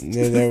gist.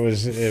 Yeah, it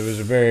was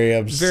a very a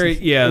lot very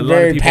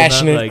of people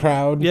passionate not, like-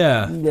 crowd.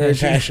 Yeah, very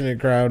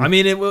passionate crowd. I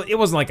mean, it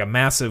wasn't like a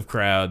massive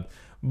crowd,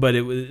 but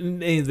it was.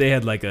 They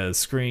had like a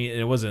screen.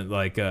 It wasn't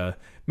like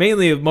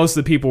mainly most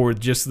of the people were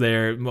just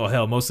there. Well,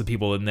 hell, most of the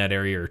people in that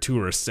area are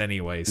tourists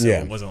anyway, so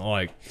Yeah. it wasn't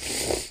like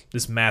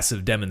this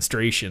massive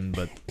demonstration.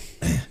 But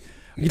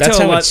you That's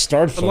tell how a lot, it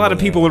starts A lot of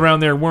over people there. around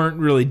there weren't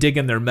really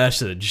digging their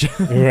message.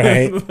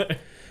 Right.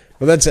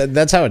 Well,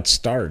 that's how it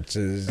starts.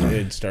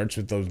 It starts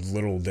with those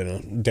little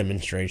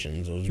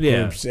demonstrations. Those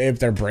Yeah. groups, if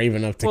they're brave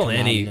enough to Well, come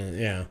any- out.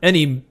 Yeah.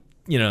 Any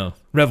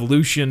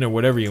revolution or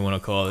whatever you want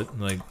to call it,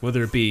 like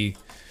whether it be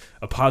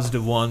a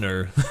positive one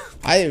or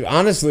I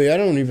honestly, I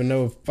don't even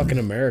know if fucking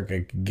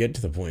America could get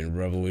to the point of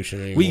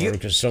revolution anymore,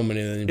 because so many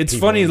of the it's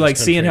people funny, in this like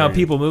seeing country how are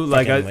people move.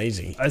 Like fucking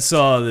lazy. I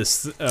saw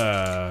this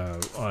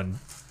on,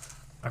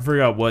 I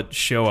forgot what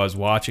show I was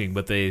watching,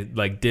 but they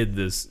like did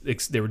this.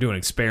 They were doing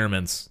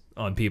experiments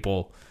on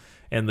people,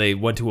 and they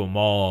went to a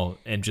mall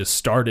and just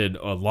started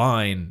a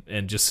line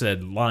and just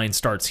said line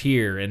starts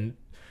here, and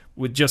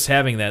with just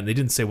having that, they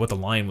didn't say what the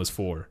line was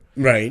for.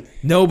 Right.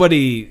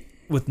 Nobody.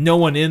 With no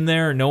one in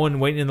there, no one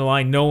waiting in the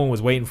line, no one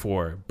was waiting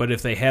for her. But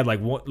if they had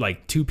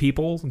like two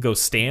people go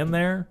stand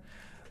there,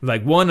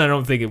 like one, I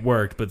don't think it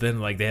worked. But then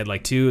like they had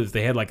like two, if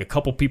they had like a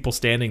couple people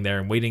standing there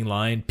and waiting in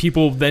line,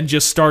 people then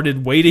just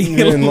started waiting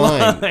in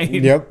line.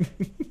 Yep.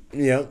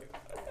 Yep.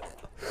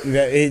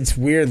 It's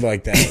weird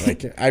like that.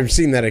 Like I've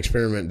seen that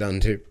experiment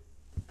done too,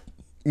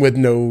 with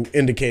no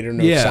indicator,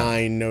 no Yeah.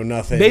 sign, no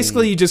nothing.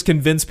 Basically, you just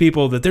convince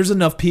people that there's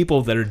enough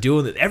people that are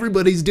doing it.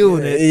 Everybody's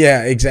doing it.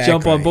 Yeah, exactly.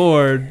 Jump on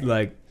board.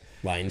 Like,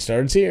 Line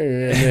starts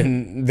here,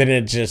 and then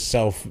it's just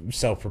self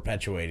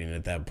perpetuating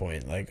at that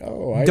point. Like,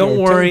 oh, I don't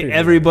know 10 worry, people.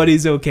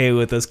 everybody's okay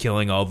with us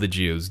killing all the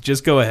Jews.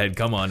 Just go ahead,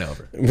 come on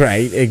over.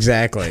 Right,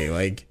 exactly.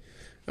 Like,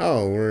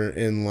 oh, we're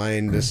in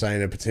line to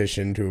sign a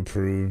petition to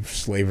approve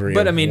slavery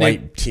But, of I mean,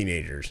 white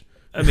teenagers.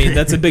 I mean,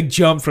 that's a big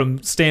jump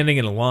from standing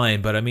in a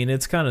line, but I mean,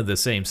 it's kind of the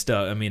same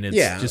stuff. I mean, it's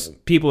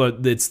just people are,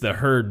 it's the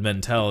herd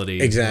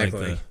mentality.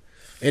 Exactly. Like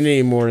And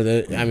anymore,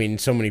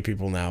 so many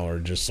people now are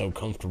just so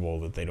comfortable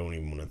that they don't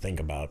even want to think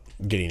about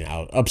getting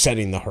out,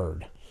 upsetting the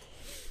herd.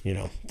 You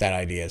know, that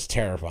idea is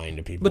terrifying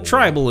to people. but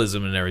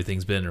tribalism and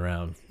everything's been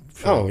around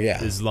for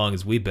as long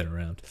as we've been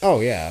around.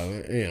 Oh, yeah.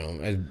 You know,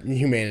 as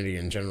humanity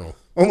in general.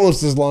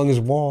 Almost as long as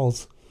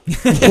walls.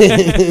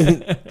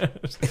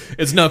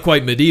 It's not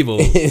quite medieval.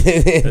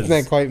 It's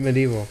not quite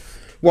medieval.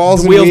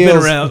 Walls The and wheels wheels.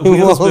 been around. Wheels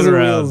Walls been and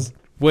around. wheels.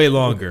 Way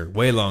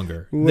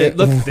longer.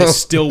 Look, they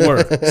still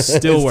work.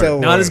 Still work. Still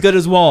Not work. as good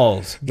as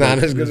walls. Not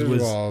but as good it as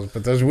was- walls,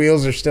 but those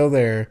wheels are still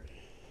there.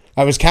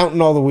 I was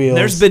counting all the wheels.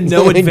 There's been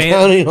no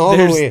Counting all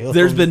the advance. wheels.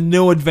 There's been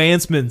no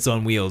advancements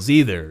on wheels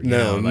either. You No,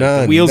 know, like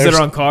none. The wheels There's- that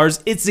are on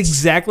cars, it's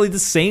exactly the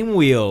same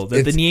wheel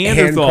that the It's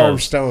hand carved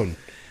Neanderthals. stone.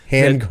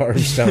 Hand carved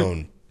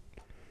stone.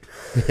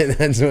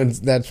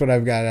 That's what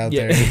I've got out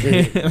there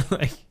Yeah.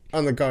 Like,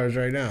 on the cars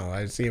right now.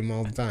 I see them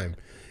all the time.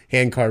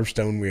 Hand carved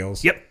stone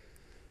wheels. yep.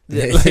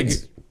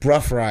 It's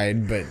rough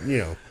ride, but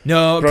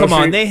No, come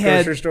on.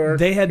 grocery store,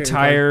 They had hand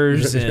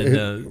tires carved.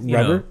 and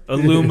Rubber?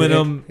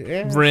 aluminum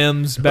Yeah.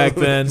 rims back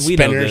then. We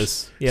know Spinners.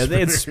 this. Yeah, they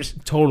had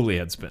totally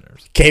had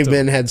spinners.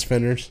 Cavemen had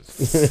spinners,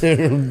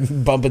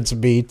 bumping some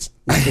beats.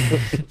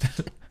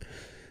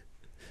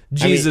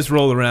 Jesus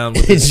roll around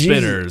with his Jesus,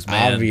 spinners,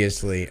 man.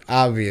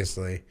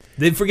 Obviously.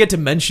 They forget to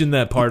mention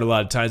that part a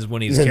lot of times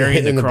when he's carrying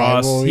In the the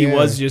cross. Bible, He yeah.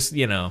 was just,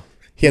 He had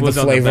was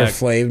the on the Flavor back.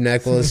 Flav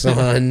necklace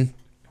on.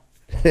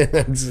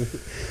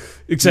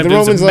 Except The it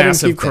was Romans a let him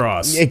massive keep that-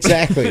 cross.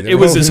 Exactly. It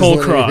was his whole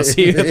Romans let him- cross.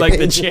 He had like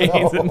the It's chains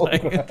whole and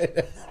like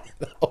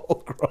the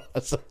whole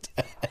cross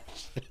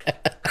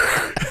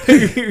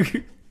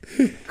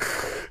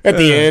at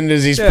the end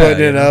as he's Yeah,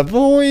 putting it yeah. up.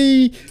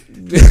 Boy.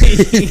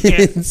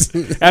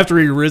 after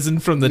he risen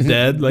from the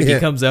dead, like Yeah. he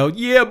comes out,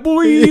 yeah,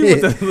 boy,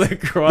 with the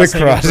cross. The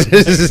hanging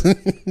crosses.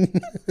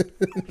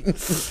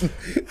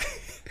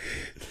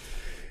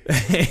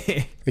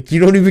 Like, you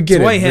don't even get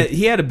That's why it.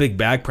 he had a big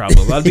back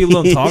problem. A lot of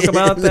people don't talk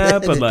about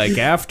that, but like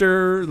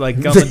after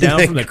like coming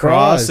down from the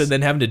cross cross. and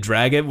then having to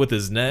drag it with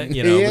his neck, with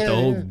the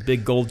whole Yeah.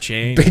 big gold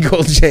chain. Big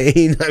old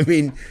chain. I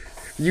mean,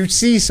 you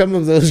see some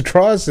of those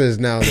crosses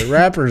now that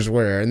rappers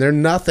wear, and they're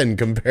nothing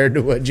compared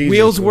to what Jesus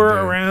Wheels would were do.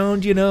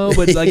 around,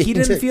 but like he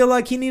didn't feel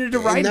like he needed to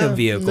ride in a No,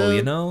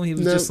 vehicle, no, He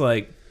was no. just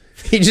like,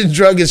 He just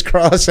drug his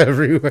cross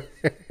everywhere.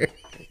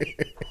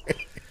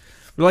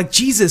 we're like,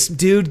 Jesus,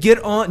 dude, get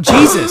on,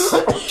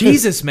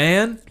 Jesus,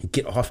 man.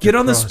 Get off. Get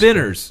on the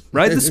spinners.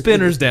 Ride the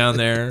spinners down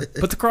there.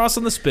 Put the cross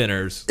on the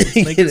spinners. Let's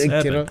make this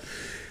happen.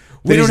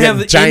 We don't have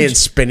the giant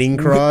spinning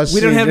cross.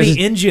 We don't have Just- any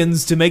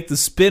engines to make the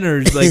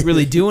spinners like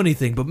really do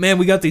anything. But man,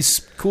 we got these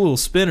cool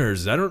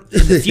spinners. In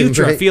the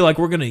future, I Right. feel like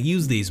we're gonna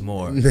use these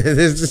more.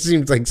 This just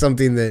seems like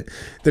something that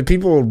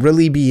people will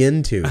really be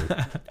into.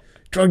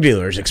 Drug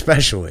dealers,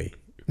 especially,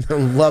 they'll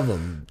love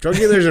them. Drug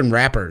dealers and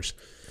rappers.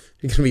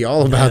 It's gonna be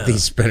all about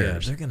these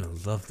spinners. Yeah, they're gonna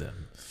love them.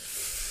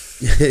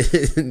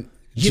 You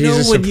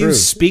Jesus know when you approved.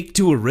 speak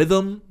to a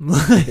rhythm,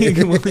 like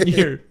when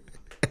you're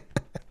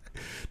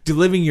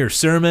delivering your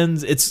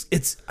sermons, it's.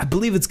 I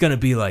believe it's gonna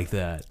be like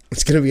that.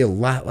 It's gonna be a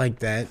lot like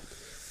that,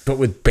 but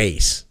with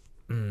bass.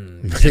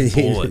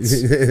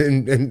 Bullets.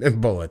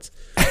 and bullets.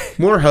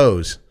 More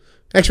hose.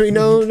 Actually,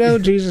 no.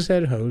 Jesus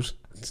had hose.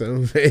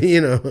 So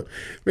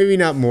maybe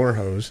not more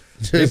hose.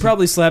 They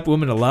probably slapped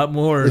women a lot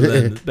more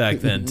than back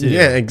then too.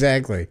 Yeah,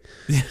 exactly.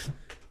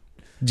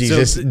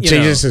 Jesus, So, you know,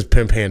 Jesus's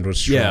pimp hand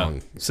was Yeah.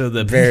 strong. So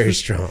the Very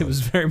strong. It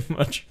was very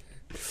much.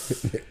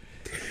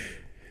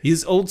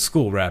 He's old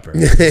school rapper.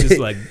 He's just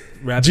like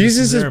rapping.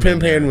 Jesus' sermon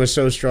pimp there. hand was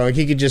so strong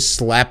he could just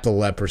slap the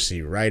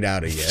leprosy right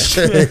out of you.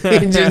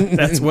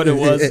 That's what it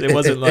was. It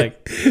wasn't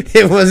like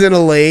It wasn't a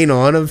laying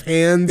on of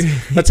hands.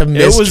 That's a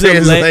It was a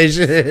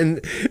mistranslation.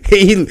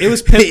 it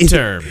was pimp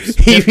terms.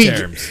 Pimp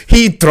terms.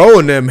 He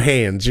throwing them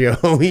hands, yo.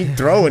 He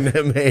throwing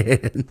them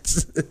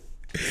hands.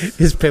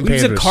 His pimp He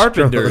was hand a was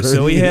carpenter, strong.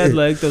 so he had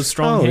like those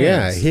strong Oh hands.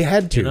 yeah, he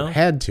had to, you know?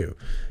 had to.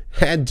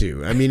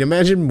 I mean,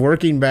 imagine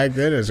working back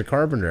then as a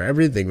carpenter.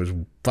 Everything was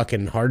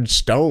fucking hard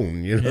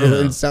stone. Yeah.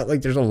 It's not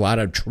like there's a lot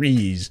of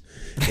trees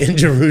in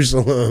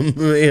Jerusalem.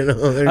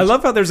 I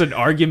love how there's an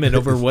argument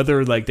over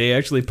whether like they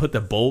actually put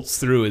the bolts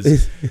through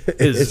his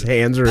his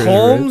hands or his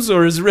palms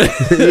or his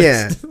wrist.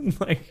 Yeah.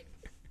 Like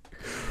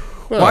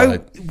Well,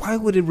 why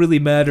would it really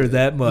matter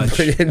that much?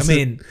 I It's-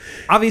 mean,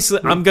 obviously,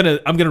 I'm gonna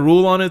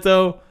rule on it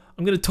though.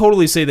 I'm gonna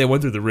totally say they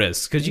went through the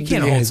wrist because you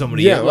can't hold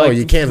somebody. Yeah, up, like,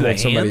 you can't through the hold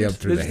somebody hand. up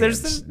through the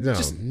hands. No,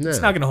 no.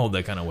 It's not gonna hold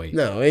that kind of weight.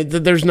 No,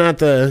 there's not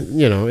the,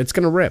 it's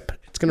going to rip.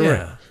 It's going to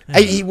Yeah,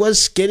 rip. He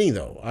was skinny,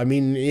 though. I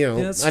mean,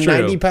 that's a true.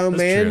 90-pound That's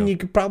man, true. you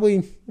could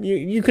probably,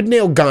 you could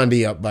nail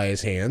Gandhi up by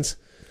his hands.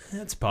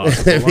 That's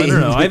possible. I don't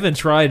know. I haven't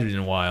tried it in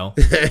a while.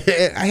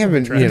 I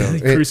haven't, Tried to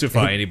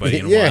crucify anybody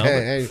in a yeah,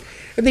 while.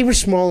 and they were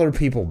smaller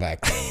people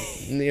back then.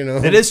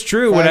 It is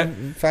true.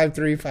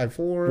 5'3",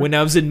 5'4". When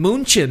I was in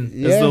München, as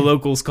Yeah. the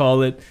locals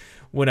call it,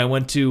 when I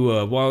went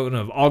to one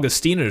of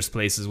Augustiner's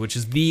places, which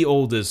is the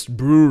oldest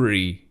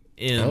brewery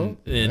in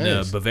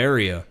nice.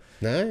 Bavaria.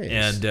 Nice.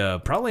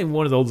 And probably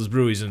one of the oldest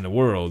breweries in the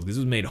world because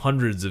it was made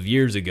hundreds of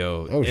years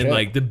ago. Oh, and shit.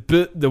 like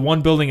the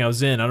one building I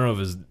was in, I don't know if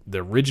it was the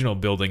original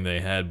building they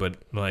had, but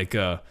like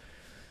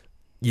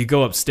you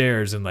go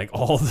upstairs and like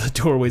all the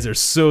doorways are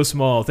so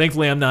small.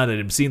 Thankfully, I'm not an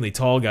obscenely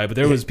tall guy, but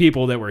there was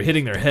people that were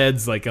hitting their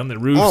heads like on the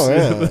roofs.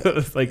 Oh,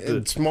 yeah. like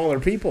And smaller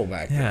people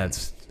back then. yeah,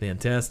 it's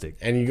Fantastic.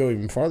 And you go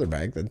even farther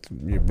back, that's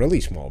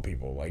really small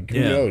people. Like, who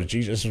knows?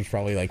 Jesus was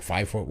probably like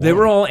 5'1". They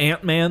were all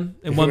Ant-Man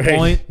at one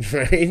point.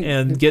 Right?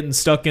 And getting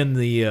stuck in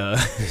the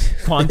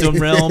quantum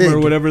realm or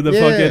whatever the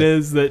fuck it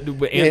is that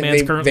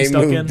Ant-Man's currently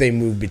stuck in. They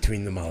moved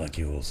between the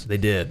molecules. They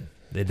did.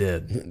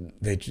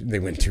 They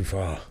went too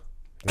far.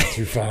 Went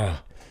too far.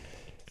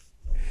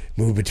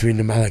 Move between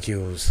the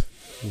molecules.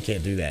 You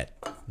can't do that.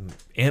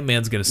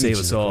 Ant-Man's going to save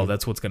us all.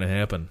 That's what's going to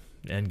happen.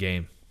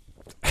 Endgame.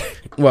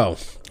 Well,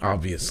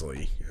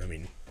 obviously. I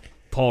mean,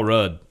 Paul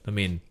Rudd. I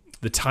mean,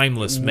 the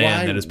timeless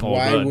man that is Paul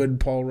Rudd. Why would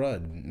Paul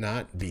Rudd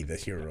not be the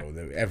hero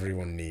that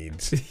everyone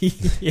needs?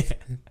 Yeah.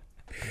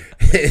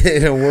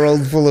 In a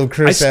world full of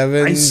Chris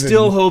Evans. I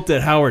still hope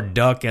that Howard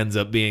Duck ends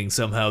up being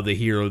somehow the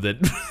hero that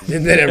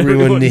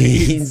everyone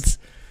needs.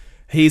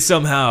 He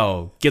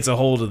somehow gets a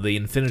hold of the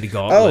Infinity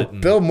Gauntlet. Oh,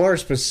 Bill Maher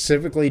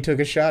specifically took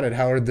a shot at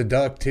Howard the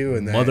Duck too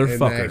in that,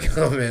 Motherfucker. in that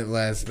comment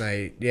last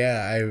night.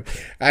 Yeah,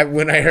 I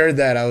when I heard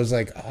that, I was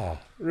like, oh,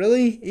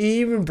 really?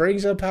 He even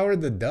brings up Howard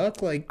the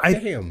Duck? Like,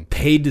 damn.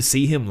 Paid to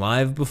see him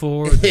live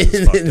before.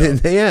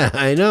 Yeah,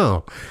 I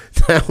know.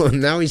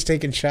 Now he's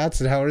taking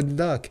shots at Howard the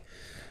Duck.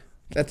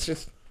 That's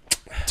just.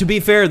 To be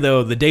fair,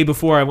 though, the day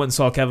before I went and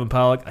saw Kevin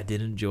Pollak, I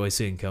did enjoy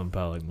seeing Kevin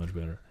Pollak much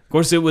better. Of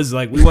course, it was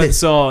like we went and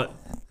saw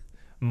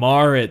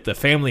Mar at the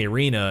Family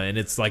Arena, and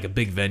it's like a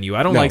big venue.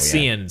 I don't like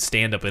seeing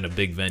stand-up in a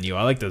big venue.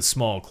 I like the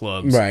small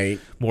clubs, right?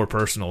 More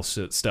personal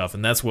stuff,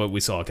 and that's what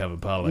we saw Kevin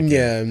Pollak.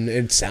 Yeah, and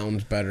it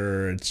sounds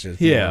better. It's just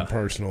more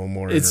personal,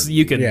 more. It's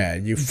you can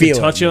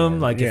touch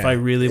him. Like if I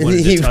really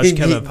wanted to touch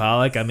Kevin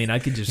Pollak, I mean, I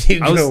could just.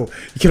 I was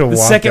the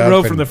second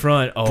row from the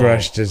front. Oh,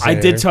 I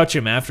did touch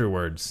him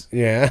afterwards.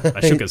 Yeah,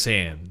 I shook his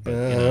hand.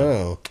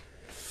 But,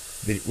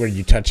 were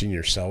you touching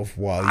yourself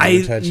while you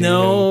were touching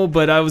him?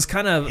 But I was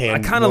kind of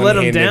let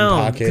him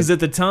down because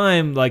at the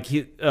time, like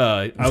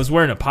I was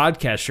wearing a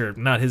podcast shirt,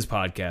 not his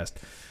podcast,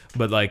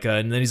 but like,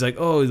 and then he's like,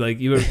 oh,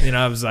 like you were,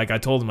 I was like, I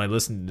told him I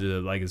listened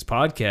to like his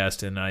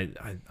podcast, and I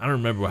don't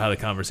remember how the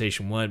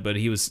conversation went, but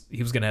he was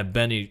gonna have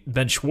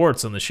Ben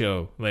Schwartz on the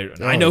show later.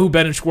 Oh. I know who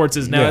Ben Schwartz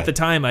is now. At the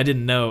time, I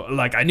didn't know,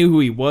 like I knew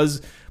who he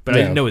was, but I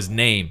didn't know his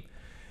name.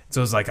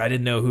 So I was like, I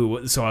didn't know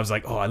who. So I was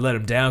like, oh, I let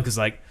him down because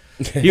like.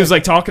 He was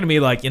like talking to me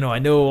like, I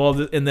know all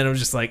this, and then I was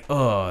just like,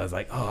 I was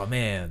like, oh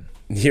man.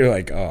 You're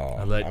like,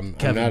 I'm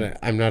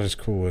not as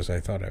cool as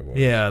I thought I was.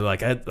 Yeah,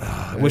 like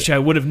I wish I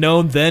would have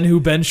known then who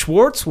Ben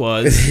Schwartz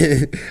was.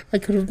 I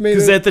could have made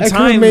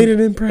an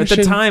impression.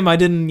 At the time, I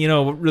didn't,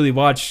 really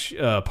watch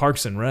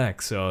Parks and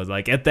Rec, so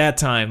like at that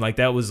time, like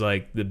that was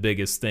like the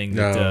biggest thing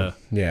that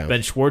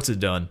Ben Schwartz had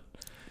done.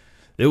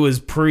 It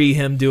was pre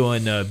him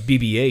doing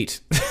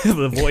BB-8,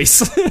 the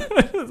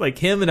voice, like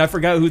him, and I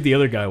forgot who the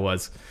other guy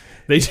was.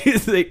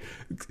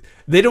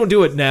 They don't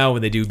do it now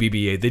when they do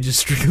BB-8. They just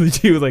strictly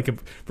do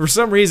for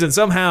some reason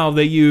somehow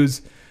they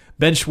use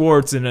Ben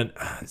Schwartz and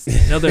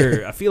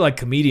another I feel like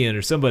comedian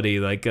or somebody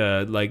like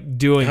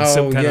doing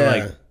some kind of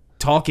like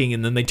talking,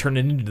 and then they turn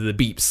it into the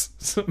beeps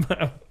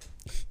somehow.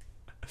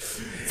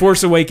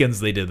 Force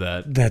Awakens, they did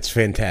that. That's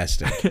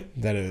fantastic.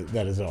 That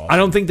is awesome. I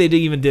don't think they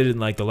even did it in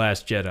like The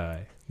Last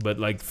Jedi. But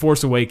like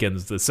Force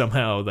Awakens, that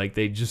somehow like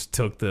they just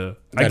took to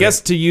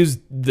use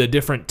the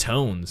different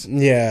tones,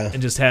 and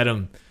just had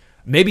them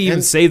maybe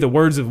even say the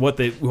words of what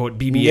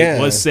BB-8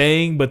 was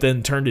saying, but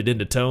then turned it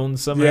into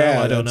tones somehow.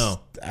 I don't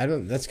know.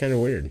 That's kind of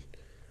weird.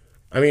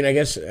 I mean, I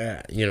guess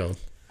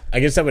I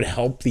guess that would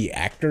help the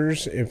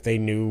actors if they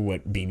knew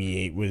what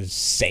BB-8 was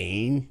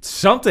saying.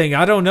 Something,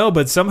 I don't know,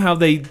 but somehow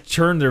they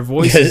turned their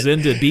voices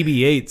into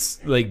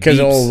BB-8's like.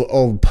 Because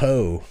old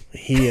Poe,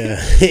 he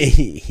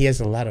has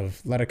a lot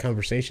of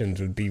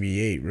conversations with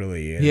BB-8,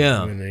 really.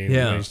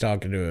 When he's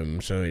talking to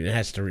him, so he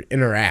has to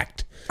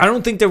interact. I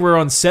don't think they were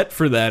on set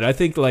for that. I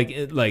think like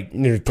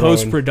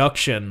post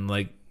production,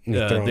 when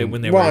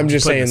they were. I'm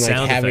just saying,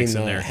 like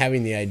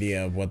having the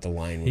idea of what the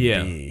line would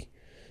be.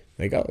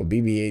 Like, oh,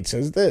 BB-8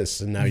 says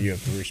this, and now you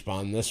have to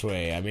respond this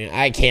way. I mean,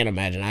 I can't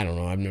imagine. I don't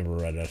know. I've never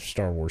read a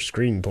Star Wars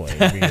screenplay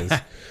because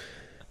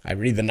I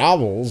read the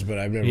novels, but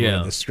I've never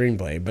read the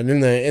screenplay. But in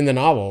the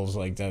novels,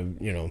 like the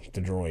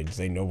droids,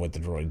 they know what the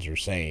droids are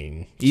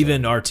saying.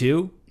 Even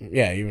R2?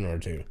 Yeah, even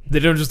R2. They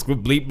don't just go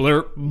bleep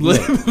blurp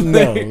blip.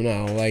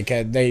 No. Like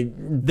they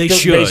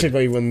should.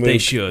 Basically, when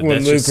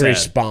Luke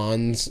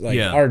responds, like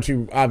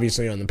R2,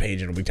 obviously on the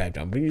page it'll be typed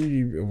out,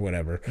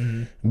 whatever.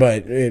 Mm-hmm.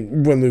 But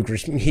when Luke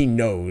he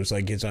knows,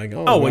 like it's like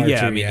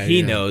R2, I mean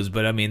he knows,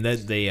 but I mean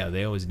that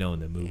they always know in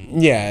the movie.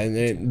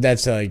 Yeah,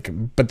 that's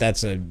but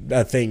that's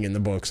a thing in the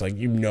books. Like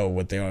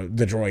what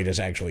the droid has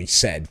actually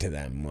said to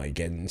them, like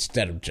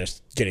instead of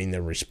just getting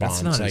the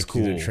response like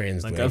through the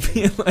translation. Like, I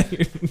feel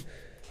like.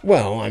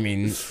 Well, I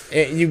mean,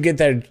 you get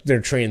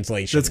their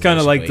translation. That's kind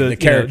of like the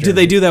character. Do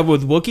they do that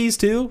with Wookiees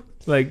too?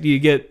 Like, do you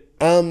get?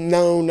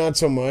 No, not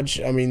so much.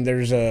 I mean,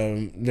 there's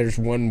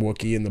one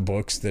Wookiee in the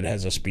books that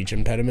has a speech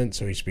impediment,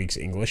 so he speaks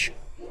English.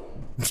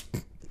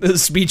 The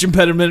speech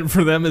impediment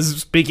for them is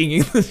speaking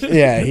English.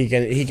 Yeah, he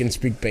can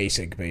speak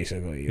basic,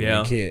 basically. Yeah,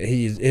 like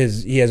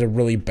he has a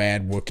really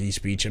bad Wookiee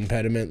speech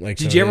impediment. Like,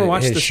 did you ever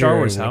watch the Star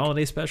Wars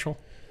Holiday Special?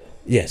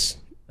 Yes.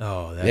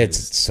 Oh,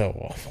 It's so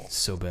awful.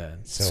 so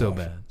bad. So So awful.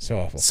 bad. So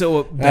awful.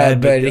 So bad.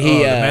 but But he,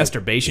 the uh,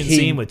 masturbation he-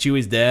 scene with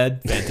Chewie's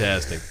dad,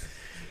 fantastic.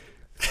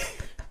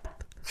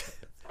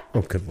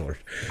 Oh, good lord.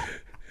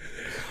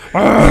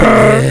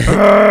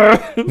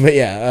 But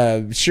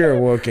yeah,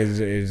 Shira-Wook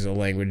is a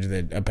language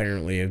that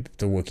apparently if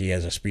the Wookiee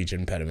has a speech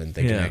impediment,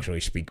 they can Yeah.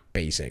 actually speak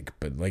basic.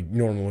 But like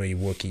normally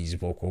Wookiees'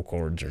 vocal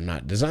cords are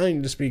not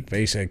designed to speak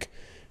basic,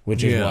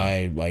 which is Yeah.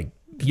 why like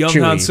Young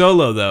Chewie, Han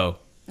Solo, though.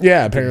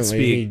 yeah, apparently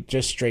speak. he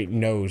just straight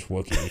knows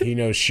Wookiee. He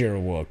knows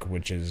Shira-Wook,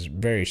 which is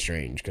very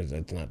strange because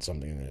that's not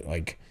something that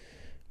like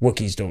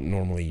Wookiees don't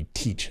normally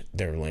teach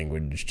their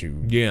language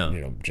to Yeah.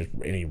 just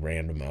any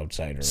random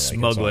outsider. Like, it's all-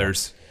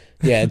 Smugglers.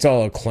 yeah, it's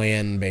all a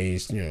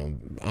clan-based,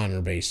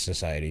 honor-based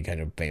society kind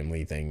of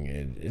family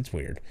thing. It's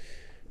weird.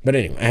 But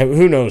anyway,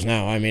 who knows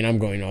now? I mean, I'm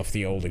going off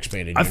the old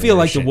expanded I universe. feel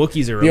like the shit.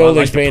 Wookiees are The a lot old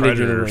like the expanded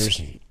Predators.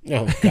 universe.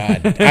 Oh,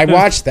 God. I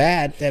watched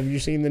that. Have you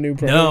seen the new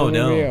Predator No, movie?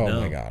 no, Oh,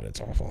 no. my God. It's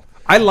awful.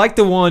 I like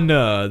the one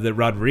that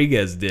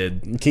Rodriguez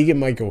did,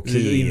 Keegan-Michael Key.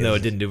 even though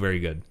is- it didn't do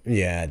very good.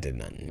 Yeah, it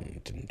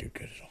didn't do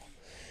good at all.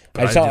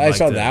 But I I saw did like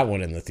saw the- that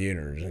one in the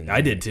theaters. And, I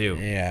did too.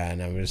 Yeah,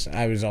 and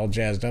I was all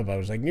jazzed up. I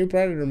was like, new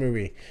Predator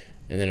movie.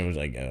 And then it was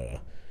like,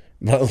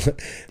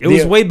 But It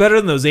was way better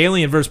than those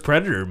Alien vs.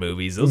 Predator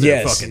movies. Those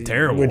are fucking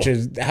terrible. Which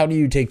is, how do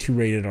you take two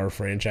rated R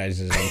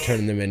franchises and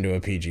turn them into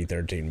a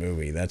PG-13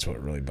 movie? That's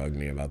what really bugged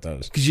me about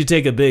those. Because you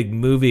take a big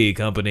movie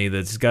company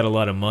that's got a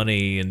lot of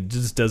money and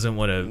just doesn't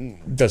want to.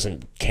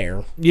 Doesn't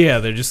care. Yeah,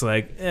 they're just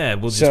like, we'll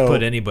just So,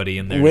 put anybody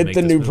in there. to With make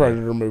the this new movie.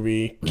 Predator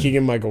movie,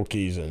 Keegan-Michael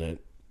Key's in it.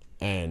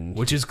 And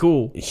Which is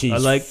cool. he's I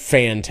like.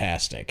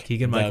 fantastic.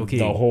 Keegan-Michael Key.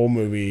 The whole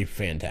movie,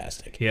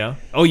 fantastic. Yeah.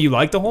 Oh, you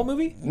like the whole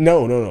movie?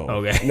 No.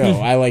 Okay.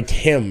 No, I liked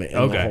him in the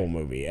Okay. whole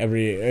movie.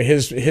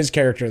 His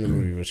character in the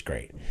movie was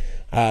great.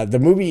 The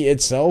movie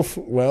itself,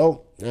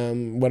 well,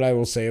 what I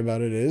will say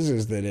about it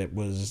is that it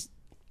was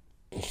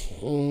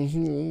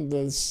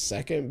the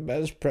second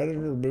best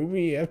Predator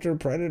movie after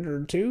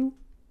Predator 2.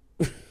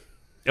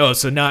 Oh,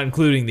 so not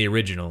including the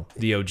original,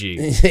 the OG.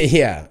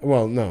 Yeah.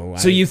 Well, no.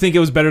 So you think it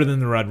was better than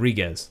the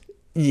Rodriguez?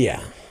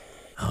 Yeah.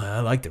 Oh, I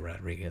like the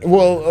Rodriguez.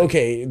 Well,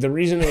 okay. The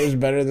reason it was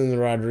better than the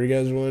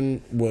Rodriguez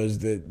one was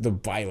that the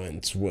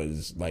violence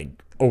was like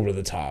over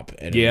the top,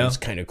 and it Yeah. was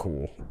kind of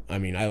cool. I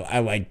mean, I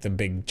like the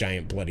big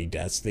giant bloody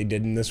deaths they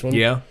did in this one.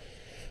 Yeah.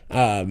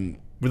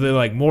 Were they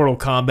like Mortal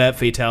Kombat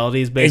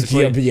fatalities,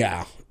 basically?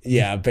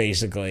 Yeah,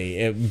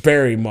 basically,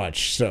 very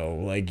much so.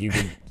 Like you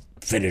could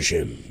finish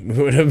him. It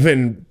would have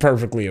been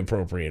perfectly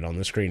appropriate on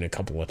the screen a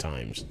couple of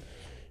times,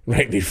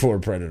 right before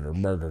Predator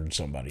murdered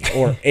somebody,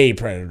 or a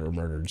Predator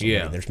murdered somebody.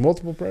 Yeah. There's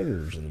multiple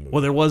Predators in the movie.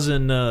 Well, there was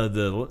in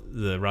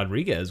the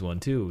Rodriguez one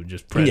too,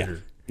 just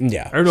Predator.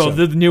 Yeah. Or no,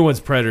 so- the new one's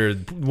Predator.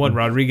 One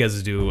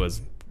Rodriguez did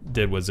was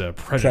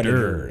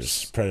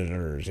Predators.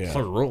 Predators, yeah.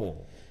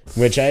 Plural.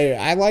 Which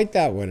I like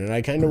that one, and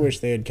I kind of wish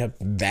they had kept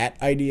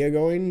that idea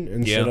going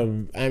instead Yeah.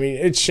 of. I mean,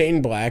 it's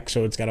Shane Black,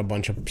 so it's got a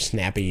bunch of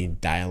snappy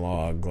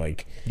dialogue,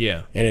 like,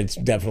 Yeah. and it's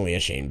definitely a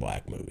Shane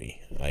Black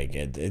movie. Like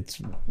it's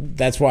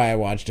that's why I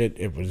watched it.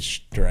 It was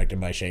directed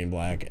by Shane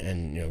Black,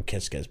 and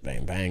Kiss Kiss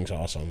Bang Bang's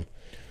awesome.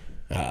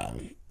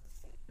 And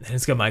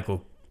it's got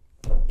Michael.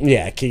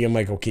 Yeah,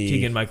 Keegan-Michael Key.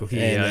 Keegan-Michael Key,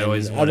 And yeah, I then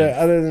always other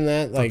wanted- than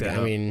that, like that I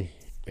up. mean,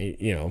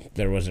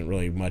 there wasn't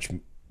really much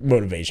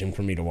motivation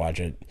for me to watch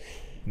it.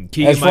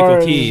 Keegan As far Michael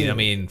as- Key. I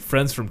mean,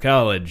 friends from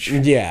college.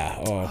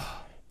 Yeah.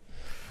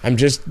 I'm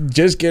just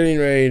getting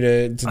ready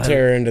to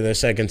tear into the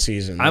second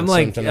season. I'm That's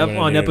like something up gonna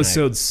on do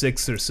episode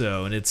 6 or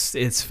so, and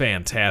it's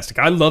fantastic.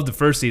 I love the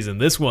first season.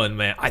 This one,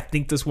 man, I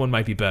think this one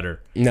might be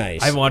better. tonight.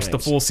 Nice. I haven't watched the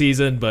nice. full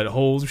season, but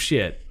holy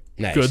shit,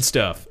 Nice. good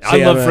stuff.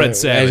 See, I love I'm, Fred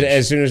Savage.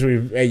 As soon as we,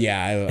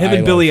 yeah, Him I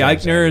and Billy love Fred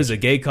Eichner Savage. as a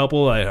gay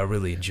couple, I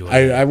really enjoy.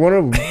 it. I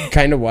want to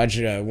kind of watch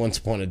Once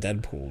Upon a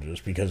Deadpool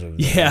just because of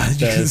Yeah, the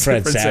because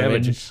Fred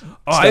Savage. Oh,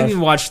 I stuff.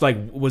 even watched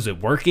was it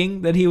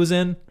Working that he was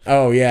in?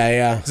 Oh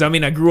yeah. Because I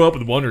mean, I grew up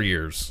with Wonder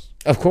Years,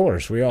 Of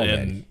course, we all and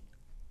like, did.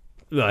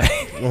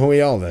 Well, we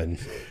all did.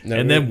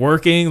 and then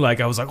Working, like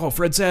I was like, oh,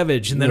 Fred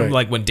Savage, and then Right.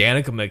 like when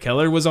Danica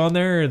McKellar was on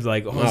there, it's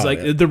like, I was Oh, like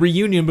yeah. the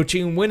reunion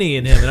between Winnie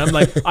and him, and I'm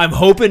like, I'm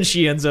hoping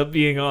she ends up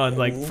being on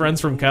like Friends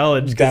from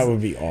College. 'cause that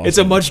would be awesome. It's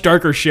a much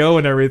darker show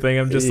and everything.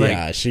 I'm just like,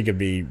 yeah, she could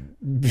be.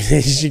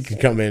 She could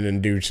come in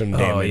and do some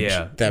damage. oh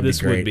yeah, That'd this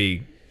be great. would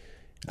be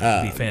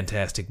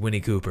fantastic.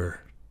 Winnie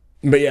Cooper.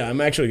 But yeah, I'm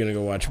actually gonna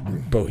go watch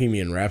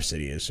Bohemian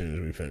Rhapsody as soon as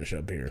we finish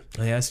up here.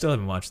 Oh, yeah, I still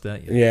haven't watched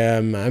that yet. Yeah,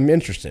 I'm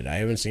interested. I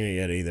haven't seen it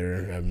yet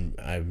either.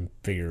 I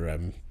figure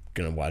I'm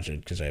gonna watch it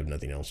because I have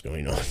nothing else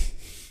going on.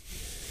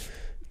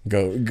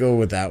 Go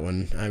with that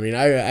one. I mean,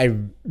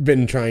 I've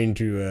been trying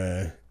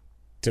to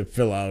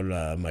fill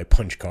out my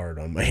punch card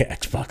on my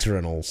Xbox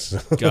rentals.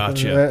 So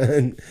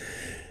Gotcha.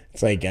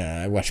 It's like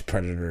I watched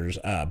Predators,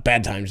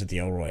 Bad Times at the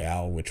El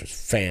Royale, which was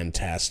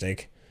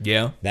fantastic.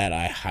 Yeah. That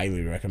I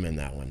highly recommend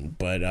that one.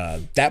 But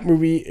that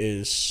movie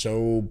is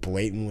so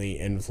blatantly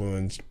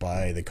influenced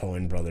by the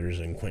Coen brothers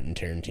and Quentin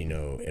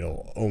Tarantino,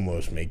 it'll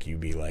almost make you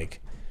be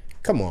like,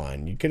 come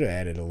on, you could have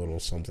added a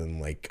little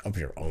something like of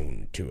your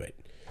own to it.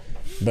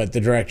 But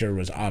the director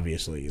was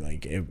obviously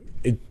like it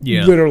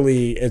Yeah.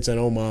 literally it's an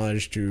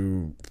homage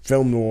to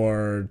film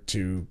noir,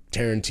 to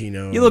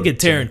Tarantino. You look at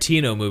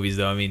Tarantino movies,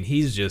 though. I mean,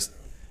 he's just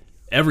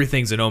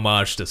everything's an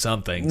homage to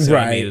something. So,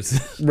 right, I mean,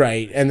 it's,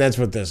 right, and that's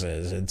what this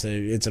is.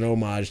 It's an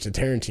homage to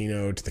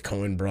Tarantino, to the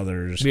Coen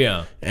brothers,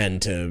 yeah.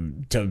 and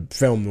to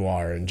film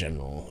noir in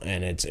general.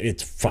 And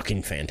it's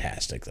fucking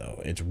fantastic,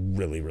 though. It's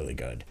really, really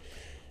good.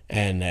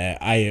 And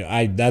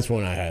I that's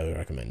one I highly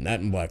recommend. That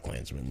and Black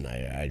Klansman.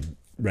 I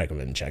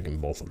recommend checking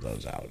both of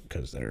those out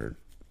because they're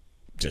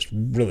just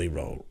really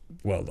well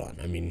done.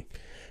 I mean,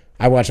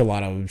 I watch a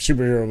lot of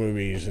superhero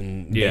movies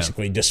and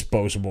basically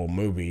disposable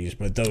movies,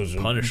 but those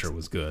Punisher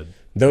was good.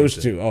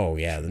 Those two, oh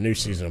yeah, the new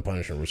season of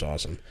Punisher was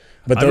awesome.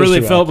 But I those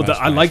really two felt with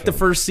outclass I liked the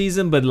Nashville. first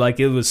season, but like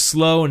it was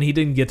slow, and he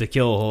didn't get to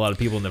kill a whole lot of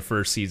people in the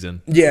first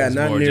season. Yeah, it was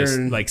not more near- just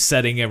like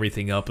setting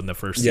everything up in the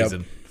first Yep.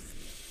 season.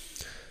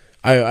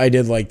 I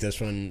did like this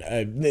one.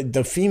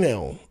 The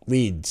female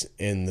leads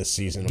in this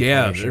season. Of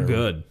Yeah, Punisher, they're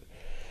good.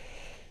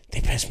 They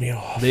piss me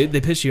off. They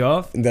piss you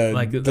off?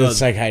 The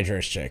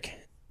psychiatrist chick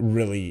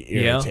really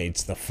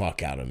irritates the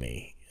fuck out of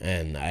me,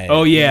 and I.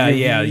 Oh yeah.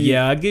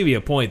 I'd give you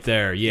a point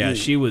there. Yeah,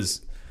 she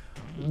was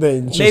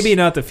Just, maybe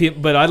not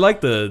but I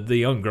like the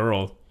young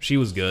girl. She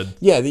was good.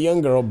 Yeah, the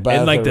young girl Beth.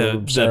 And like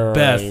or the Sarah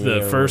Beth, Amy the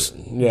or- first,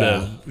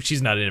 Yeah.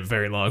 she's not in it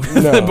very long. No.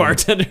 The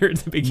bartender at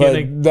the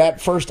beginning. But that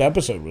first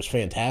episode was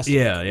fantastic.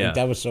 Yeah, yeah. Like,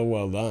 that was so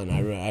well done.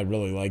 I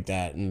really liked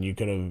that, and you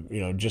could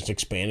have just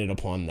expanded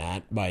upon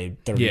that by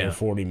 30 Yeah. or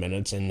 40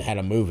 minutes and had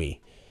a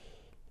movie.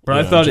 But you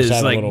I know, thought just it's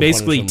had a like little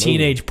basically Punisher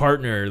teenage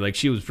partner. Like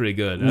she was pretty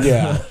good.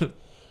 Yeah,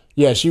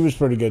 yeah, she was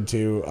pretty good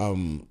too.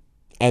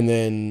 And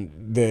then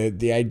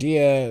the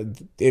idea,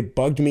 it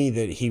bugged me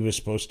that he was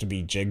supposed to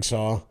be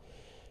Jigsaw,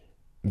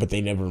 but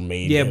they never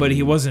made. Yeah, him but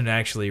he wasn't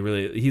actually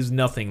really. He's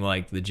nothing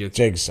like the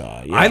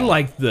Jigsaw. Yeah. I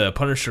liked the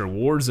Punisher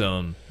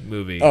Warzone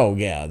movie. Oh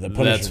yeah, the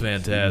Punisher, that's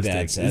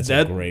fantastic. That's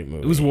that, a great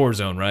movie. It was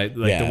Warzone, right?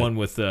 Like Yeah, the one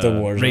with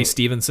Warzone. Ray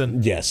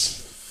Stevenson.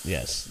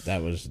 Yes,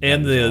 that was.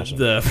 And was awesome.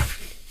 the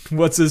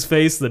what's his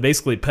face? The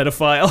basically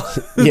pedophile.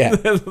 Yeah.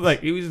 Like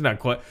he was not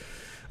quite.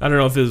 I don't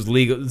know if it was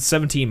legal.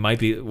 17 might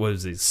be. What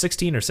was it?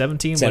 16 or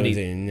 17?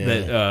 17.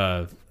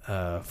 Yeah.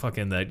 That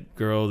fucking that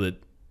girl that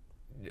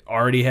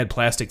already had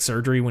plastic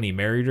surgery when he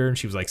married her, and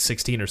she was like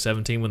 16 or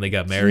 17 when they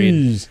got married.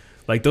 Jeez.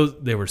 Like those,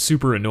 they were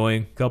super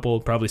annoying couple.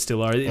 Probably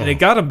still are. And it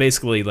got him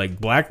basically like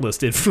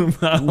blacklisted from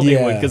Hollywood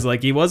Yeah. because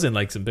like he was in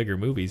like some bigger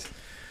movies.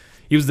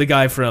 He was the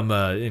guy from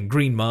in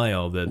Green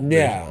Mile, the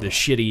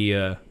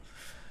shitty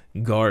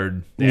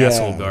guard, the Yeah.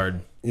 asshole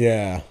guard.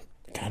 Yeah.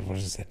 God, what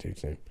is that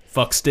dude's name?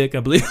 Fuckstick,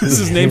 I believe is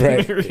his name.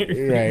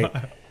 Right.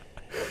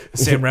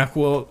 Sam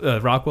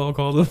Rockwell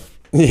called him.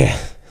 Yeah.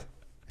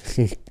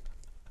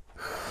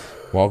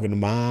 Walking a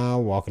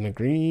mile, walking a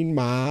green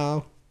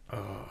mile.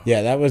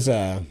 Yeah, that was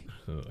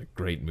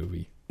Great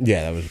movie.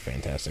 yeah, that was a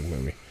fantastic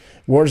movie.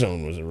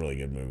 Warzone was a really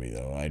good movie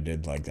though. I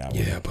did like that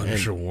one. Yeah,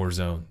 Punisher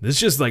Warzone. This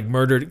just like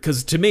murdered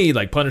because to me,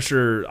 like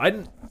Punisher,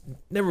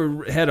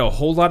 never had a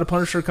whole lot of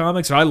Punisher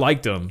comics. I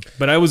liked them,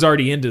 but I was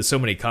already into so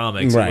many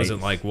comics. Right. It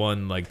wasn't like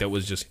one like that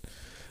was just.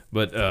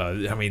 But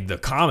I mean, the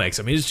comics.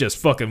 I mean, it's just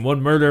fucking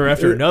one murder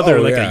after another,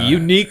 Oh, like yeah. a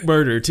unique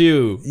murder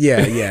too.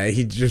 Yeah,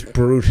 he just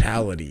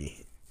brutality.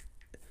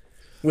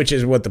 Which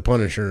is what the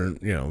Punisher,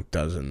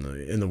 does in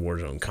the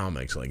Warzone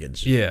comics. Like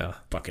it's Yeah,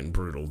 fucking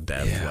brutal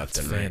death yeah, left it's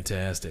and right.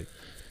 fantastic.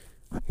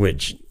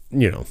 Which,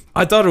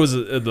 I thought it was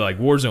like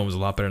Warzone was a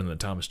lot better than the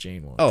Thomas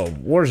Jane one. oh,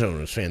 Warzone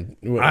was fantastic.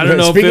 I don't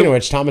know if Speaking it- of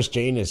which, Thomas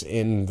Jane is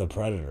in The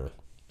Predator.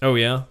 Oh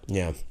yeah,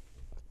 Yeah.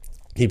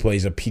 He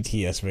plays a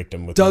PTS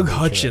victim with Doug a blue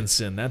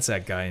Hutchinson. That's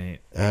that guy.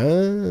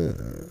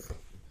 shirt.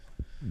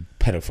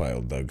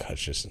 Pedophile Doug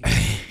Hutchinson.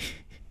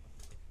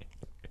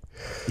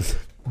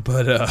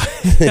 But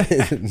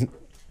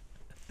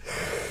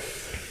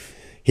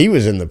He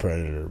was in The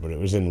Predator, but it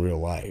was in real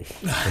life.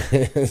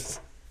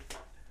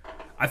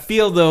 I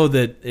feel though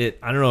that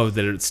I don't know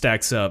that it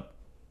stacks up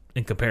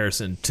in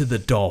comparison to the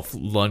Dolph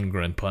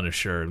Lundgren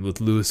Punisher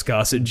with Louis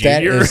Gossett Jr.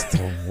 That is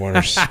the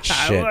worst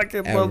shit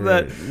fucking ever. love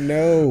that.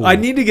 No. I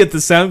need to get the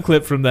sound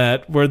clip from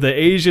that where the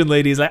Asian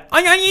lady's like,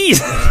 "Ay, ay,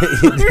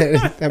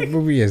 ay." that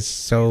movie is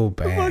so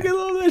I bad. fucking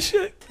love that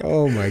shit.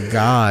 Oh my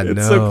god, It's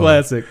no. so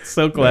classic,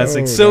 so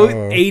classic, No, so no.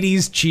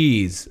 80s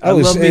cheese. I Oh,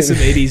 love me so-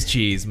 some 80s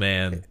cheese,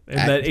 man.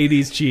 And that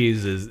 80s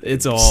cheese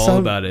it's all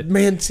about it.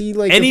 Man, see,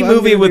 like Any if I'm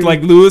movie gonna with do-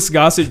 like Louis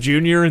Gossett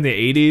Jr. in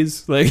the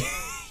 80s, like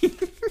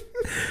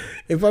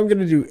if I'm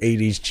gonna do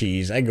 80s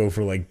cheese, I go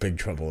for like Big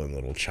Trouble in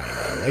Little China.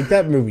 Like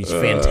that movie's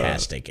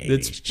fantastic.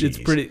 80s cheese.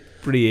 it's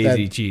pretty That-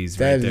 easy cheese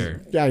that right is-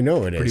 there. Yeah, I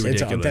know it is. Pretty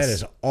It's that ridiculous.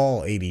 is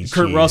all 80s.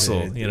 Kurt cheese.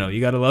 Russell,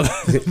 you gotta love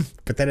it.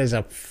 But that is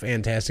a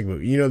fantastic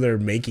movie. They're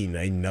making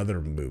another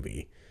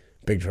movie,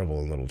 Big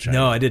Trouble in Little China.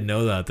 No, I didn't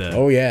know that.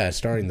 Oh yeah,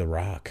 starring The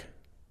Rock.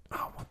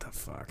 Oh, what the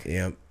fuck?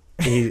 Yeah,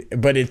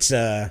 but it's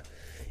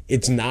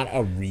not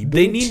a reboot.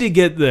 They need to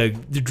get the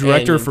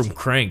director And from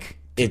Crank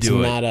to It's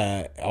do not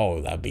it.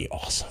 that'd be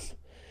awesome.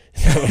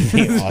 That would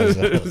be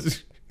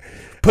awesome.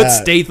 Put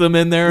Statham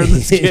in there. And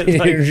this kid,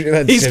 like,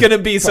 Let's he's just gonna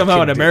be somehow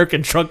an fucking do-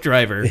 American truck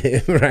driver.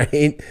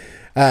 Right?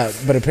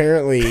 But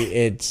apparently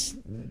it's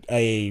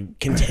a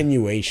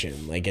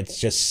continuation. Like it's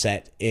just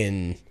set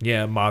in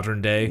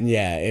modern day.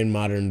 Yeah, in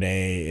modern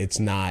day. It's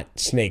not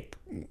Snake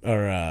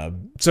or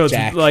So it's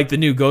Jack. like the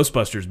new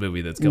Ghostbusters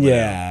movie that's coming out.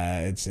 Yeah,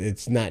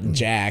 it's not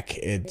Jack.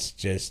 It's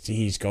just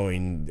he's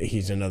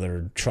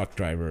another truck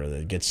driver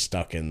that gets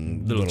stuck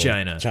in Little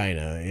China.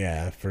 China,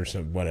 yeah, for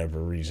some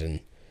whatever reason.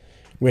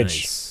 Which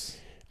Nice.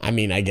 I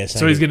mean, I guess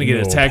So he's gonna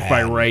get attacked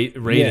by Mopan.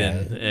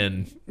 Raiden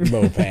and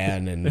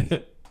Mopan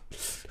and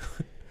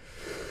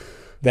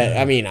that.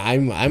 I mean,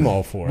 I'm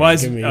all for it. well,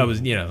 Give me-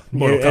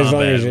 Mortal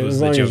Kombat was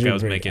the joke I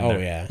was bring, making oh there.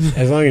 yeah,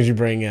 as long as you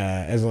bring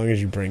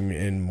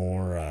in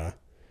more.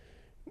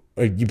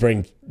 You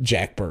bring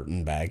Jack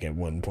Burton back at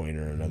one point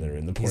or another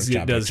in the Pork He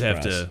Chop does have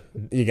Express.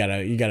 to You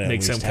gotta make at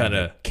least some have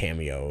kinda- a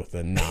cameo,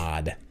 the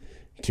nod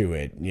to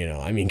it.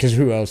 I mean, because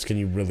who else can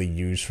you really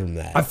use from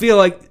that? I feel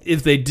like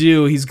if they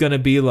do, he's gonna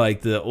be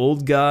like the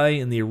old guy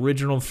in the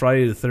original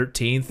Friday the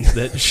 13th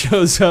that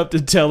shows up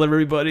to tell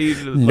everybody.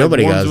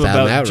 Nobody warns goes them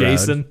down about that road.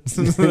 Jason.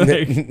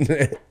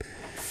 Like,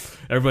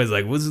 everybody's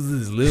like, "What's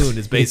this loon?"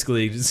 It's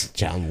basically just.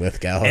 John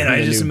Lithgow. And in I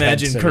the just new Pet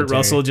imagine Kurt Sematary.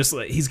 Russell just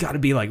like he's got to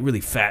be like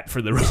really fat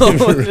for the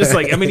role. Just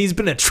like I mean, he's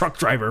been a truck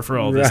driver for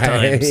all this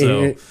time,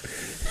 so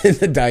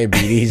the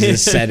diabetes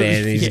is set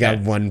in. He's got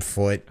 1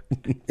 foot.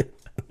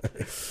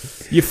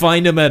 you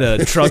find him at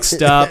a truck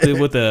stop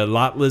with a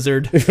lot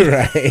lizard.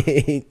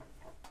 Right.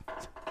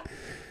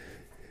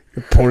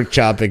 The Pork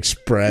Chop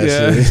Express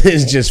Yeah.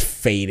 is just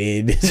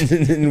faded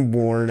and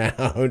worn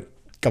out.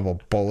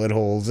 Couple bullet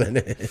holes in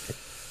it.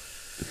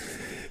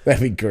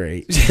 That'd be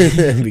great.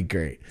 That'd be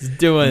great. He's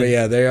doing But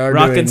yeah, they are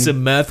rocking doing,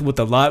 some meth with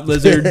a lot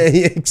lizard.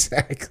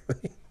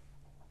 exactly.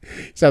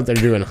 He's out there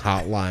doing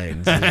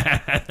hotlines.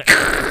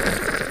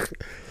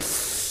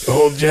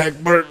 Old Jack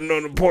Burton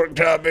on the Pork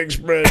Chop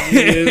Express. You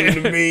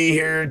listen to me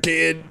here,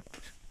 kid.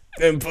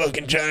 Them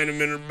fucking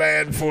Chinamen are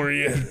bad for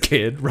you.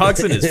 Kid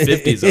Rock's in his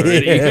 50s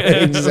already.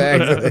 Yeah,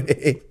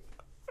 exactly.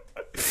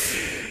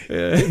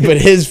 But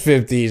his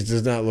 50s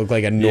does not look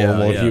like a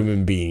normal yeah.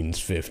 human being's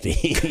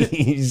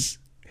 50s.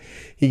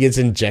 He gets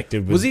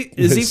injected with, Is he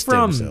with stem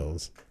from-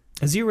 cells.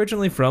 Is he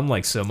originally from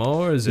like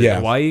Samoa or is it Yeah.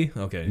 Hawaii?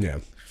 Okay. Yeah.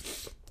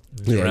 He's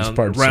Yeah, he's around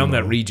part around that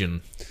Samoan.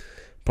 region.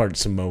 Part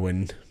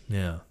Samoan.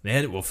 Yeah.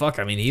 And well, fuck.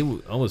 I mean, he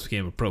almost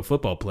became a pro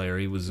football player.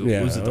 He was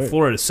Yeah. was it the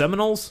Florida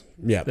Seminoles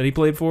Yeah. that he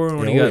played for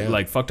when he Oh, got yeah.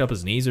 like fucked up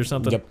his knees or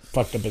something? Yep,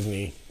 fucked up his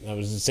knee. That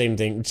was the same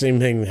thing. Same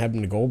thing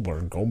happened to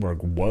Goldberg.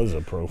 Goldberg was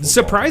a pro football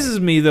Surprises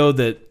me though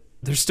that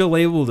they're still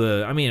able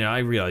to. I mean, I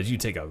realize you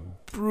take a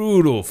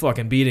brutal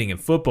fucking beating in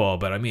football,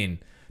 but I mean,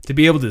 to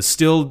be able to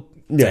still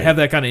Yeah. to have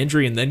that kind of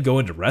injury and then go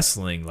into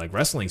wrestling, like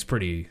wrestling's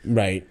pretty.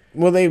 Right.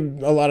 Well, a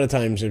lot of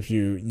times if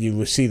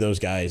you see those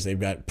guys, they've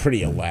got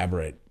pretty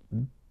elaborate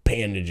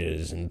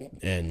bandages and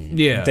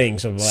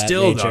things of that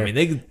Still, nature. though, I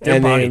mean, their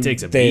body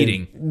takes a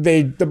beating.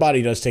 The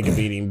body does take a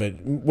beating, but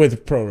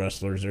with pro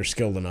wrestlers, they're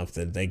skilled enough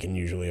that they can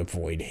usually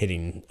avoid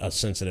hitting a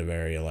sensitive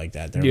area like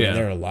that.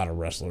 There are a lot of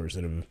wrestlers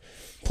that have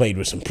played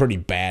with some pretty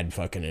bad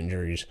fucking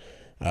injuries.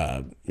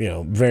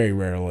 Very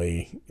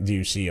rarely do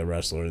you see a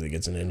wrestler that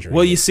gets an injury.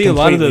 Well, you that see a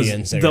lot of completely those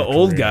ends their the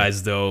old career.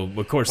 guys though.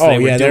 Of course, Oh they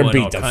were yeah, they're doing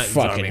beat all to kinds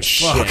fucking, of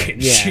shit.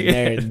 Yeah,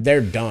 shit.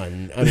 they're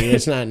done. I mean,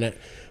 it's not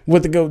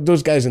what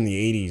those guys in the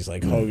 '80s,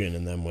 like Hogan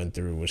and them, went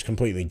through was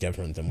completely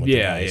different than what the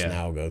guys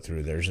now go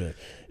through. There's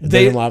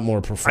a lot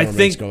more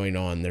performance going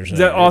on. There's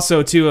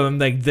also too.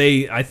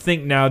 I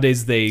think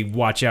nowadays they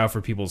watch out for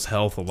people's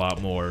health a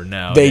lot more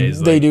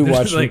nowadays. They do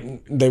watch.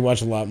 like, They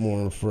watch a lot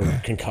more for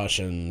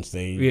concussions.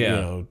 They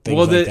things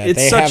well, like that.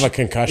 They have a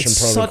concussion it's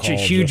protocol. such a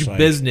huge just like-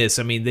 business.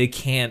 I mean, they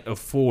can't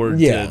afford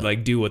to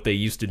like do what they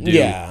used to do.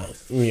 Yeah,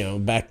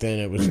 back then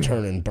it was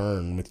turn and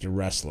burn with your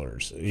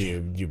wrestlers.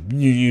 You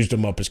used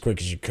them up as quick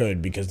as you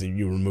could because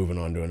you were moving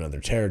on to another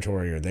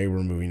territory, or they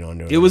were moving on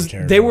to another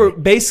territory. They were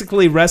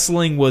basically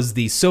wrestling was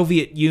the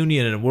Soviet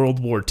Union in World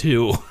War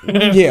II.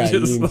 Yeah,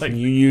 Just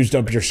you used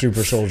up your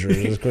super soldiers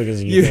as quick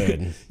as you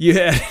could.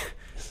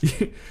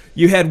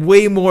 You had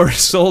way more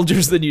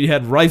soldiers than you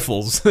had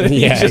rifles.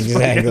 Yeah,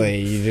 exactly.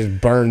 You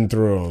just burned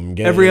through them.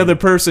 Every other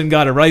person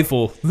got a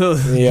rifle.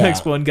 The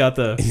next one got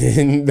the.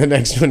 The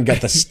next one got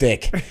the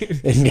stick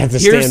and got the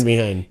stand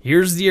behind.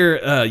 Here's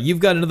your. You've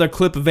got another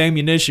clip of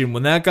ammunition.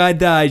 When that guy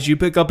dies, you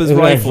pick up his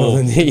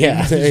rifle.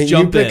 Yeah, you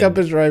jump pick in. up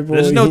his rifle.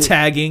 There's no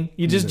tagging.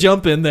 You just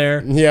jump in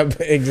there. Yep,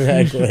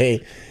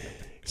 exactly.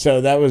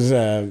 So that was,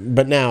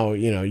 but now,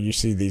 you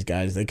see these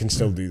guys, they can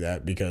still do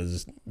that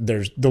because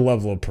there's the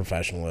level of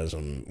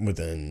professionalism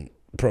within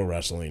pro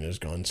wrestling has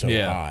gone so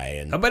high.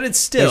 And but it's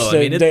still,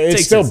 it it's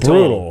takes still its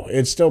brutal. toll.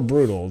 It's still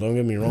brutal. Don't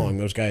get me wrong.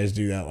 Those guys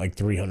do that like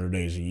 300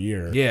 days a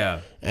year.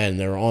 Yeah. And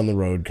they're on the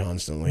road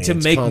constantly. To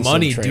It's make constant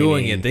money training.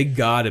 doing it, they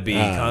gotta be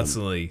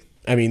constantly.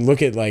 I mean,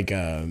 look at like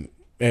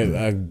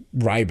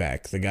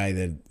Ryback, the guy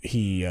that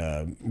he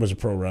was a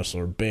pro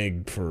wrestler,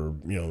 big for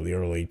the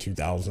early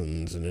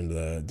 2000s and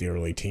into the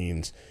early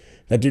teens.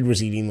 That dude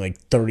was eating like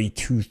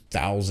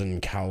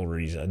 32,000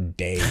 calories a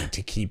day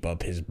to keep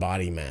up his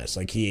body mass.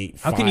 Like he ate.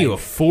 How can you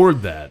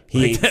afford that? He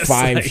Like, ate that's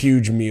 5 like-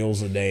 huge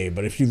meals a day.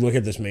 But if you look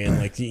at this man,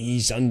 like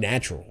he's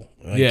unnatural.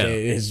 Like, Yeah.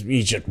 he's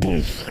just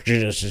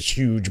this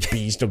huge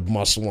beast of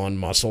muscle on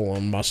muscle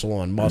on muscle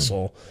on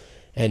muscle,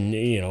 and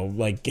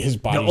like his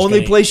body. The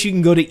only place you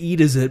can go to eat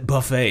is at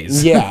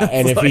buffets. Yeah,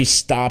 and if he Like-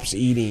 stops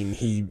eating,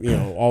 he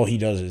all he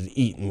does is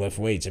eat and lift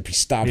weights. If he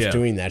stops Yeah.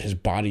 doing that, his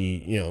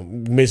body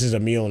misses a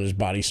meal and his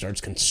body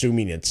starts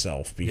consuming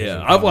itself. Because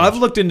Yeah, of I've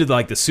looked into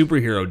like the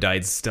superhero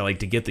diets to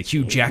get the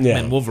Hugh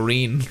Jackman Yeah.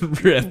 Wolverine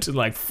ripped, and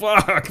like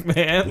fuck,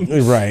 man.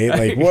 right.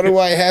 Like, what do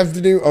I have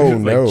to do? Oh Like,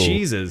 no,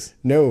 Jesus.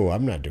 no,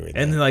 I'm not doing that.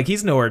 And like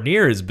he's nowhere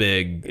near as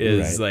big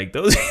as Right. like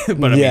those.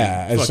 But I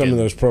yeah, mean, as some of fucking-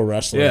 those pro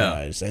wrestler Yeah.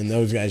 guys, and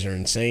those guys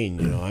are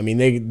insane. I mean,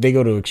 they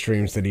go to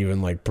extremes that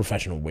even like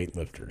professional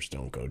weightlifters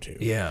don't go to.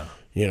 Yeah.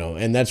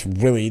 And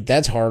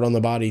that's hard on the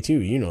body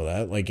too. You know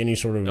that, like any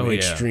sort of Oh, yeah.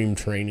 extreme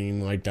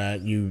training like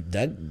that,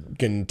 that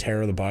can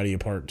tear the body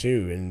apart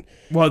too. And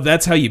Well,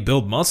 that's how you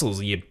build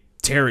muscles. You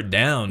tear it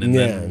down and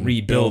Yeah, then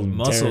rebuild build,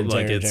 muscle. tear,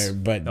 Like tear, it's tear,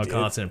 but a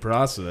constant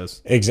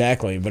process.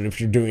 exactly, but if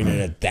you're doing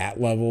it at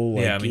that level,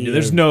 like, Yeah, I mean,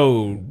 there's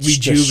no it's the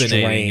rejuvenating.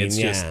 strain, It's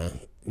just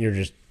you're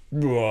just.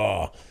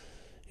 Ugh.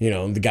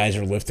 The guys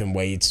are lifting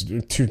weights,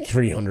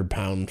 300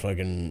 pound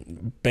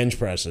fucking bench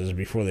presses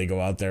before they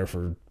go out there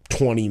for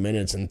 20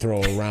 minutes and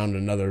throw around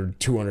another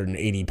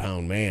 280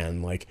 pound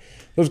man. Like,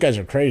 those guys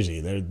are crazy.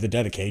 The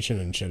dedication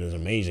and shit is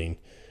amazing.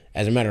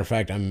 As a matter of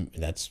fact,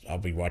 I'll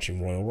be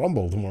watching Royal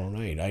Rumble tomorrow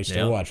night. I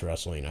still watch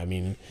wrestling. I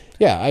mean,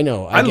 yeah, I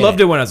know. I loved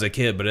it when I was a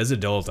kid, but as an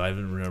adult, I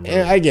didn't remember.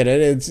 And I get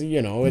it. It's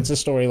it's a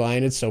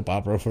storyline. It's soap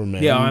opera for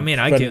men. Yeah, I mean,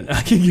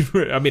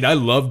 But- I mean, I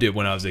loved it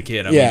when I was a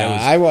kid. I yeah, mean,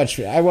 I watched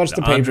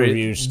the pay per Andre-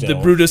 view still. the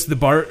Brutus, the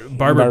Barber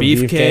Barber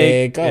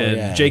Beefcake, Beefcake. Oh, and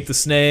yeah. Jake the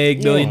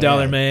Snake, Million Oh,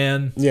 Dollar yeah.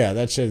 Man. Yeah,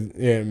 that's it.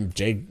 Yeah,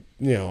 Jake.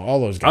 All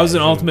those guys. I was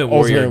an Ultimate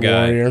Warrior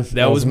guy.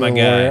 That was my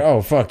Ultimate guy. Warrior.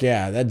 Oh fuck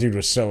yeah, that dude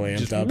was so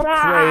amped up,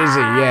 crazy.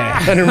 Yeah,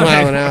 100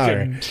 mile an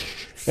hour.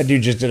 That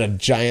dude just did a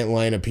giant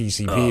line of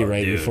PCP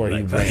right Dude, before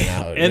he like, ran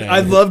out. And yeah. I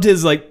loved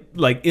his like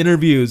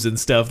interviews and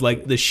stuff.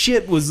 Like the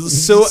shit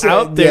was so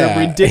out there,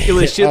 yeah.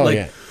 ridiculous shit. Oh, like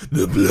yeah.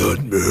 the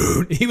Blood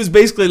Moon. He was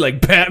basically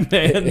like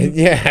Batman.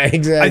 Yeah,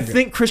 exactly. I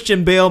think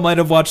Christian Bale might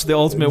have watched The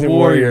Ultimate The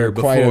Warrior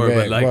quite a before, bit.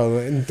 but like, well,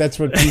 and that's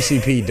what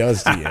PCP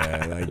does to you.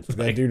 Like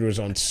that dude was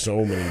on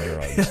so many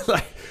drugs,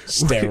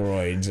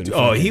 steroids, and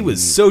oh, he fucking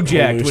was so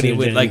jacked when he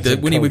would hallucinogens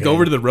and when he would go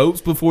over to the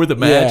ropes before the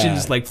match and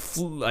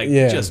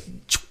Yeah. just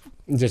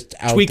Yeah. just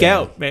out tweak there.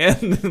 out,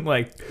 man.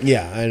 Like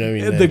Yeah, I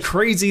mean the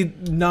crazy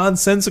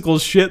nonsensical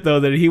shit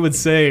though that he would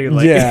say.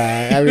 Like,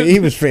 yeah, I mean he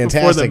was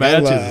fantastic. before the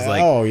matches, I it's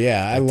like, oh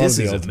yeah, I love this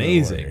the is Ultimate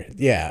amazing. Warrior.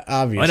 Yeah,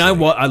 obviously. and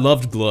I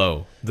loved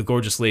Glow, the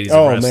gorgeous ladies.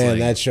 Oh of wrestling. man,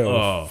 that show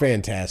Oh. was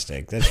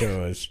fantastic. That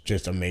show was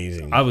just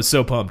amazing. I was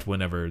so pumped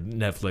whenever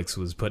Netflix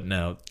was putting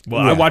out.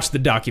 Well, I Yeah. watched the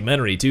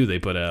documentary too. They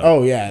put out.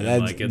 Oh, yeah,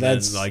 And,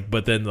 that's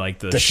but then the,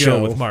 the show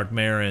show. with Mark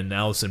Maron,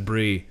 Allison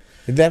Brie.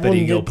 Did that one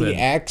Betty get Gilpin. the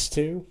axe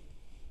too?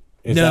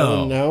 Is No. that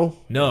one,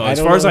 no. As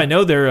don't far as know. I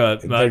know, they're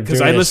because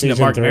doing I a listen to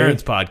season Mark 3?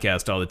 Maron's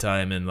podcast all the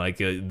time, and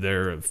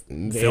they're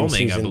filming. I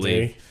season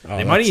believe 3? Oh,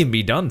 they might that's- even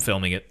be done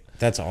filming it.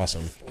 That's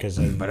awesome because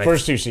I- the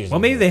first 2 seasons.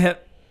 Well, maybe they have.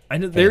 I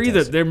know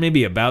Fantastic. they're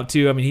maybe about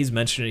to. I mean, he's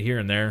mentioned it here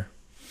and there.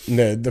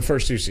 the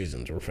first 2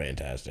 seasons were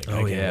fantastic. I Oh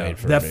can't yeah, wait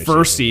for that a new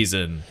first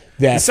season.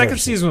 That The second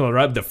first season was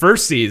right. The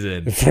first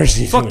season. The first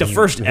season. Fuck the was-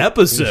 first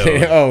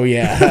episode. oh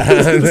yeah,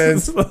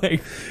 It's that's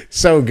like,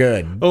 so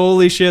good.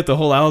 holy shit, the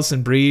whole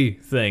Allison Brie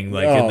thing,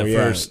 like in Oh, the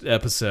yeah. first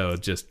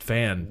episode, just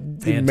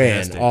fantastic.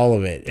 Man, all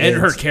of it. And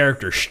her It's-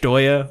 character,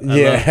 Stoya.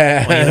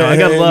 Yeah. I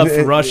got love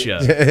for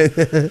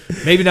Russia.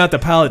 Maybe not the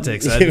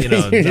politics,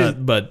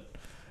 but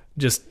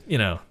just,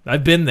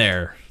 I've been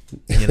there,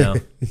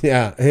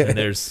 Yeah, and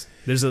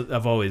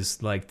I've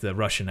always liked the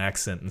Russian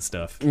accent and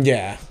stuff.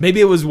 yeah.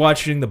 Maybe it was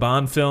watching the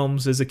Bond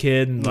films as a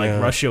kid, and like Yeah.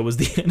 Russia was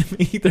the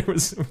enemy. There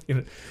was,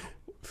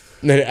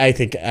 I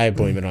think I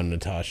blame it on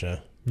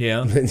Natasha.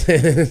 yeah,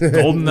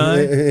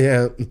 Goldeneye.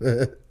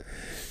 Yeah.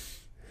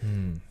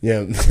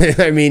 Yeah,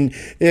 I mean,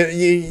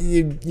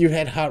 you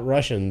had hot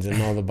Russians in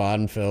all the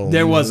Bond films.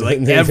 There was like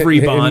every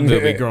Bond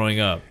movie growing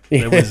up.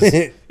 There was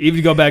even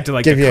to go back to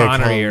like Give the you a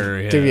Connery com-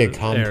 era. give you a era,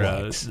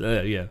 complex.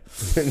 yeah.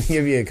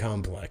 Give you a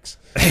complex.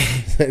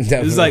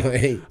 It was like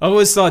Definitely. I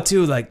always thought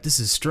too, like this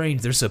is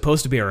strange. They're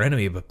supposed to be our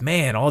enemy, but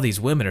man, all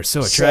these women are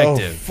so So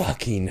attractive.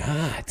 fucking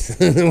hot.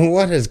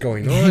 What is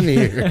going on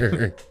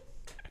here?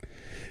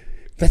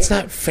 That's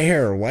not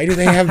fair. Why do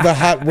they have the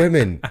hot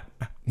women?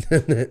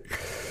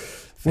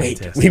 Wait,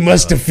 Fantastic we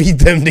must stuff. defeat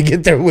them to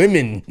get their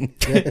women.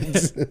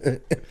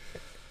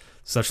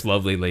 Such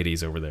lovely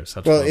ladies over there.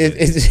 Such Well, lovely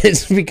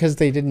it's because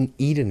they didn't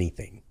eat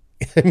anything.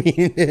 I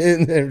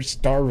mean, they're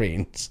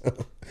starving.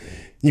 So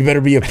you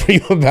better be a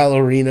prima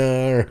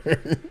ballerina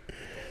or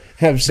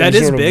have some that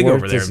is sort of big work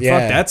over there. to- In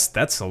fact,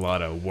 that's a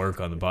lot of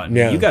work on the bottom.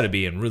 Yeah. You got to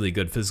be in really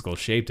good physical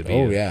shape to be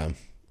Oh yeah,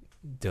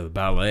 to the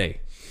ballet.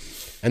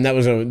 and that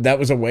was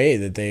a way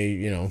that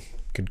they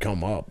could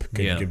come up,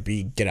 Yeah.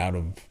 get out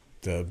of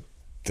the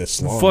the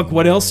slum. Fuck,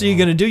 what else are you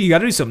gonna do? You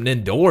gotta do something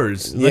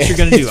indoors. Unless Yeah, you're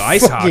gonna do it's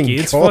ice fucking hockey.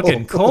 It's cold.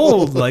 fucking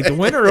cold. Like the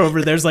winter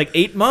over there's like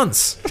 8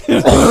 months.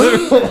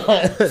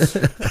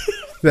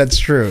 That's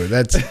true.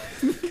 That's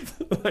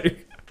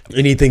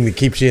anything that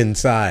keeps you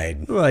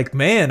inside. Like,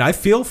 man, I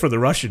feel for the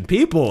Russian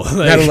people.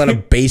 Like, Got a lot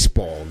of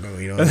baseball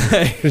going on.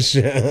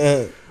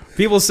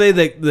 people say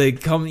that they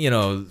come, a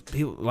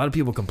lot of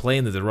people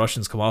complain that the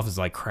Russians come off as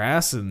like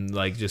crass and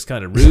like just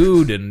kind of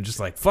rude and just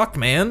like, fuck,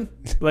 man.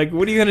 Like,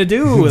 what are you gonna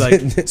do?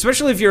 Like,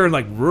 especially if you're in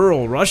like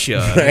rural Russia.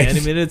 Right. Man. I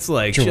mean, it's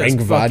like Drink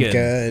just vodka fucking,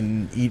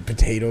 and eat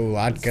potato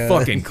vodka.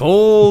 fucking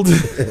cold.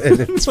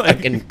 It's Like,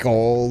 fucking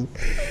cold.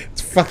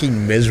 It's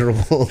fucking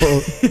miserable.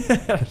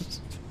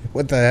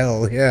 What the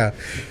hell? Yeah.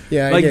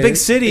 Yeah. I like get big it.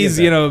 cities,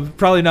 I get that.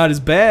 probably not as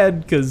bad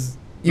because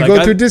You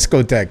go to a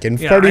discotheque and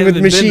party I with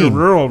haven't been to machine.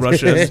 rural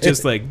Russia. It's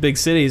just like big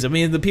cities. I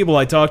mean, the people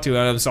I talked to,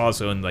 I was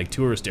also in like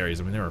tourist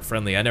areas. I mean, they were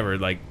friendly. I never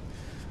like,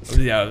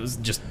 it was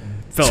just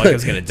felt like I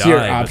was gonna die. So your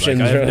but, like,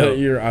 options, I have no-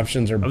 your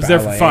options are. I was there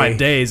for 5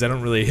 days. I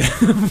don't really.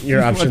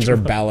 Your options are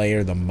ballet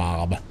or the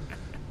mob.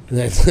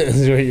 That's what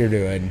you're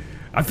doing.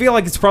 I feel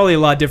like it's probably a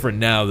lot different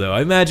now, though.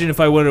 I imagine if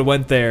I would have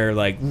went there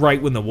like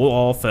right when the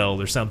wall fell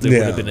or something, it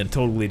would have been a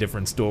totally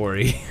different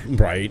story.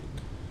 Right.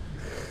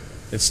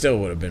 It still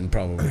would have been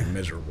probably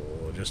miserable.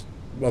 Just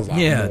a lot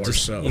Yeah, more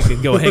just so. you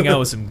could go hang out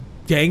with some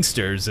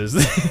gangsters.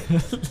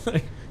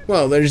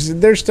 Well,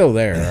 they're still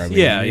there. I mean,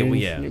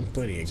 Yeah, there's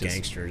plenty of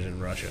gangsters in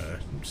Russia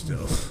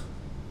still.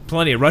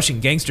 Plenty of Russian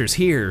gangsters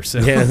here. So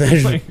Yeah,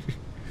 there's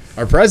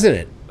our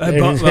president. my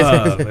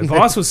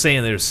boss was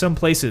saying there's some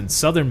place in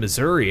southern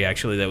Missouri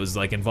actually that was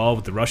like involved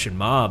with the Russian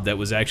mob that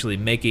was actually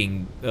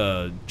making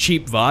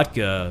cheap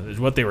vodka, is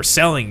what they were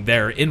selling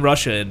there in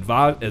Russia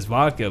as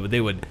vodka, but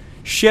they would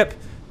ship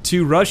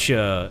to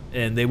Russia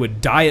and they would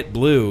dye it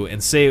blue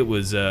and say it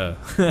was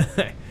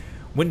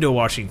window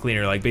washing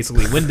cleaner, like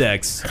basically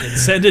Windex, and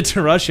send it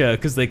to Russia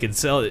because they could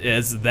sell it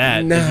as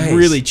that. Nice. It's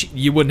really cheap.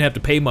 You wouldn't have to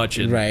pay much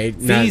in Right,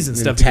 fees not and in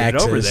stuff to get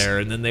it over taxes. there,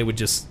 and then they would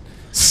just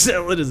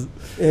sell it as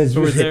It's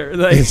over really- there.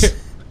 Like,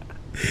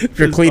 if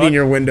you're cleaning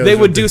your windows, they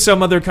would with do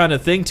some other kind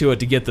of thing to it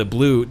to get the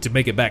blue to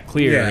make it back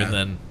clear, Yeah. and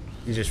then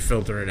you just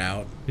filter it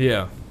out.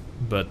 yeah.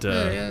 But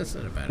Yeah, that's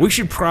not a bad. we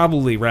should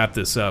probably wrap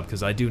this up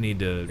because I do need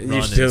to run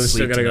You still and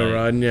sleep gotta go tonight.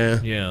 run. Yeah.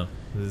 Yeah.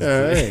 All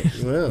right.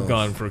 Well, I've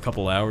gone for a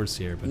couple hours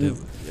here, but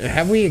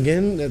have we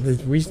again?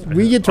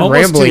 We get to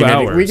Almost 2 rambling. We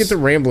hours. get to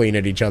rambling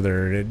at each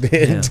other. It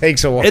Yeah.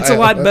 takes a while. it's a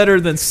lot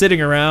better than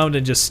sitting around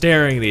and just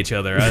staring at each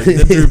other. I've been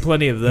through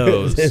plenty of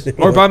those,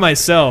 or by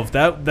myself.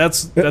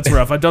 That's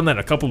rough. I've done that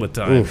a couple of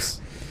times.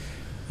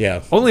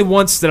 Yeah. Only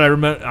once that I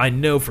remember. I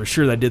know for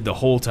sure that I did the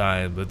whole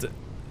time, but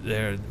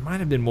there might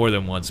have been more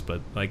than once. But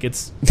like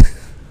it's,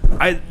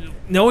 I've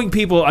known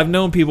people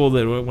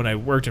that when I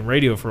worked in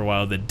radio for a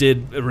while that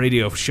did a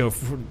radio show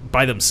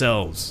by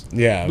themselves.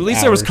 Yeah. At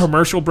least there was hours.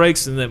 commercial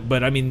breaks,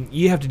 but I mean,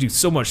 you have to do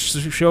so much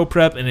show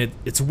prep, and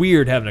it's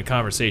weird having a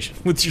conversation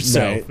with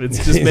yourself. Right.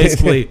 It's just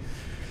basically.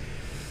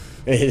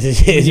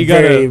 It's You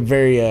very, gotta-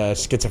 very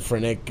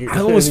schizophrenic.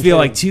 I almost feel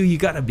like too. You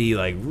got to be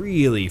like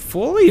really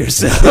full of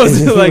yourself,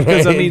 like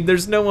because I Right. mean,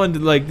 there's no one to,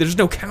 like. There's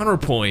no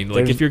counterpoint. Like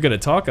There's- if you're gonna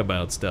talk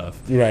about stuff,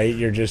 right.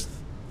 You're just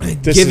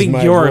this giving is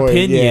my your voice.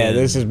 opinion. Yeah,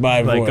 this is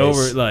my like voice.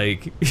 over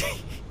like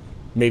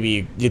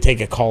Maybe you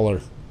take a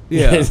caller.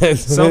 yeah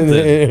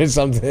something.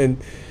 Something.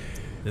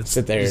 It's,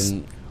 Sit there it's-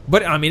 and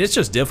but I mean, it's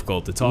just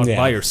difficult to talk Yeah.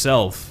 by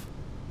yourself.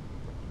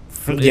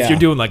 If Yeah. you're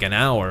doing like an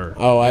hour,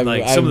 Oh,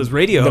 like some of those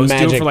radio the hosts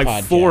do it for Magic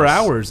like 4 podcast.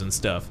 hours and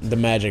stuff. the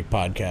Magic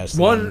podcast.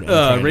 that One I'm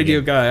trying to radio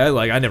get- guy I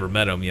like, I never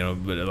met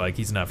him, but like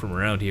he's not from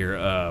around here.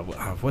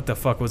 What the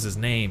fuck was his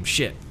name?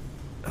 Shit,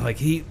 like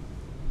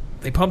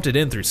they pumped it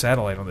in through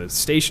satellite on the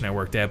station I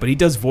worked at, but he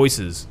does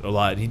voices a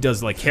lot. He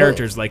does like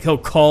characters, like he'll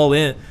call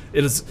in.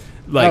 It is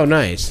like Oh,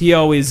 nice. He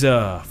always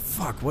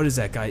fuck. What is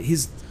that guy?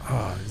 He's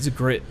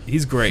great.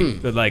 He's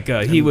great, but like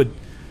he would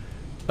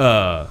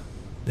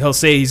he'll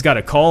say he's got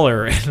a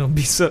caller and he'll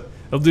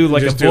do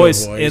like a Just do a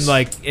voice, voice.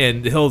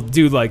 and he'll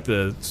do like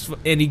and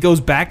he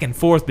goes back and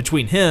forth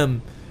between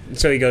him.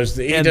 So he goes.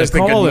 He And does the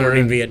the Good caller-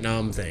 Morning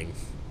Vietnam thing.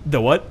 The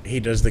what? He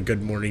does the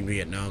Good Morning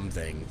Vietnam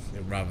thing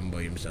that Robin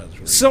Williams does. where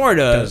he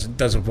Sorta.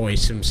 does a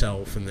voice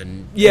himself and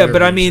then Yeah,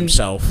 but I interviews mean,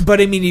 himself.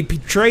 he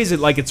portrays it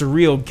like it's a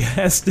real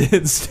guest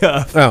and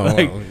stuff. Oh,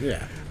 like, well,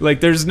 yeah, like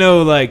there's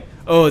no like,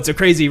 oh, it's a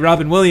crazy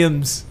Robin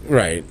Williams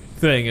right.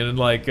 thing, and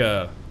like,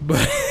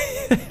 but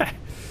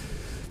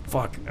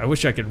fuck, I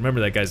wish I could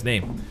remember that guy's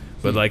name.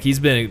 But like he's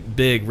been a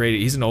big radio.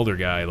 He's an older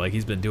guy. Like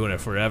he's been doing it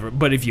forever.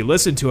 But if you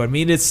listen to it, I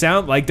mean, it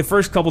sound like the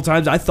first couple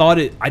times I thought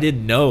it. I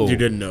didn't know. You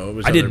didn't know. It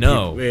was I didn't other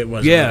know. people. It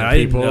was yeah, other I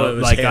didn't people. know. It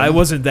was Like him. I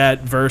wasn't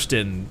that versed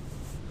in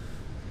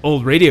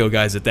old radio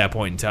guys at that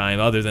point in time,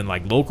 other than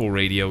like local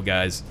radio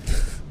guys.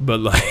 But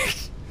like,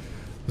 it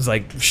was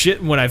like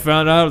shit when I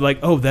found out. Like,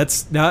 oh,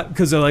 that's not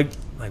because they're like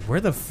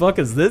where the fuck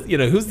is this?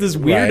 Who's this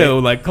weirdo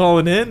Right. like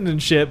calling in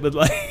and shit? But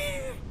like,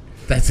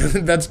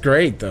 That's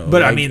great though.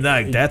 But I Like, mean,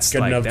 that's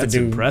good enough to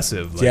do-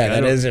 impressive. Like, yeah, I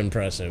that don't- is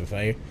impressive.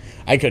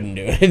 I couldn't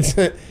do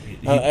it.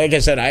 Like I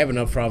said, I have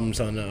enough problems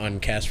on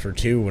Casper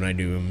 2 when I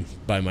do them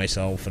by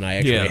myself, and I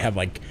actually Yeah.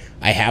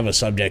 have a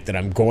subject that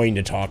I'm going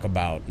to talk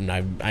about, and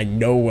I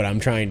know what I'm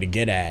trying to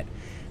get at,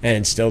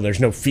 and still there's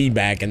no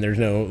feedback, and there's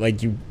no,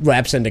 like, you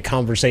lapse into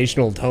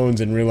conversational tones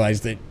and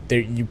realize that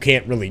you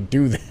can't really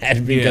do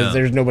that because Yeah.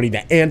 there's nobody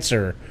to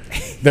answer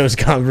those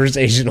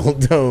conversational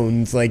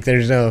tones. Like,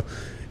 there's no.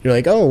 You're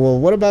like, oh, well,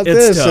 what about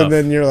It's this? tough. And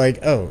then you're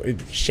like, oh,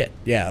 shit.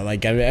 Yeah,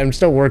 like, I'm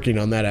still working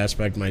on that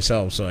aspect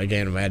myself, so I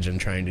can't imagine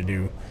trying to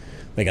do,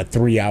 like, a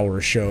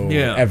 3-hour show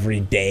Yeah. every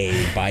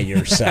day by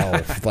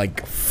yourself.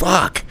 Like,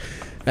 fuck.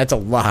 That's a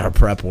lot of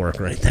prep work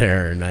right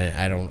there, and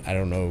I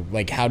don't know.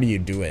 Like, how do you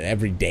do it?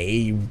 Every day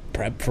you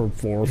prep for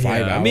 4 or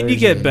 5 hours? I mean, you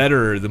get and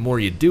better the more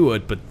you do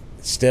it, but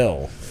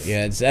Still.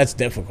 Yeah, that's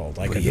difficult.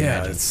 I could yeah,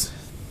 imagine. it's.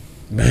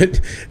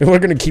 But we're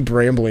going to keep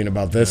rambling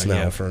about this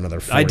now yeah. for another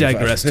 45 I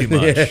digress too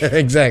much. Yeah,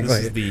 exactly.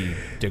 This is the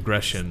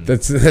digression.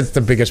 That's the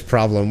biggest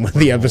problem with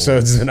the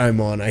episodes that I'm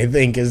on, I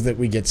think, is that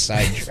we get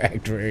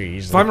sidetracked very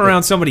easily. If I'm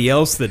around somebody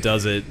else that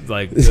does it,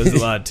 like does a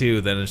lot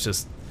too, then it's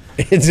just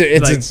it's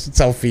like, a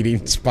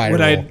self-feeding spiral.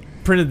 when I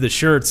printed the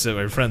shirts at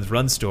my friend's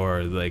run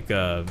store. Like,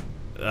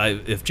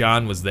 if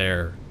John was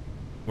there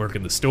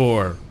working the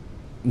store,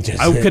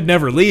 just, I could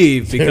never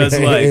leave because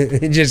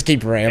like. just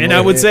keep rambling. And I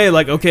would say,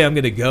 like, okay, I'm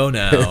going to go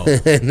now.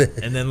 And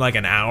then, like,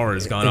 an hour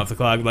has gone off the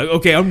clock. Like,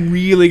 okay, I'm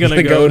really going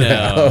to go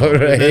now. right?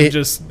 And then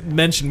just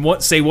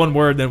say one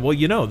word, then, well,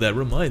 that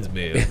reminds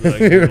me.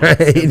 Like,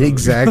 right,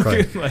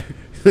 exactly. like,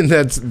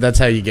 that's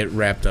how you get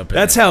wrapped up in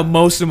that's it. how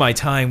most of my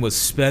time was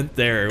spent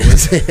there. It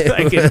was,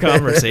 like, in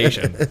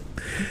conversation.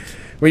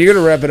 Well, you're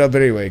going to wrap it up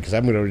anyway, because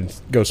I'm going to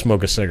go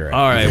smoke a cigarette.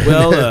 All right,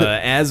 well,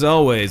 as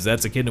always,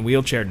 that's a kid in a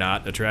wheelchair,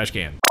 not a trash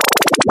can.